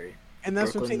scary. And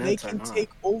that's Brooklyn what I'm saying. Nets They are can not. take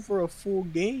over a full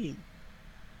game.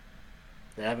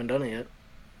 They haven't done it yet.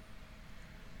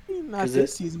 Not 'Cause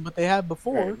this season, but they have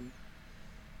before. Right.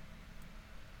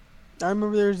 I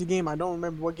remember there was a game. I don't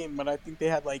remember what game, but I think they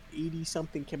had like 80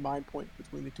 something combined points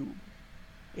between the two.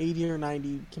 80 or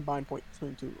 90 combined points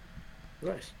between the two.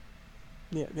 Nice.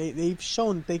 Yeah, they've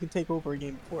shown that they can take over a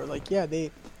game before. Like, yeah, they're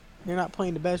not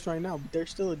playing the best right now, but they're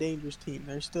still a dangerous team.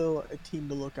 They're still a team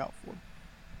to look out for.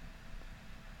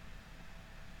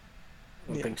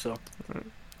 I don't think so.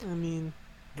 I mean,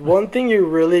 One thing you're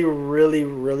really, really,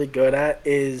 really good at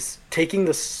is taking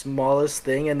the smallest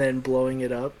thing and then blowing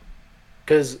it up.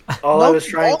 Because all I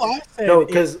said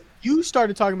because you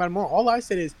started talking about it more. All I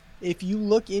said is if you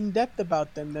look in depth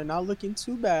about them, they're not looking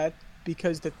too bad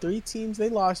because the 3 teams they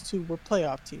lost to were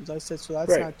playoff teams. I said, so that's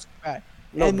Right. not too bad.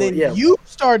 No, and but then yeah. you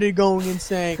started going and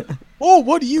saying, oh,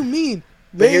 what do you mean?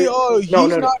 They he's not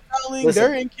telling. Listen,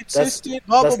 They're inconsistent.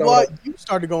 Blah blah that's not blah. what You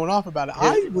started going off about it.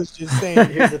 I was just saying.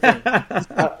 Here's the thing.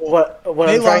 What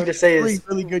They I'm trying to lost say three is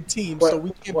really good teams, so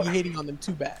we can't be hating on them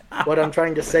too bad. what I'm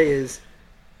trying to say is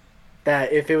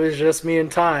that if it was just me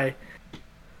and Ty,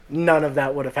 none of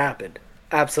that would have happened.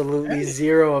 Absolutely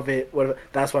zero of it would have.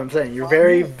 That's what I'm saying. You're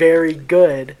very, very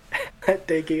good at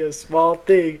taking a small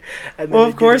thing. And Well,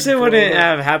 of course it wouldn't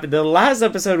have happened. The last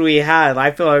episode we had,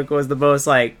 I feel like was the most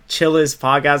like chillest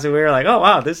podcast. And we were like, oh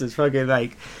wow, this is fucking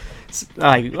like,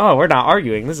 oh, we're not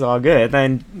arguing. This is all good.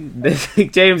 And then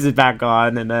James is back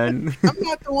on, and then I'm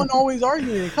not the one always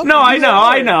arguing. no, I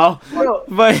know. No,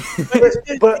 But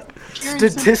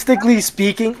statistically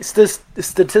speaking,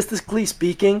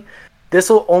 this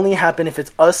will only happen if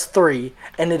it's us three,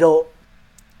 and it'll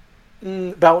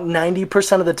about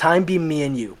 90% of the time be me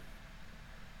and you.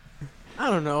 I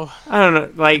don't know.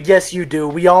 Like, yes, you do.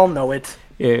 We all know it.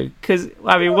 Yeah, because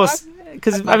I mean,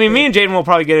 me and Jaden will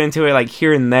probably get into it like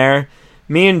here and there.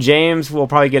 Me and James will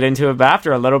probably get into it, but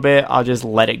after a little bit, I'll just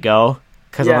let it go.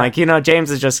 Because I'm like,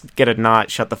 James is just gonna not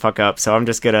shut the fuck up, so I'm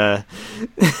just gonna.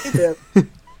 It's the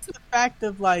fact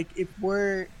of like,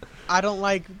 I don't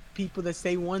like people that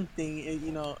say one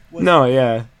thing, No,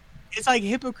 yeah. It's like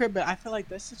hypocrite, but I feel like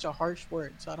that's such a harsh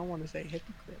word, so I don't want to say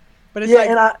hypocrite. But it's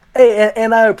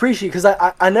and I appreciate because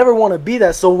I never want to be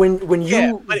that. So when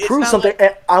you prove something,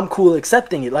 I'm cool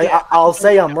accepting it. Like I'll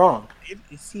say I'm wrong.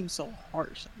 It seems so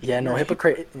harsh. Yeah, no,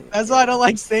 hypocrite. That's why I don't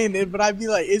like saying it. But I'd be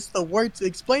like, it's the word to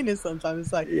explain it. Sometimes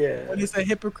it's like, when it's a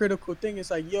hypocritical thing,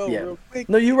 it's like, real quick.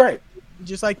 No, you're right.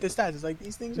 Just like the stats, it's like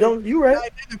these things are you're right.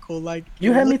 Identical. Like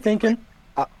you had me thinking.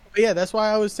 But yeah, that's why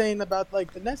I was saying about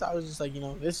like the Nets. I was just like,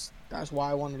 that's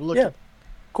why I wanted to look. Yeah,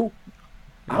 cool.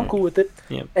 I'm cool with it.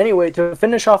 Yeah. Anyway, to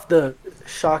finish off the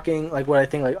shocking, like what I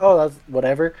think, like that's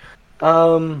whatever.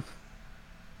 In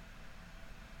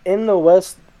the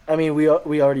West, I mean, we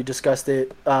already discussed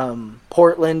it.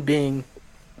 Portland being,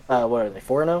 what are they,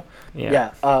 4-0?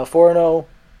 Yeah. 4-0,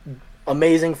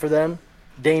 amazing for them.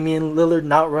 Damian Lillard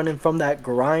not running from that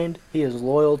grind. He is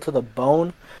loyal to the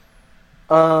bone.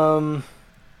 The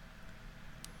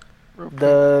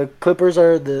Clippers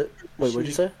are the. Wait, what'd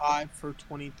you say? 5 for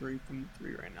 23 from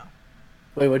 3 right now.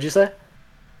 Wait, what'd you say? I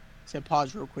said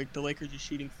pause real quick. The Lakers are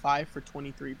shooting 5 for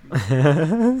 23 from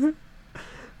 3.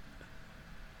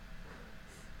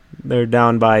 They're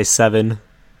down by 7.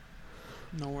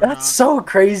 No, we're That's so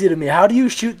crazy to me. How do you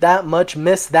shoot that much,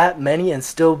 miss that many, and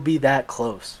still be that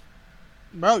close?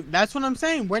 Bro, that's what I'm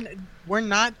saying. We're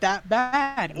not that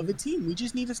bad of a team. We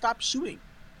just need to stop shooting.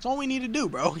 That's all we need to do,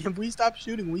 bro. If we stop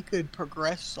shooting, we could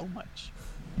progress so much.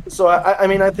 So, I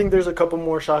mean, I think there's a couple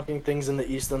more shocking things in the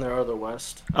East than there are the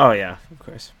West. Oh, yeah, of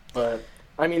course. But,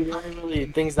 I mean, the only really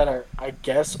things that are, I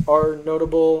guess, are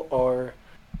notable are...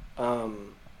 I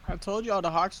told y'all the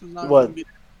Hawks was not going to be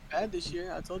bad this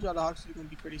year. I told y'all the Hawks was going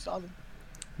to be pretty solid.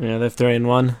 Yeah, they're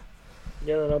 3-1.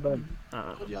 Yeah, they're not bad.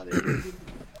 I told y'all they were gonna be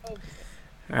All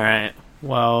right.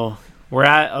 Well, we're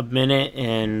at a minute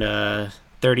and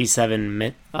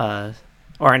 37 or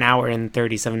an hour and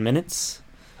 37 minutes.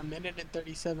 A minute and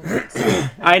 37 minutes.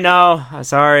 I know.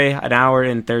 Sorry, an hour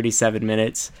and 37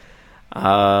 minutes.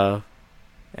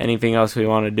 Anything else we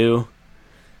want to do?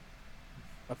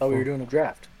 I thought we were doing a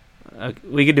draft.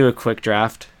 We could do a quick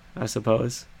draft, I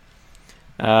suppose.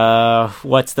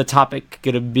 What's the topic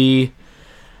gonna be?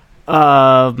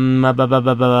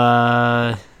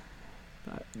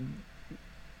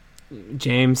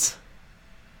 James.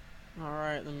 All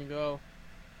right, let me go.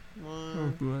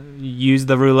 Use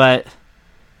the roulette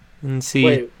and see.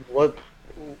 Wait,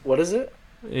 what is it?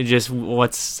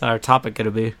 What's our topic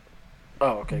gonna be?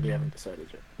 Oh, okay, we haven't decided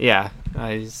yet. Yeah,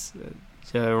 I just,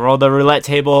 roll the roulette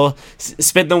table,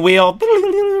 spin the wheel.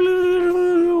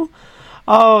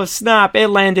 Oh snap! It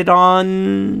landed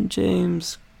on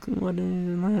James. What did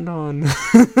it land on?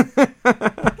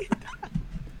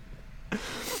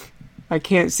 I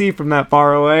can't see from that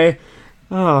far away.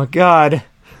 Oh God.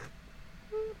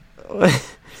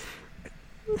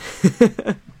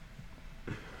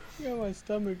 Yeah, my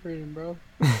stomach hurting, bro.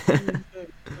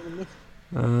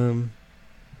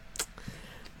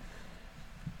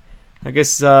 I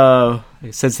guess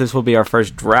since this will be our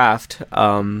first draft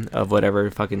of whatever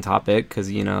fucking topic, because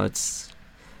it's,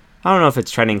 I don't know if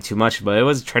it's trending too much, but it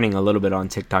was trending a little bit on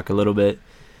TikTok a little bit.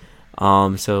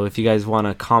 So if you guys want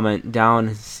to comment down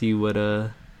and see what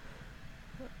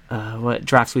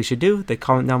drafts we should do, they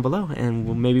comment down below,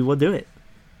 and maybe we'll do it.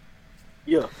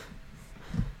 Yeah.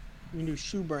 We can do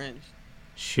shoe brands.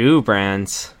 Shoe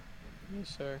brands.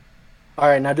 Yes, sir. All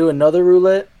right, now do another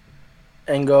roulette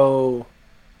and go.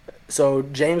 So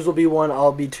James will be 1,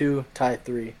 I'll be 2, Ty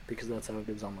 3, because that's how it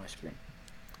is on my screen.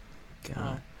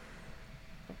 God.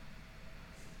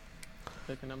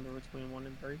 Pick a number between 1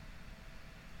 and 3.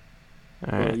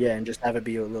 All right. Well, yeah, and just have it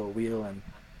be a little wheel and.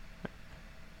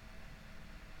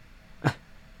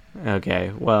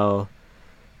 Okay. Well.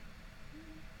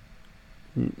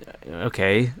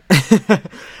 Okay.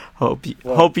 Hope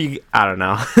you. I don't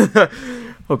know.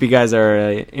 Hope you guys are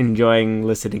enjoying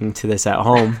listening to this at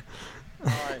home.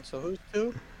 All right. So who's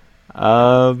 2?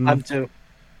 I'm 2.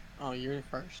 Oh, you're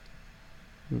first.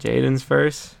 Jaden's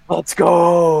first, Let's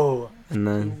go. and You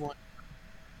then won.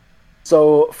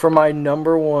 So for my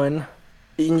number 1,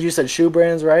 you said shoe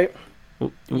brands, right?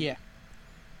 Yeah.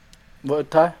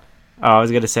 What, Ty? oh, I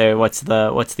was gonna say what's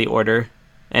the order,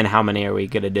 and how many are we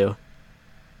gonna do?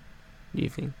 Do you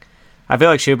think? I feel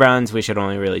like shoe browns we should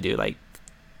only really do like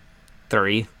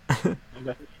 3. Okay.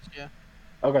 Yeah.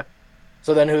 Okay.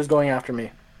 So then who's going after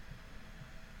me?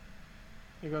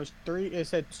 It goes 3. It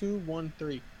said 2, 1,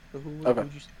 3. So who Okay.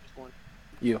 would you say was 1?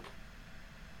 You.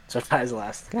 So Ty's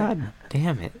last. God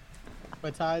damn it!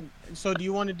 But Ty, so do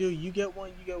you want to do you get 1,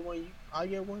 you get 1, I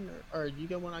get 1, or you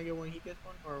get 1, I get 1, he gets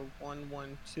 1, or 1,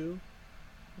 1, 2?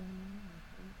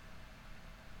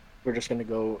 We're just gonna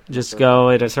go. Just go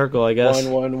in a circle, I guess.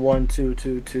 1, 1, 1, 2,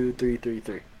 2, 2, 3, 3,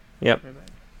 3. Yep.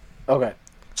 Okay.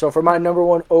 So for my number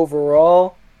 1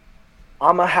 overall,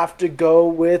 I'm gonna have to go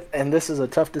with, and this is a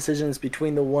tough decision. It's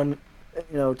between the 1,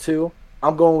 2.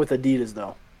 I'm going with Adidas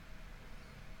though.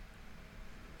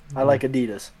 I like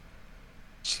Adidas.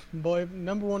 Boy,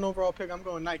 number 1 overall pick, I'm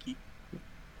going Nike.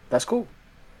 That's cool.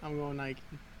 I'm going Nike.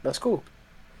 That's cool.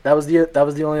 That was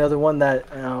the only other one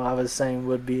that I was saying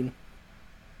would be.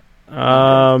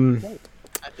 I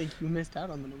think you missed out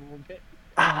on the number 1 pick.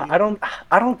 I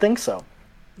don't think so.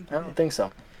 I don't think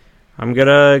so. I'm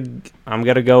gonna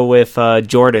go with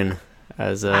Jordan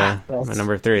as my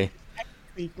number 3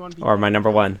 or my number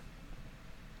 1.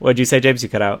 What'd you say, James? You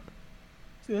cut out.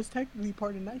 See, that's technically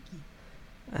part of Nike.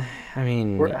 I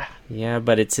mean, yeah,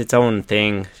 but it's its own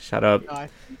thing. Shut up.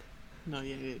 No,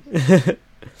 yeah, it is.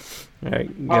 All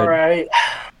right. Good. All right.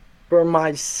 For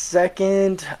my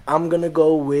second, I'm gonna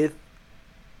go with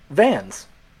Vans.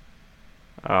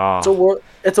 Oh,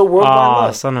 It's a worldwide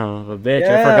love. son of a bitch!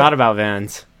 Yeah. I forgot about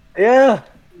Vans. Yeah.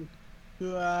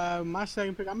 My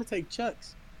second pick, I'm gonna take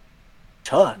Chucks.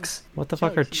 Chucks. What the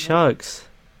fuck Chucks, are Chucks?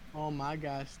 Oh my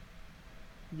gosh,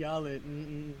 y'all it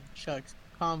Chucks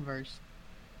Converse.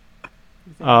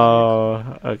 Oh,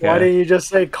 okay. Why didn't you just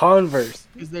say Converse?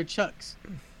 Because they're Chucks.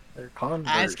 They're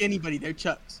Converse. Ask anybody, they're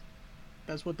Chucks.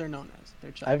 That's what they're known as.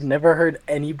 They're Chucks. I've never heard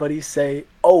anybody say,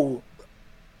 "Oh,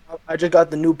 I just got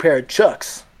the new pair of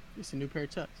Chucks." It's a new pair of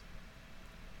Chucks.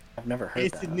 I've never heard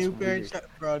It's that. a new That's pair weird. of Chucks,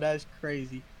 bro. That's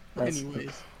crazy. That's-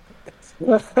 Anyways,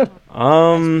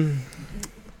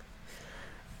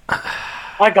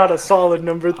 I got a solid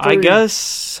number 3. I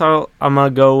guess I'm gonna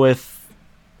go with.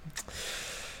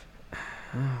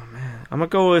 Oh man, I'm gonna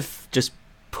go with just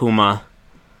Puma.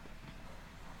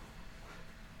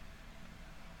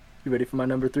 You ready for my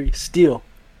number 3? Steel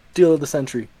of the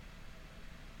century.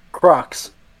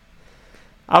 Crocs.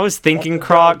 I was thinking That's a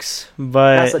Crocs,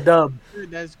 but That's a dub.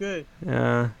 that's good.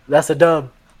 That's a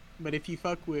dub. But if you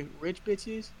fuck with rich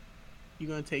bitches, you're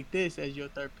gonna take this as your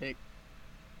third pick.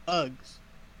 Uggs.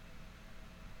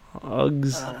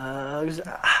 Uggs.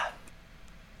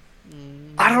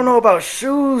 I don't know about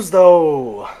shoes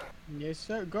though. Yes,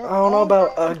 sir. Girl, I don't know all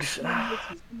about girls Uggs. want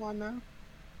bitches. Come on now.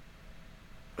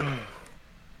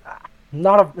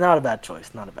 Not a bad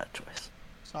choice. Not a bad choice.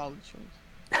 Solid choice.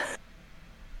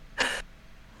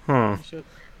 Huh. You should-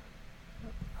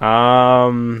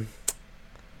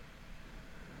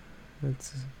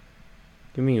 Let's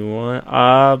give me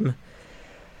one.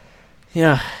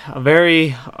 Yeah, a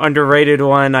very underrated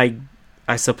one, I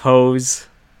suppose.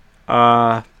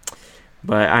 But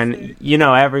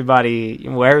everybody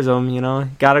wears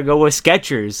them. Gotta go with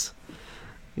Skechers.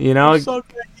 I'm so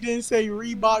glad you didn't say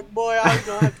Reebok, boy. I was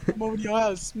gonna have to come over to your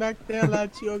house, smack the hell out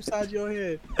you upside your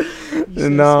head. You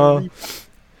said No. some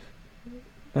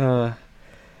Reebok.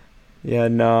 Yeah,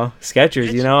 no.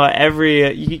 Skechers, you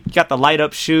got the light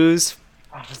up shoes.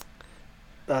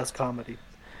 That's comedy.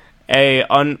 Hey,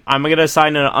 I'm gonna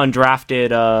sign an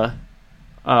undrafted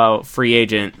free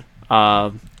agent.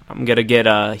 I'm gonna get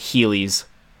Heelys.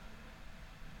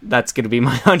 That's gonna be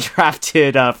my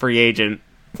undrafted free agent.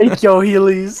 Take your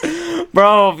Heelys.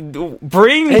 Bro,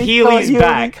 bring Take Heelys your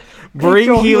back. Take Bring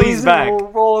your Heelys back. and we'll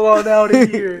roll on out of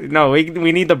here. No, we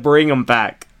need to bring them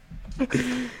back.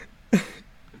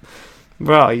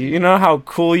 Bro, you know how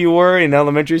cool you were in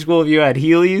elementary school if you had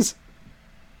Heelys?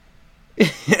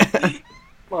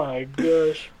 My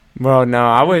gosh. Bro, no,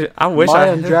 I wish My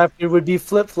I undrafted would be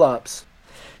flip flops.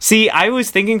 See, I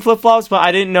was thinking flip-flops, but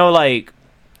I didn't know, like,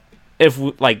 if,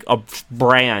 like, a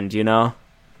brand, you know?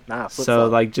 Nah, So,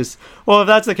 like, just... Well, if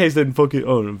that's the case, then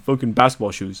fucking basketball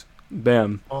shoes.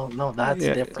 Bam. Oh, no, that's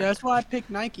different. That's why I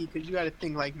picked Nike, because you got to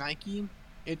think, like, Nike,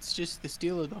 it's just the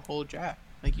steal of the whole draft.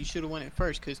 Like, you should have won it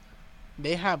first, because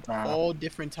they have all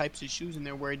different types of shoes in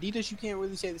there, where Adidas, you can't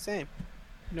really say the same.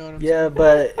 You know what I'm saying? Yeah,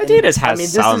 but... Adidas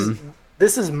has some...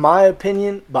 This is my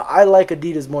opinion, but I like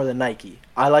Adidas more than Nike.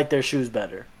 I like their shoes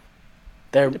better.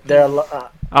 They're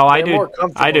I do. more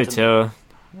comfortable I do to too. me.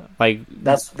 Like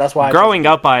That's why. Growing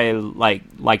up, I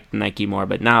liked Nike more,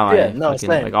 but now same.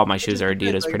 like all my shoes are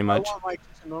Adidas pretty much. If I want like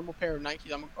just a normal pair of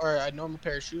Nikes, or a normal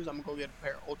pair of shoes, I'm gonna go get a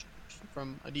pair of Ultra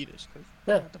from Adidas because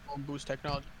they have the phone boost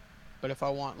technology. But if I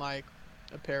want like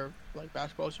a pair of like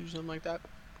basketball shoes or something like that,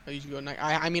 I usually go Nike.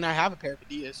 I mean, I have a pair of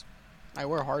Adidas. I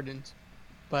wear Hardens.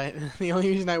 But the only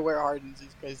reason I wear Hardens is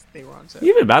because they were on sale.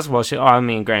 Even basketball shoes. Oh, I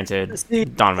mean, granted,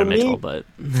 Donovan Mitchell, but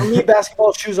for me,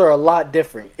 basketball shoes are a lot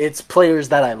different. It's players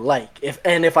that I like, if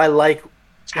I like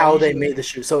how they made the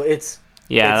shoe. So that's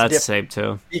the same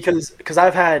too. Because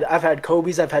I've had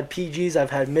Kobe's, I've had PG's,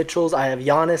 I've had Mitchell's, I have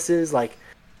Giannis's. Like,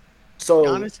 so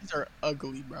Giannis's are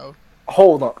ugly, bro.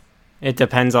 Hold on. It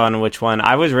depends on which one.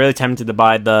 I was really tempted to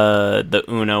buy the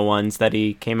Uno ones that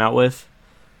he came out with.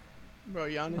 Bro,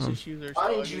 Giannis' shoes are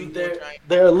so ugly.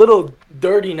 They're a little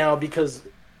dirty now because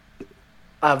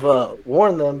I've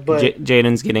worn them, but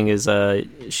Jaden's getting his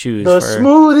shoes. The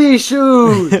smoothie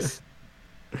shoes.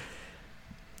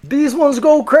 These ones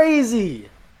go crazy.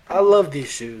 I love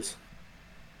these shoes.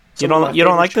 You don't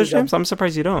like those shoes? I'm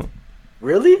surprised you don't.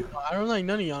 Really? I don't like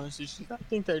none of Giannis' shoes. I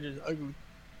think they're just ugly.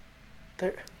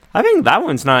 I think that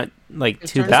one's not like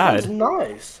too bad.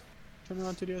 Nice. Turn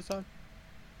around to the other side.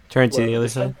 Turn to the other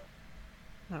side.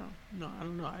 No, I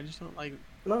don't know. I just don't like.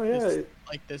 No, yeah.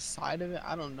 Like the side of it,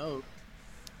 I don't know.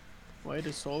 Why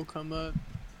the sole come up?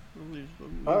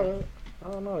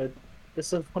 I don't know.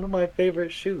 This is one of my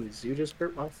favorite shoes. You just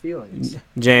hurt my feelings.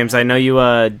 James, I know you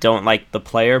don't like the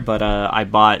player, but I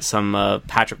bought some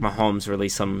Patrick Mahomes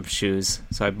released some shoes,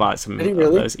 so I bought some did he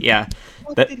really? of those. Yeah.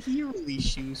 What did he release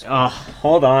shoes? Oh,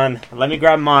 hold on. Let me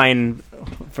grab mine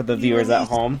for the viewers at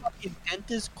home. Fucking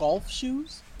dentist golf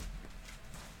shoes.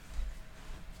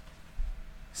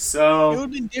 So it would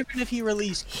have been different if he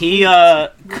released.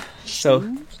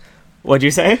 So, what'd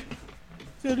you say?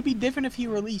 So it'd be different if he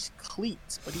released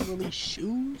cleats, but he released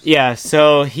shoes. Yeah,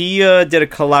 so he did a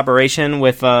collaboration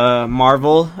with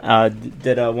Marvel.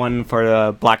 Did a one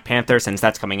for Black Panther since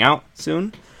that's coming out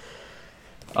soon.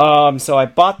 So I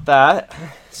bought that.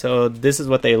 So this is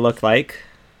what they look like.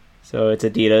 So it's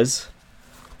Adidas,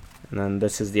 and then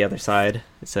this is the other side.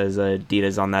 It says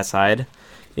Adidas on that side.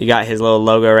 You got his little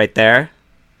logo right there.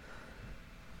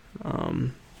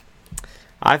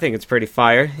 I think it's pretty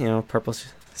fire. You know, purple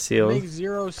seal. It makes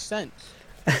 0 sense.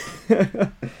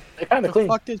 They're kind of clean.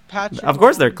 Fuck is Patrick of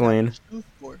course they're Mahomes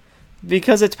clean.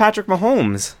 Because it's Patrick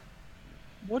Mahomes.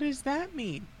 What does that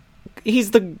mean?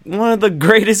 He's one of the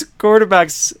greatest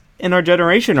quarterbacks in our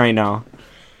generation right now.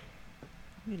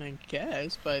 I mean, I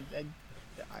guess, but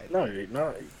no,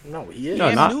 he is.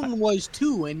 Cam Newton was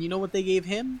too, and you know what they gave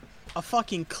him? A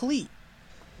fucking cleat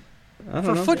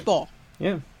for football.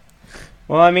 Yeah.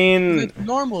 Well, I mean, it's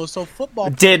normal. So football.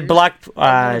 Did Black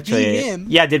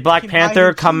Did Black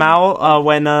Panther come out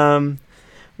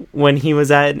when he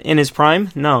was in his prime?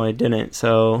 No, it didn't.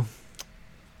 So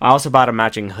I also bought a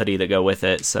matching hoodie to go with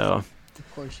it. So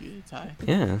of course you did, Ty.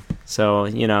 Yeah. So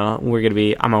I'm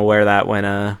gonna wear that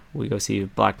when we go see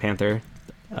Black Panther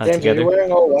together. Are you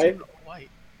wearing all white?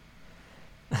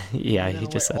 Yeah, he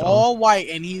just said all white,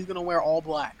 and he's gonna wear all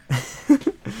black.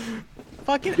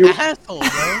 Fucking asshole,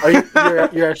 bro.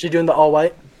 You're actually doing the all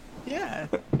white? Yeah.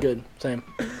 Good. Same.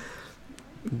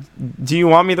 Do you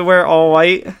want me to wear all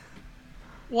white?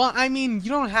 Well, I mean, you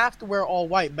don't have to wear all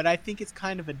white, but I think it's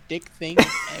kind of a dick thing.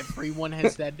 Everyone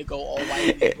has said to go all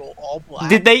white and go all black.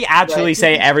 Did they actually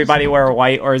say everybody wear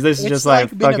white, or is this just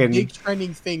like been fucking a big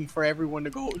trending thing for everyone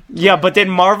to go? Yeah, but did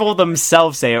Marvel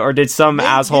themselves say it, or did some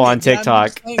asshole on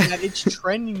TikTok? I'm just saying that it's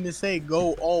trending to say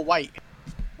go all white.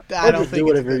 I don't think do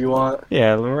whatever you want.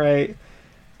 Yeah, right.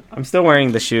 I'm still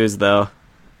wearing the shoes though.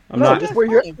 Just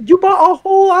wear you bought a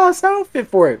whole ass outfit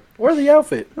for it. Wear the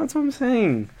outfit. That's what I'm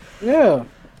saying. Yeah.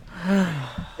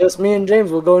 Just me and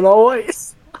James will go in all white.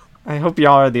 I hope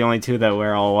y'all are the only two that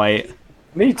wear all white.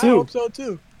 Me too. I hope so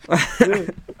too.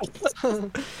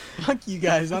 Fuck you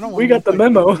guys. I don't want. We got the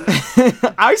memo.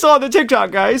 I saw the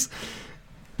TikTok, guys.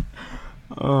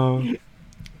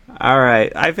 All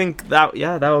right. I think that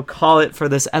will call it for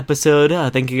this episode.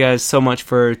 Thank you guys so much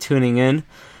for tuning in.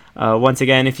 Once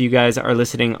again, if you guys are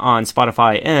listening on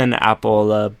Spotify and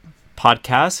Apple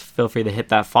Podcasts, feel free to hit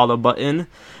that follow button.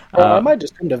 I might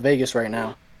just come to Vegas right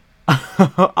now.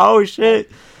 Oh,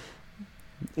 shit.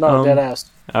 No, dead ass.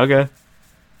 Okay.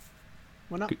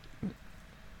 Why not?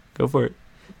 Go for it.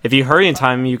 If you hurry in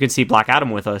time, you can see Black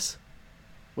Adam with us.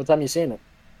 What time you seeing it?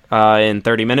 In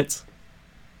 30 minutes.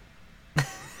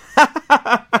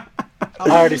 I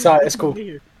already saw it. It's cool.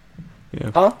 Yeah.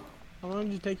 Huh? How long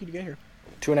did it take you to get here?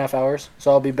 2.5 hours.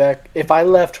 So I'll be back. If I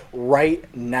left right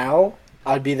now,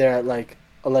 I'd be there at like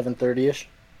 11:30ish.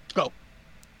 Go.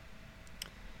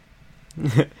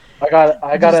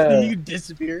 I gotta. You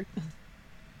disappear.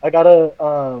 I gotta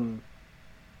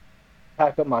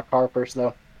pack up my car first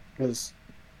though, because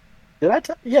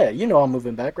yeah, you know I'm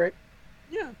moving back, right?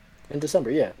 Yeah. In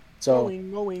December, yeah. So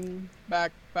Going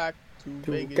back to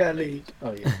Vegas. Cali.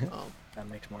 Oh yeah, Oh, that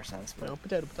makes more sense. But no,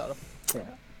 potato. yeah,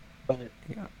 but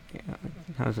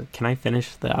Can I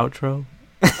finish the outro?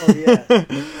 oh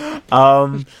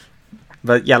yeah.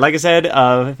 But yeah, like I said,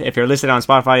 if you're listening on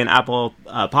Spotify and Apple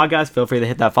Podcasts, feel free to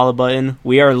hit that follow button.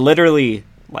 We are literally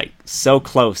like so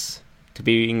close to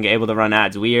being able to run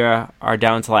ads. We are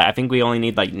down to I think we only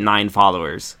need 9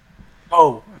 followers.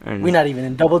 Oh, And, we're not even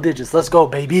in double digits. Let's go,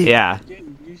 baby. Yeah.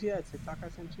 Did you see that TikTok I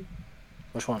sent you?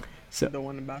 Which one? So, The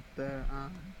one about the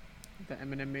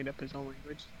Eminem made up his own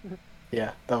language.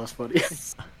 Yeah, that was funny.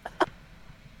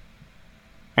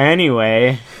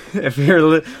 anyway, if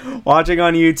you're watching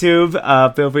on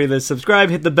YouTube, feel free to subscribe,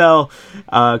 hit the bell,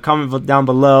 comment down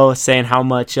below saying how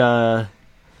much that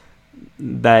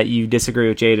you disagree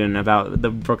with Jaden about the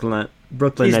Brooklyn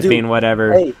Please as do. being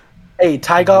whatever. Hey,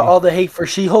 Ty got all the hate for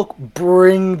She-Hulk.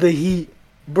 Bring the heat.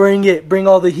 Bring it. Bring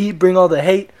all the heat. Bring all the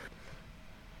hate.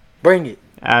 Bring it.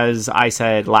 As I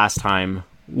said last time,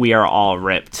 we are all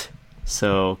ripped.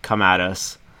 So come at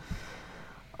us.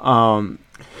 But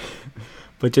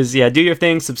just do your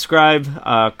thing, subscribe,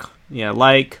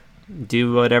 like,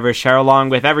 do whatever, share along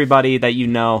with everybody that you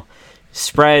know.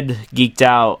 Spread Geeked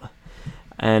Out,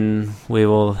 and we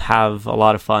will have a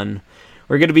lot of fun.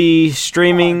 We're gonna be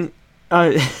streaming.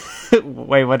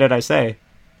 Wait, what did I say?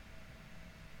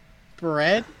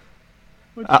 Bread?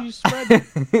 What you spread?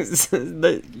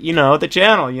 the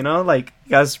channel. You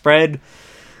gotta spread,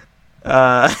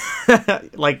 the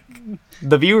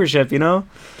viewership.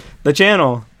 The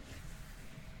channel.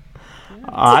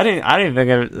 I didn't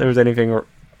think there was anything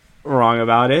wrong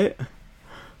about it.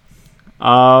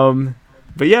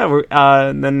 But yeah,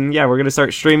 we're gonna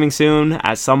start streaming soon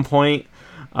at some point.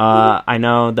 I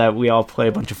know that we all play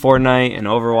a bunch of Fortnite and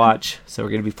Overwatch, so we're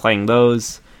gonna be playing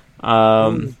those.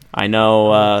 I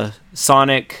know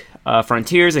Sonic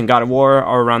Frontiers and God of War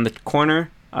are around the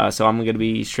corner, so I'm gonna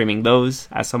be streaming those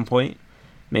at some point.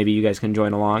 Maybe you guys can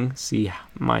join along, see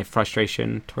my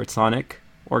frustration towards Sonic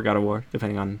or God of War,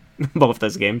 depending on both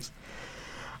those games.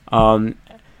 And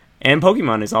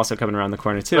Pokemon is also coming around the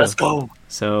corner too. Let's go.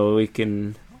 So we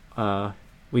can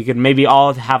maybe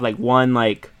all have one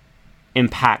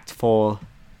impactful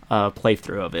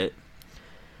playthrough of it.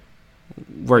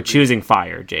 We're choosing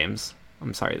fire, James.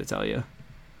 I'm sorry to tell you.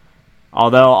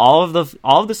 Although all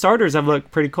of the starters have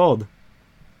looked pretty cold.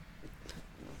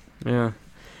 Yeah.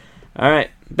 All right.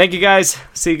 Thank you guys.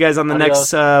 See you guys on the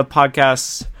next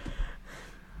podcast.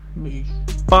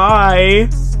 Bye.